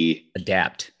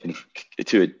adapt,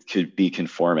 to be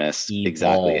conformist. Evolve.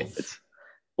 Exactly.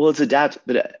 It's adapt,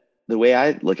 but the way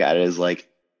I look at it is like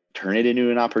turn it into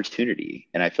an opportunity.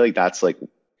 And I feel like that's like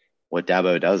what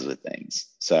Dabo does with things.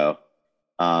 So,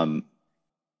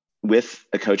 with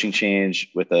a coaching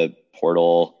change, with a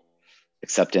portal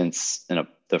acceptance and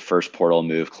the first portal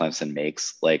move Clemson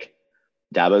makes, like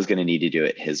Dabo's going to need to do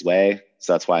it his way.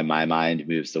 So that's why my mind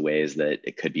moves to ways that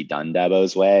it could be done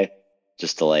Dabo's way,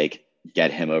 just to like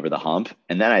get him over the hump.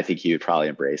 And then I think he would probably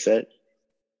embrace it.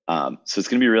 So it's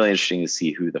going to be really interesting to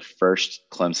see who the first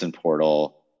Clemson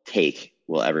portal take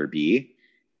will ever be.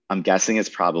 I'm guessing it's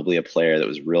probably a player that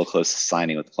was real close to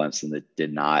signing with Clemson that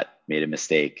did not, made a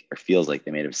mistake, or feels like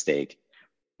they made a mistake,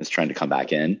 is trying to come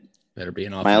back in. Better be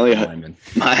an offensive lineman.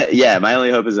 My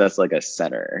only hope is that's like a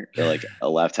center or like a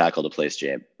left tackle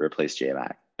to replace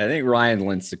J-Mac. I think Ryan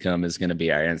Lincecum is going to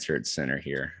be our answer at center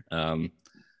here.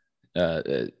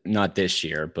 Not this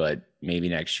year, but maybe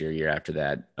next year after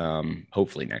that.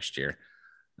 Hopefully next year.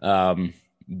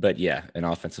 But yeah, an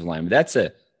offensive lineman. That's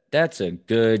a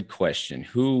good question.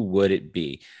 Who would it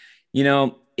be? You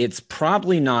know, it's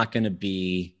probably not going to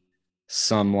be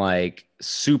some like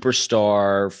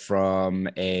superstar from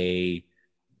a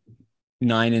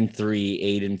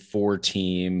 9-3, 8-4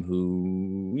 team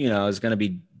who, you know, is going to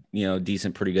be, you know,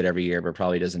 decent, pretty good every year, but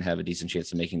probably doesn't have a decent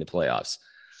chance of making the playoffs.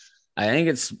 I think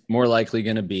it's more likely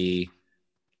going to be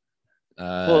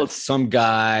some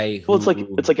guy.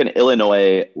 It's like an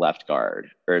Illinois left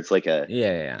guard, or it's like a,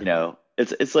 you know,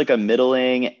 it's like a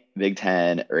middling Big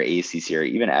Ten or ACC or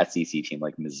even SEC team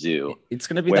like Mizzou. It's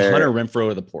going to be the Hunter Renfrow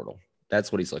of the portal. That's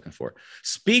what he's looking for.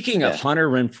 Speaking of Hunter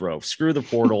Renfrow, screw the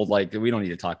portal. Like, we don't need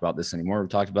to talk about this anymore. We've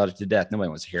talked about it to death. Nobody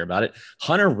wants to hear about it.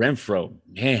 Hunter Renfrow,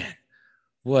 man,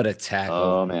 what a tackle.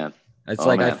 Oh, man. It's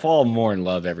I fall more in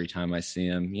love every time I see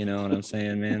him. You know what I'm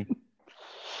saying, man?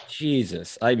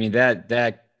 Jesus. I mean,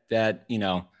 that you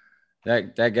know,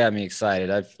 that got me excited.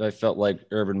 I felt like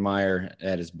Urban Meyer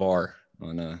at his bar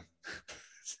on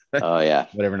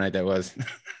whatever night that was.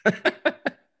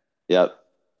 Yep.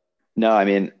 No, I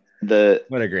mean,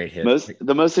 what a great hit.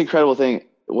 The most incredible thing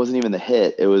wasn't even the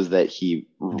hit. It was that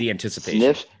the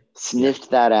anticipation sniffed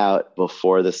that out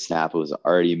before the snap was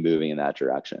already moving in that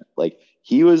direction. Like,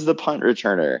 he was the punt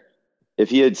returner. If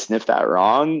he had sniffed that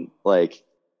wrong, like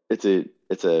it's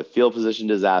a field position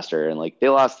disaster. And like, they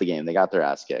lost the game, they got their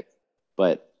ass kicked,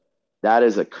 but that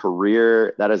is a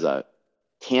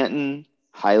Canton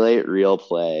highlight reel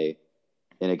play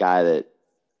in a guy that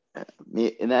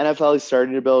in the NFL, he's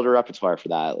starting to build a repertoire for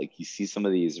that. Like, you see some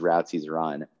of these routes he's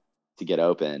run to get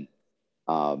open.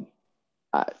 I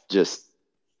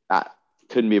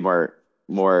couldn't be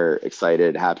more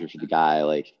excited, happy for the guy.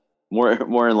 Like,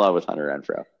 more in love with Hunter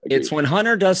Renfrow. Agreed. It's when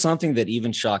Hunter does something that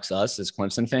even shocks us as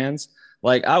Clemson fans.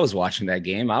 Like, I was watching that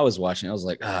game. I was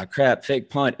like, crap, fake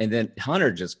punt. And then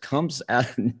Hunter just comes out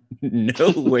of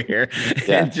nowhere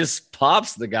and just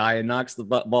pops the guy and knocks the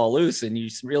ball loose. And you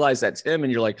realize that's him.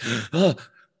 And you're like, oh,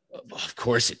 of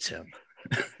course it's him.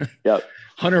 Yep.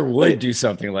 Hunter would do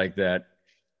something like that.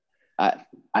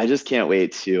 I just can't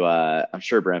wait to, I'm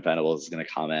sure Brent Venables is going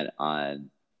to comment on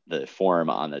the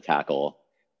form on the tackle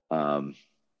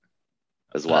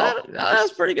as well. That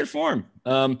was pretty good form.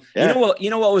 You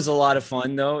know what was a lot of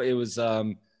fun though? It was,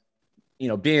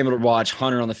 being able to watch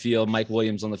Hunter on the field, Mike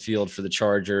Williams on the field for the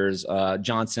Chargers,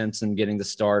 John Simpson getting the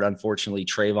start. Unfortunately,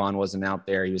 Trayvon wasn't out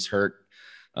there. He was hurt.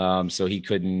 So he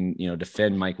couldn't,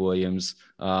 defend Mike Williams.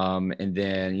 And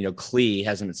then, Klee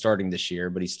hasn't been starting this year,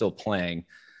 but he's still playing.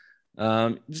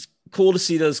 Just cool to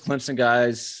see those Clemson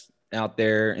guys out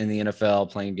there in the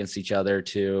NFL playing against each other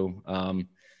too.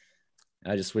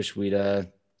 I just wish we'd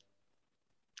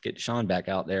get Sean back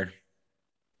out there.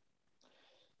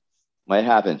 Might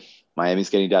happen. Miami's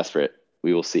getting desperate.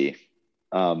 We will see.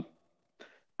 All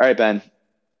right, Ben.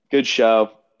 Good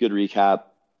show. Good recap.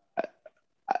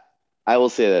 I will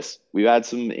say this. We've had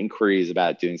some inquiries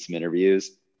about doing some interviews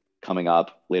coming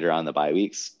up later on the bye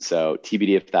weeks. So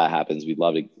TBD if that happens. We'd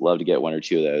love to get one or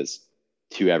two of those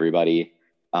to everybody.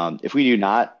 If we do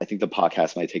not, I think the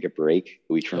podcast might take a break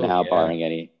a week from now, barring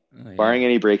any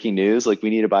breaking news. Like, we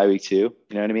need a bye week too.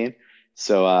 You know what I mean?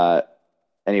 So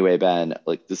anyway, Ben,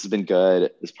 like, this has been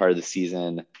good. This part of the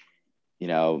season,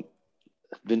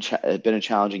 been a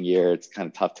challenging year. It's kind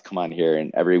of tough to come on here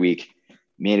and every week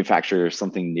manufacture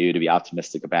something new to be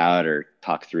optimistic about or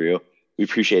talk through. We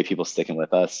appreciate people sticking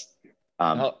with us.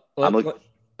 I'll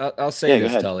say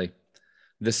this, Tully.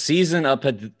 The season up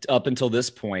until this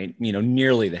point,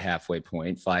 nearly the halfway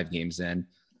point, 5 games in,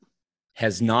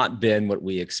 has not been what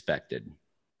we expected.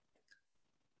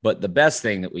 But the best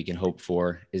thing that we can hope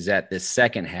for is that this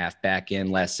second half back in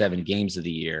last 7 games of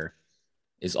the year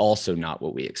is also not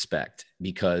what we expect,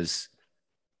 because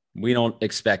we don't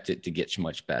expect it to get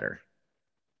much better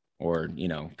or,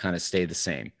 kind of stay the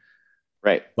same.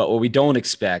 Right. But what we don't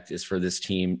expect is for this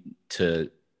team to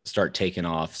start taking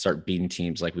off, start beating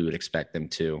teams like we would expect them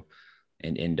to,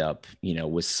 and end up,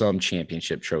 with some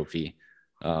championship trophy,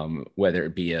 whether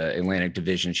it be a Atlantic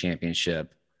Division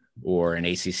championship or an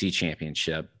ACC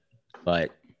championship.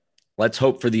 But let's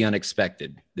hope for the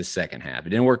unexpected this second half. It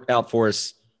didn't work out for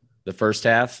us the first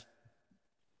half.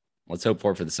 Let's hope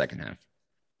for the second half.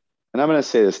 And I'm going to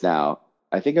say this now.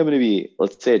 I think I'm going to be,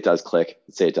 let's say it does click.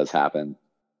 Let's say it does happen.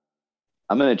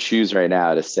 I'm going to choose right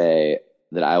now to say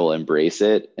that I will embrace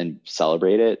it and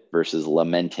celebrate it versus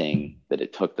lamenting that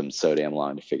it took them so damn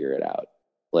long to figure it out.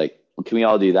 Like, can we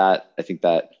all do that? I think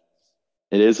that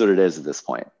it is what it is at this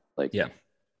point. Like, yeah.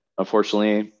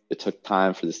 Unfortunately, it took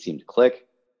time for this team to click.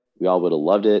 We all would have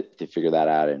loved it to figure that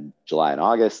out in July and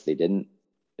August. They didn't.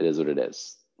 It is what it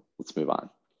is. Let's move on.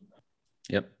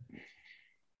 Yep.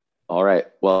 All right.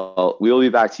 Well, we will be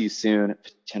back to you soon,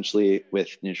 potentially with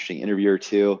an interesting interview or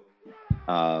two.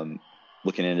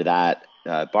 Looking into that.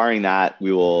 Barring that,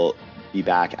 we will be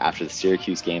back after the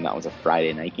Syracuse game. That was a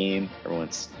Friday night game.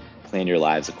 Everyone's plan your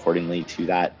lives accordingly to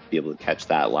that, be able to catch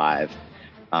that live.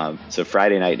 So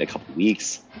Friday night in a couple of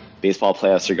weeks, baseball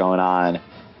playoffs are going on.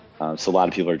 So a lot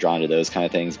of people are drawn to those kind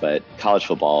of things, but college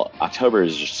football, October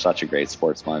is just such a great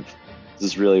sports month.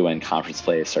 This is really when conference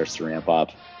play starts to ramp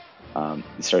up. You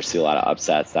start to see a lot of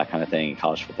upsets, that kind of thing in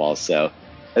college football. So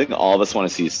I think all of us want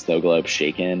to see Snow Globe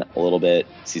shaken a little bit,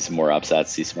 see some more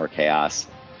upsets, see some more chaos,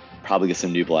 probably get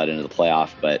some new blood into the playoff.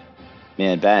 But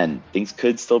man, Ben, things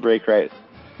could still break the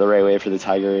right way for the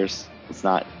Tigers. Let's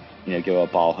not, give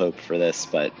up all hope for this,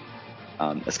 but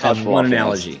as college football one fans,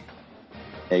 analogy.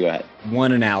 Yeah, go ahead.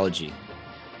 One analogy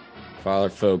for all our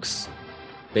folks,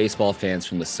 baseball fans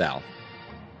from the South.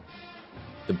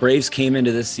 The Braves came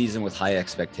into this season with high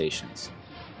expectations,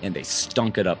 and they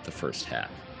stunk it up the first half.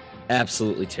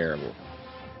 Absolutely terrible.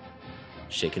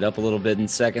 Shake it up a little bit in the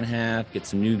second half, get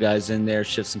some new guys in there,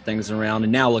 shift some things around,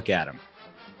 and now look at them.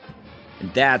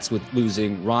 And that's with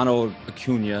losing Ronald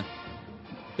Acuna,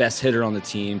 best hitter on the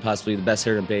team, possibly the best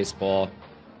hitter in baseball,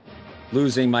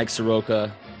 losing Mike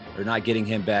Soroka, or not getting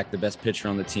him back, the best pitcher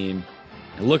on the team.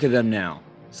 And look at them now,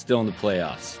 still in the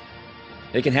playoffs.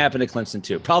 It can happen to Clemson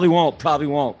too. Probably won't,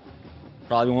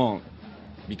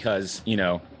 because,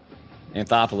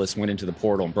 Anthopoulos went into the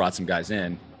portal and brought some guys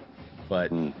in,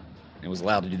 but it was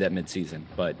allowed to do that midseason.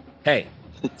 But hey,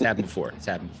 it's happened before.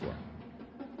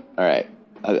 All right.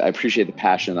 I appreciate the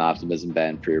passion and the optimism,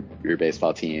 Ben, for your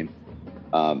baseball team.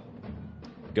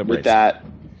 With that,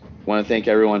 want to thank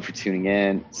everyone for tuning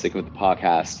in, sticking with the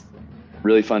podcast.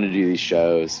 Really fun to do these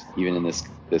shows, even in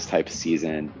this type of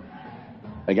season.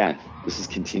 Again, this is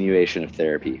continuation of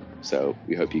therapy. So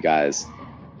we hope you guys,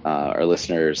 our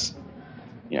listeners,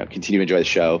 continue to enjoy the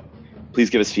show. Please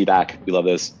give us feedback. We love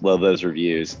those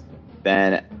reviews.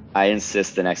 Ben, I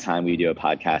insist the next time we do a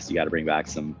podcast, you got to bring back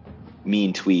some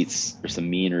mean tweets or some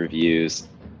mean reviews.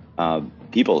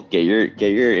 People, get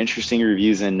your interesting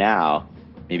reviews in now.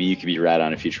 Maybe you could be read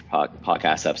on a future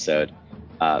podcast episode.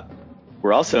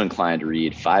 We're also inclined to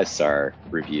read 5-star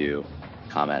review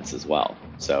comments as well.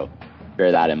 So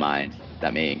bear that in mind.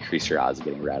 That may increase your odds of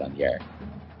getting read on the air.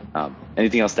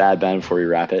 Anything else to add, Ben, before we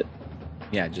wrap it?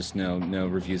 Yeah, just no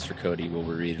reviews for Cody will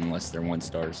we read unless they're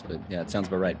 1-stars. But yeah, it sounds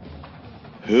about right.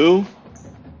 Who?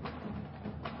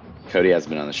 Cody has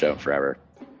been on the show forever.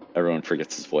 Everyone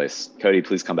forgets his voice. Cody,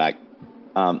 please come back.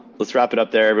 Let's wrap it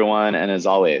up there, everyone. And as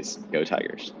always, go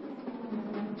Tigers.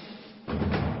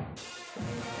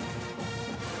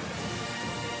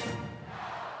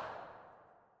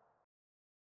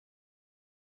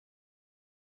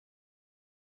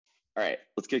 All right,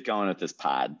 let's get going with this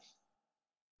pod.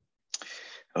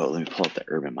 Oh, let me pull up the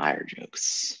Urban Meyer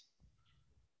jokes.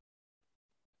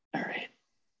 All right.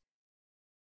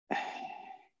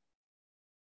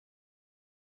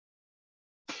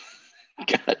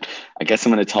 God, I guess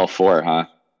I'm going to tell 4, huh?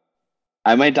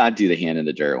 I might not do the hand in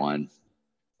the dirt one.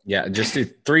 Yeah, just do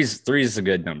 3. 3 is a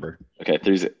good number. Okay,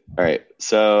 3's all right.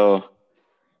 So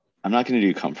I'm not going to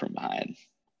do come from behind.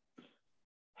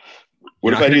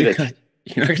 What if I do that?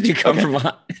 You're not going to do come from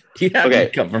behind. You have to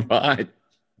come from behind.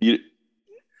 You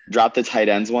drop the tight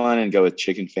ends one and go with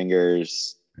chicken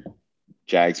fingers.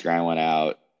 Jags grind one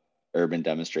out. Urban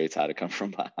demonstrates how to come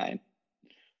from behind.